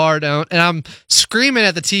so hard. And I'm screaming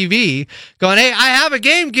at the TV, going, "Hey, I have a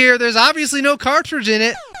Game Gear. There's obviously no cartridge in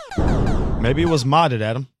it." Maybe it was modded,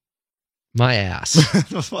 Adam. My ass.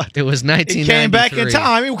 What? It was 1993. He came back in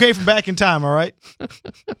time. He came from back in time, all right?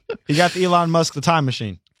 He got the Elon Musk, the time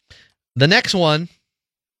machine. The next one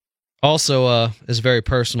also is very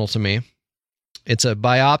personal to me. It's a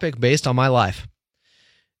biopic based on my life.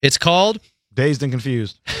 It's called Dazed and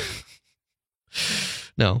Confused.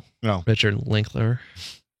 No. Richard Linklater,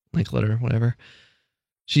 whatever.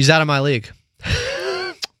 She's Out of My League.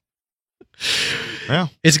 Yeah.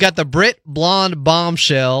 It's got the Brit blonde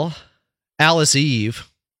bombshell, Alice Eve,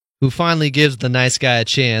 who finally gives the nice guy a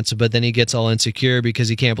chance, but then he gets all insecure because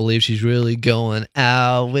he can't believe she's really going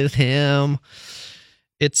out with him.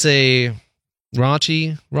 It's a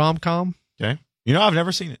raunchy rom-com. Okay. I've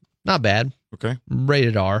never seen it. Not bad. Okay.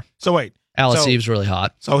 Rated R. So wait, Alice Eve's really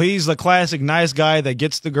hot. So he's the classic nice guy that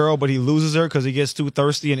gets the girl, but he loses her because he gets too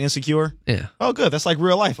thirsty and insecure. Yeah. Oh, good. That's like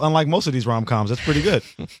real life. Unlike most of these rom-coms, that's pretty good.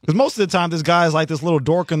 Because most of the time, this guy is like this little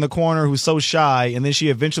dork in the corner who's so shy, and then she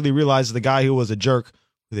eventually realizes the guy who was a jerk,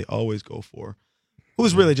 who they always go for,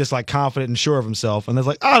 who's really just like confident and sure of himself. And they're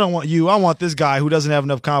like, I don't want you. I want this guy who doesn't have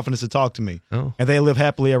enough confidence to talk to me. Oh. And they live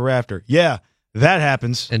happily ever after. Yeah, that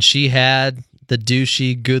happens. And she had the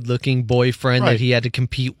douchey, good-looking boyfriend Right. that he had to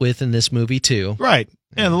compete with in this movie, too. Right.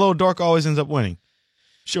 And the little dork always ends up winning.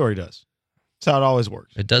 Sure he does. That's how it always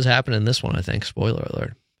works. It does happen in this one, I think. Spoiler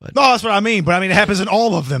alert. But, No, that's what I mean. But I mean, it happens in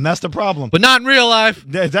all of them. That's the problem. but not in real life.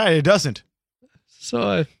 It doesn't. So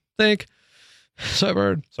I think. So I've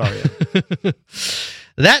heard. Sorry.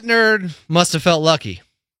 That nerd must have felt lucky.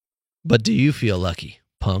 But do you feel lucky,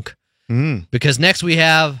 punk? Because next we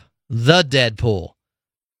have the Deadpool.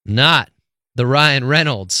 Not the Ryan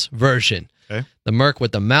Reynolds version. Okay. The Merc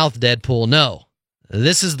with the mouth Deadpool. No.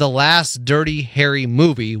 This is the last Dirty Harry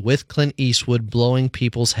movie with Clint Eastwood blowing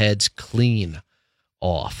people's heads clean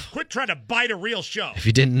off. Quit trying to bite a real show. If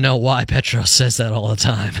you didn't know why Petros says that all the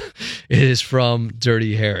time, it is from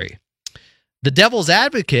Dirty Harry. The Devil's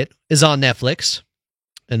Advocate is on Netflix,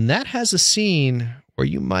 and that has a scene where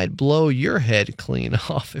you might blow your head clean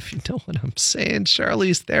off, if you know what I'm saying.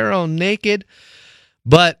 Charlize Theron naked,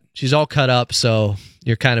 but she's all cut up, so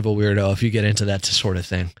you're kind of a weirdo if you get into that sort of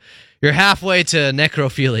thing. You're halfway to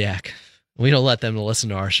necrophiliac. We don't let them listen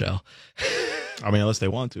to our show. I mean, unless they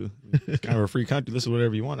want to. It's kind of a free country. Listen to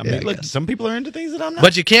whatever you want. I mean, Yeah, I look, guess. some people are into things that I'm not.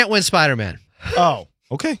 But you can't win Spider-Man. Oh,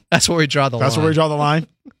 okay. That's where we draw the line. That's where we draw the line.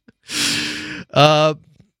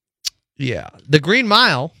 Yeah. The Green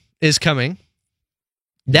Mile is coming.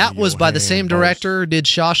 That was by the same director who did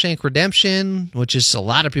Shawshank Redemption, which is a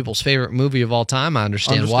lot of people's favorite movie of all time. I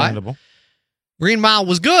understand why. Understandable. Green Mile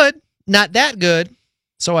was good, not that good.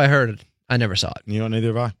 So I heard it. I never saw it. You know,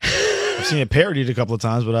 neither have I. I've seen it parodied a couple of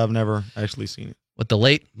times, but I've never actually seen it. With the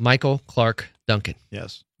late Michael Clark Duncan.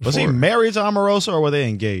 Yes. Was he married to Omarosa or were they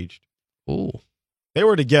engaged? Ooh. They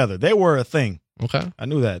were together. They were a thing. Okay. I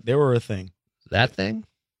knew that. They were a thing. That thing?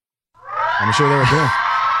 I'm sure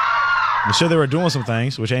they were doing some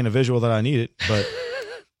things, which ain't a visual that I needed, but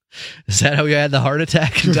Is that how you had the heart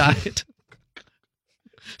attack and died?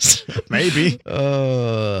 maybe.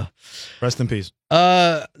 Rest in peace.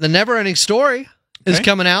 The Never-Ending Story is Okay.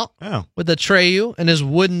 coming out Oh. with Atreyu and his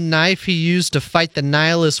wooden knife he used to fight the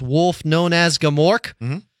nihilist wolf known as Gamork,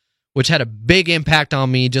 which had a big impact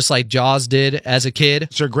on me, just like Jaws did as a kid.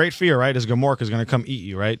 It's your great fear, right? Is Gamork is going to come eat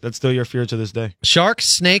you, right? That's still your fear to this day. Sharks,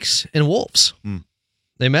 snakes, and wolves.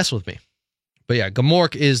 They mess with me. But yeah,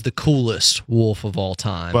 Gamork is the coolest wolf of all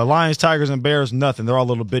time. But lions, tigers, and bears, nothing. They're all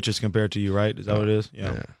little bitches compared to you, right? Is that what it is?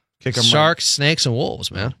 Yeah. Kick 'em Sharks, snakes, and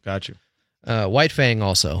wolves, man. Got you. White Fang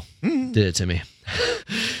also did it to me.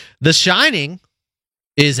 The Shining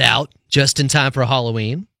is out just in time for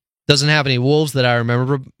Halloween. Doesn't have any wolves that I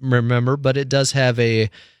remember, but it does have a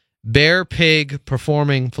bear pig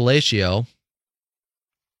performing fellatio.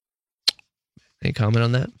 Any comment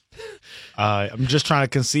on that? I'm just trying to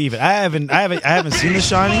conceive it. I haven't seen The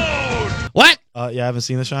Shining. What? Yeah, I haven't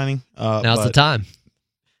seen The Shining. Now's the time.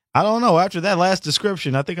 I don't know. After that last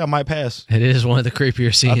description, I think I might pass. It is one of the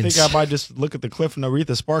creepier scenes. I think I might just look at the Cliff and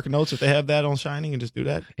Aretha Spark notes if they have that on Shining and just do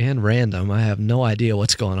that. And random. I have no idea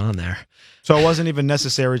what's going on there. So it wasn't even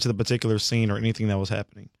necessary to the particular scene or anything that was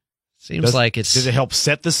happening. Seems like it's... Did it help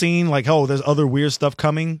set the scene? Like, oh, there's other weird stuff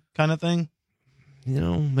coming kind of thing? You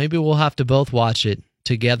know, maybe we'll have to both watch it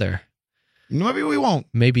together. Maybe we won't.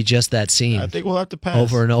 Maybe just that scene. I think we'll have to pass.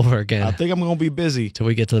 Over and over again. I think I'm going to be busy. Till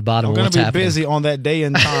we get to the bottom I'm of going what's to be happening. busy on that day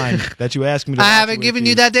and time that you asked me to I watch haven't with given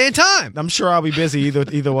you that day and time. I'm sure I'll be busy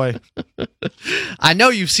either way. I know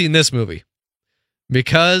you've seen this movie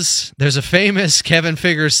because there's a famous Kevin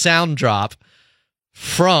Figures sound drop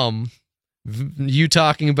from you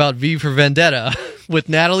talking about V for Vendetta with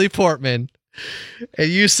Natalie Portman and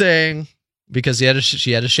you saying, because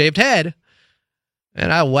she had a shaved head,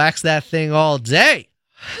 and I waxed that thing all day.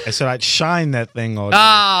 I said I'd shine that thing all day.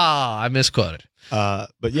 I misquoted.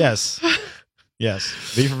 But yes.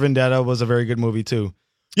 V for Vendetta was a very good movie too.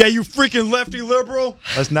 Yeah, you freaking lefty liberal.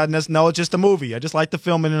 That's not no, it's just a movie. I just like the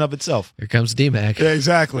film in and of itself. Here comes D-Mac. Yeah,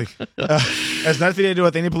 exactly. Has nothing to do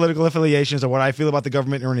with any political affiliations or what I feel about the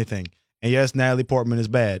government or anything. And yes, Natalie Portman is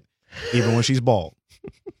bad, even when she's bald.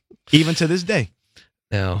 Even to this day.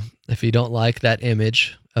 Now, if you don't like that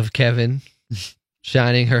image of Kevin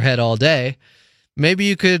shining her head all day, maybe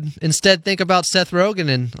you could instead think about Seth Rogen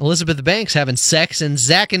and Elizabeth Banks having sex and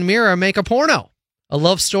Zack and Mira make a porno. A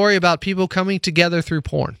love story about people coming together through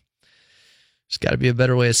porn. There's got to be a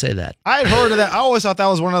better way to say that. I had heard of that. I always thought that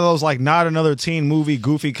was one of those, like, not another teen movie,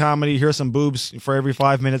 goofy comedy, here's some boobs for every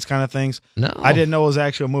 5 minutes kind of things. No. I didn't know it was an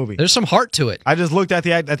actual movie. There's some heart to it. I just looked at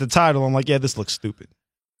the title. I'm like, yeah, this looks stupid.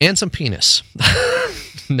 And some penis.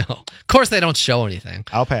 No. Of course they don't show anything.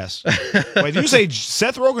 I'll pass. Wait, did you say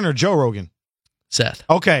Seth Rogen or Joe Rogan? Seth.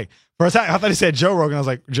 Okay. First, I thought he said Joe Rogan. I was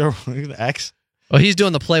like, Joe Rogan, X? Well, he's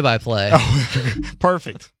doing the play-by-play. Oh,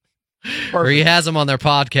 perfect. Or he has them on their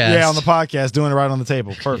podcast. Yeah, on the podcast, doing it right on the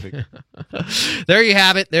table. Perfect. There you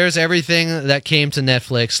have it. There's everything that came to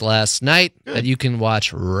Netflix last night that you can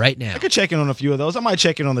watch right now. I could check in on a few of those. I might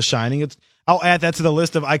check in on The Shining. I'll add that to the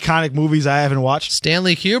list of iconic movies I haven't watched.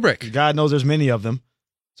 Stanley Kubrick. God knows there's many of them.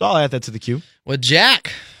 So I'll add that to the queue. With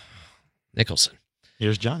Jack Nicholson.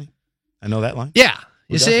 Here's Johnny. I know that line. Yeah.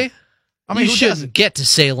 You see? I mean, you shouldn't get to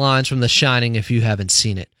say lines from The Shining if you haven't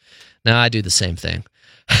seen it. Now, I do the same thing.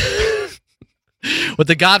 With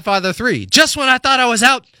The Godfather 3. Just when I thought I was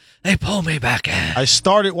out, they pull me back in. I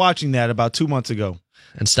started watching that about 2 months ago.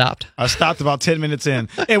 And stopped? I stopped about 10 minutes in.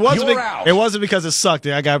 It wasn't because it sucked.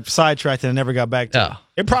 I got sidetracked and I never got back to it.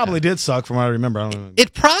 It probably did suck from what I remember. I don't know.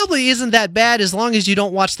 It probably isn't that bad as long as you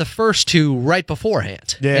don't watch the first two right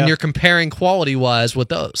beforehand. Yeah. And you're comparing quality-wise with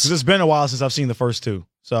those. It's been a while since I've seen the first two.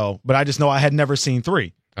 But I just know I had never seen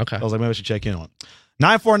 3. Okay. I was like, maybe I should check in on it.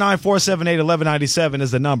 949-478-1197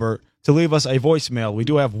 is the number to leave us a voicemail. We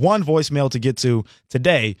do have one voicemail to get to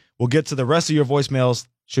today. We'll get to the rest of your voicemails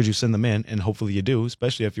should you send them in, and hopefully you do,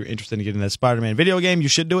 especially if you're interested in getting that Spider-Man video game. You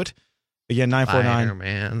should do it. Again,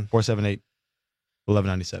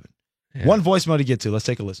 949-478-1197. Yeah. One voicemail to get to. Let's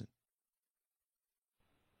take a listen.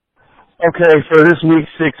 Okay, for this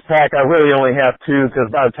week's 6-pack, I really only have 2 because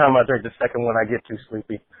by the time I drink the second one, I get too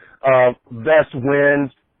sleepy. Best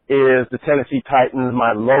win is the Tennessee Titans,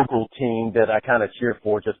 my local team that I kind of cheer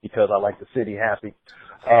for just because I like the city happy.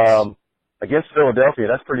 Against Philadelphia,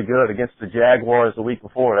 that's pretty good. Against the Jaguars the week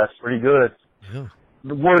before, that's pretty good. Yeah.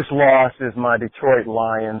 The worst loss is my Detroit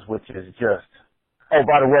Lions, which is just... Oh,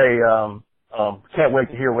 by the way, can't wait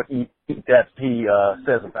to hear what Eat That P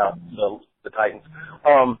says about the Titans.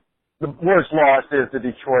 The worst loss is the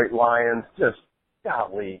Detroit Lions. Just,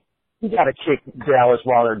 golly, you got to kick Dallas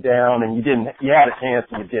while they're down, and you had a chance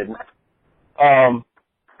and you didn't.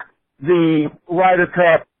 The Ryder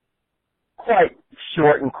Cup, quite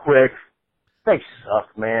short and quick. They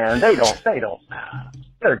suck, man. They don't.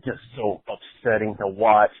 They're just so upsetting to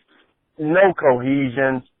watch. No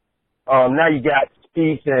cohesion. Now you got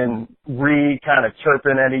Spieth and Reed kind of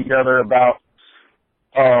chirping at each other about,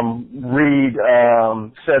 Reed,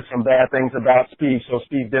 said some bad things about Spieth, so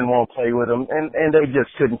Spieth didn't want to play with him, and they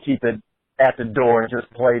just couldn't keep it at the door and just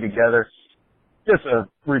play together. Just a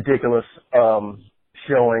ridiculous,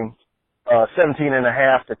 showing.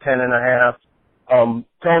 17.5 to 10.5.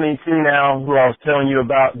 Tony Finau, who I was telling you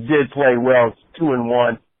about, did play well,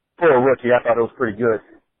 2-1 for a rookie. I thought it was pretty good.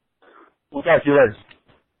 We'll talk to you later.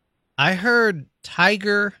 I heard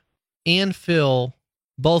Tiger and Phil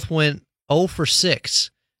both went 0 for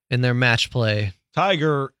 6 in their match play.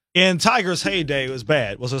 Tiger, in Tiger's heyday,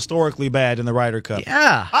 was historically bad in the Ryder Cup.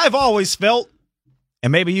 Yeah. I've always felt,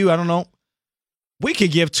 and maybe you, I don't know, we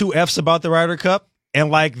could give 2 Fs about the Ryder Cup. And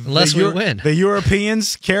like unless we win, the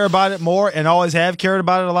Europeans care about it more and always have cared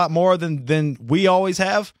about it a lot more than we always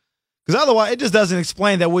have. Because otherwise, it just doesn't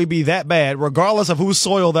explain that we be that bad, regardless of whose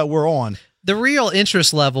soil that we're on. The real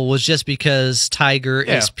interest level was just because Tiger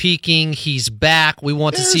is peaking. He's back. We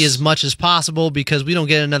want to see as much as possible because we don't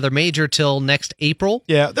get another major till next April.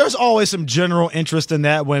 Yeah, there's always some general interest in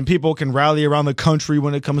that when people can rally around the country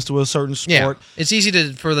when it comes to a certain sport. Yeah, it's easy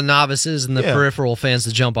for the novices and the peripheral fans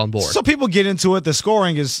to jump on board. So people get into it. The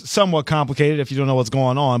scoring is somewhat complicated if you don't know what's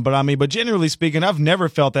going on. But generally speaking, I've never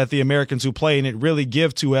felt that the Americans who play in it really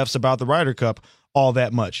give 2 Fs about the Ryder Cup all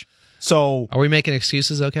that much. So are we making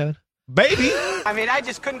excuses, though, Kevin? Baby. I mean, I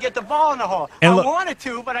just couldn't get the ball in the hole. And I wanted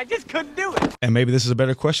to, but I just couldn't do it. And maybe this is a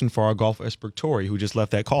better question for our golf expert Tori, who just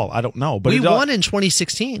left that call. I don't know. But we won in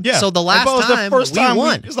 2016. Yeah. So the last time we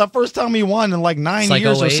won. It was the first time we won in like 9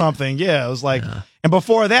 years or something. Yeah, it was like, and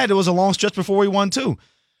before that, it was a long stretch before we won too.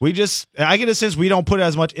 I get a sense we don't put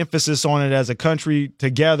as much emphasis on it as a country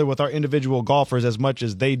together with our individual golfers as much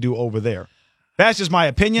as they do over there. That's just my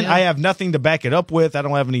opinion. I have nothing to back it up with. I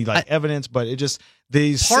don't have any evidence, but it just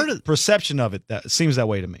perception of it that seems that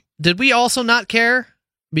way to me. Did we also not care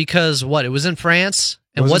because it was in France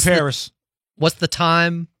and what's in Paris? What's the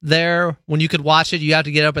time there when you could watch it? You have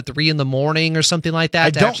to get up at 3 a.m. or something like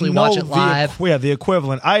that to actually watch it live. The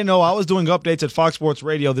equivalent. I know. I was doing updates at Fox Sports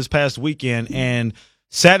Radio this past weekend, and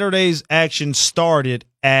Saturday's action started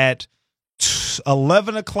at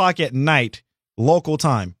 11 o'clock at night local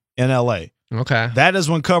time in L.A. Okay. That is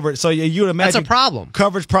when coverage. So you would imagine that's a problem.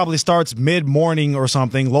 Coverage probably starts mid-morning or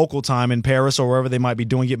something, local time in Paris or wherever they might be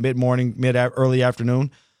doing it, mid-morning, early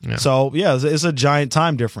afternoon. Yeah. So, yeah, it's a giant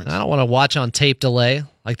time difference. I don't want to watch on tape delay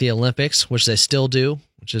like the Olympics, which they still do,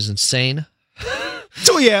 which is insane.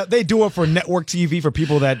 So, yeah, they do it for network TV for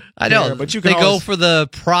people that I know, care, but you can go for the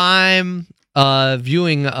prime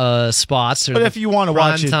viewing spots. But if you want to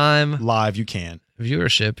watch it time live, you can.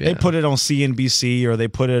 Viewership, yeah. They put it on CNBC or they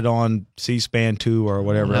put it on C-SPAN 2 or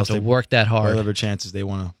whatever else. They work that hard. Whatever chances they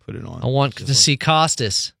want to put it on. I want to see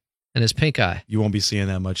Costas and his pink eye. You won't be seeing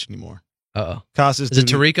that much anymore. Uh-oh. Costas is it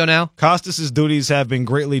Tirico now? Costas' duties have been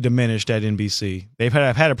greatly diminished at NBC.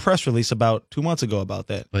 I've had a press release about 2 months ago about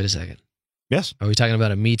that. Wait a second. Yes. Are we talking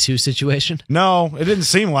about a Me Too situation? No, it didn't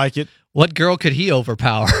seem like it. What girl could he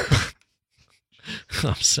overpower?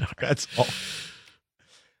 I'm sorry. That's all.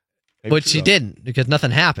 Which he didn't, because nothing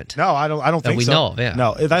happened. No, I don't think we so. know of, yeah.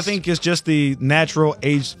 No, I think it's just the natural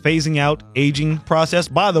phasing out, aging process.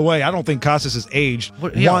 By the way, I don't think Costas has aged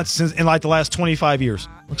once since in like the last 25 years.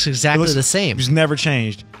 Looks exactly the same. He's never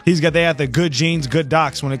changed. They have the good genes, good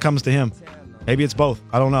docs when it comes to him. Maybe it's both.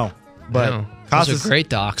 I don't know. But Costas, those are great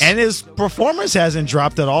docs. And his performance hasn't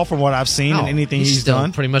dropped at all from what I've seen in anything he's still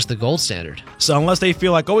done. Pretty much the gold standard. So unless they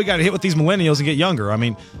feel like, we got to hit with these millennials and get younger. I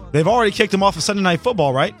mean, they've already kicked him off of Sunday Night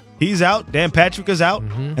Football, right? He's out. Dan Patrick is out.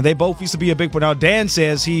 And they both used to be a big one. Now, Dan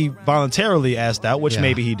says he voluntarily asked out, which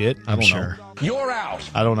maybe he did. I don't know. You're out.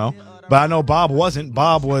 I don't know. But I know Bob wasn't.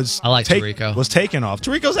 Bob was Tirico. Was taken off.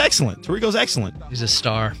 Tirico's excellent. He's a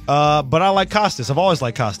star. But I like Costas. I've always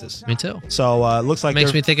liked Costas. Me too. So it looks like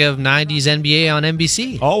makes me think of 90s NBA on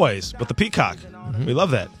NBC. Always. But the Peacock. We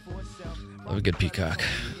love that. Love a good Peacock.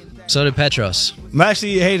 So did Petros.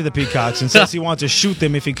 Actually, he hated the Peacocks and says he wants to shoot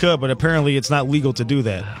them if he could, but apparently it's not legal to do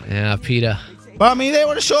that. Yeah, PETA. But I mean, they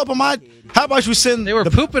want to show up on my. How about you send? They were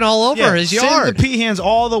pooping all over his yard. Send the peahens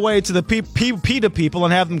all the way to the PETA people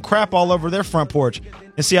and have them crap all over their front porch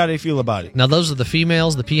and see how they feel about it. Now those are the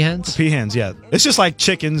females, the peahens. The peahens, yeah. It's just like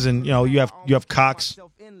chickens, and you have cocks,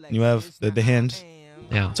 and you have the hens.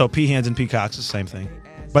 Yeah. So peahens and peacocks is the same thing.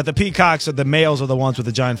 But the peacocks the males are the ones with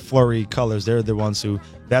the giant flurry colors. They're the ones who.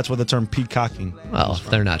 That's where the term peacocking. Well, if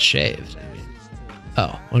they're not shaved. I mean,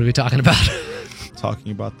 what are we talking about?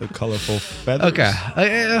 Talking about the colorful feathers. Okay.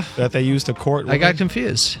 That they use to court. I got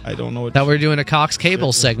confused. I don't know what. Thought we were doing a Cox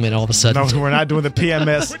Cable segment all of a sudden. No, we're not doing the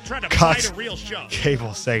PMS Cox a real show.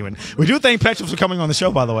 Cable segment. We do thank Petros for coming on the show,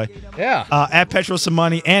 by the way. Yeah. At Petros Some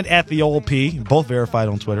Money and at the Old P, both verified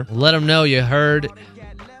on Twitter. Let them know you heard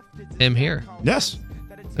him here. Yes.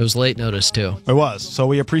 It was late notice, too. It was. So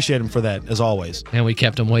we appreciate him for that, as always. And we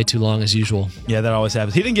kept him way too long, as usual. Yeah, that always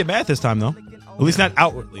happens. He didn't get mad this time, though. At least not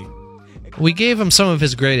outwardly. We gave him some of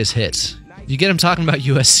his greatest hits. You get him talking about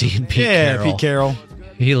USC and Pete Carroll. Yeah, Pete Carroll.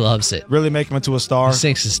 He loves it. Really make him into a star. He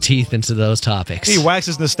sinks his teeth into those topics. He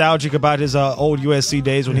waxes nostalgic about his old USC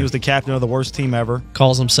days when he was the captain of the worst team ever.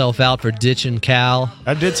 Calls himself out for ditching Cal.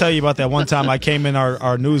 I did tell you about that one time I came in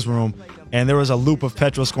our newsroom, and there was a loop of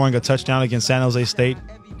Petros scoring a touchdown against San Jose State.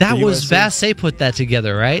 That was Vassay put that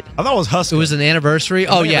together, right? I thought it was Huska. It was an anniversary?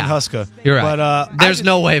 Oh, yeah. Huska. You're right. But there's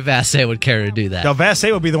no way Vassay would care to do that. No,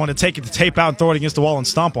 Vassay would be the one to take the tape out and throw it against the wall and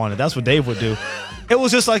stomp on it. That's what Dave would do. It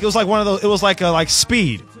was like one of those. It was like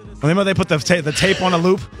Speed. Remember they put the tape on a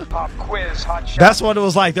loop? Pop quiz, hot shot. That's what it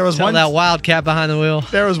was like. There was that wildcat behind the wheel.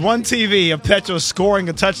 There was one TV of Petros scoring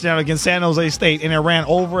a touchdown against San Jose State, and it ran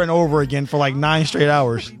over and over again for like 9 straight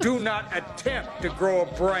hours. Do not attempt to grow a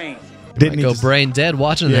brain. Didn't go brain dead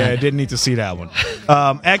watching that. Yeah, didn't need to see that one.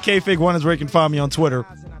 At KFig1 is where you can find me on Twitter.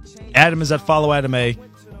 Adam is at Follow Adam A.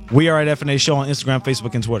 We are at FnA Show on Instagram,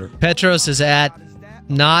 Facebook, and Twitter. Petros is at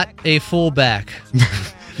Not a Fullback.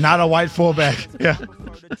 Not a white fullback. Yeah.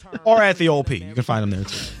 Or at the Old P. You can find him there,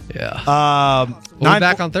 too. Yeah. We're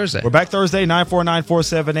back on Thursday. We're back Thursday,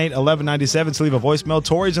 949-478-1197. So leave a voicemail.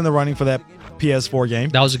 Tori's in the running for that PS4 game.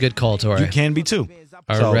 That was a good call, Tori. You can be, too.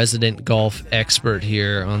 Our resident golf expert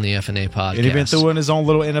here on the FnA podcast. And he been through in his own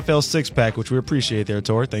little NFL six-pack, which we appreciate there,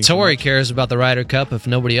 Tori. Thanks. Tori cares about the Ryder Cup if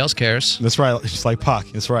nobody else cares. That's right. Just like Pac.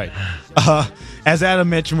 That's right. As Adam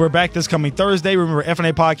mentioned, we're back this coming Thursday. Remember,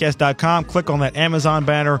 FNApodcast.com. Click on that Amazon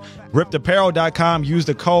banner. RippedApparel.com. Use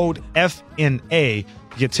the code FNA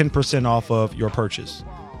to get 10% off of your purchase.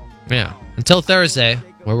 Yeah. Until Thursday,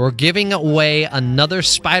 where we're giving away another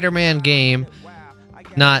Spider-Man game.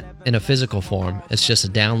 Not in a physical form. It's just a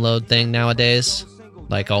download thing nowadays.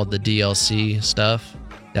 Like all the DLC stuff,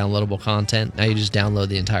 downloadable content. Now you just download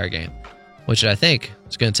the entire game, which I think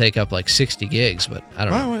is going to take up like 60 gigs, but I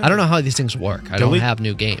don't know. I don't know how these things work. I don't have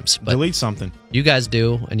new games. But delete something. You guys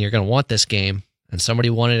do, and you're going to want this game. And somebody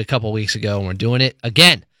won it a couple weeks ago, and we're doing it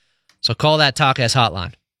again. So call that Talk Ass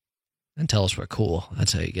hotline and tell us we're cool.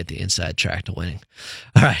 That's how you get the inside track to winning.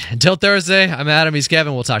 All right. Until Thursday, I'm Adam. He's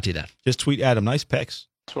Kevin. We'll talk to you then. Just tweet Adam. Nice pecs.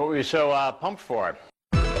 That's what we were so pumped for.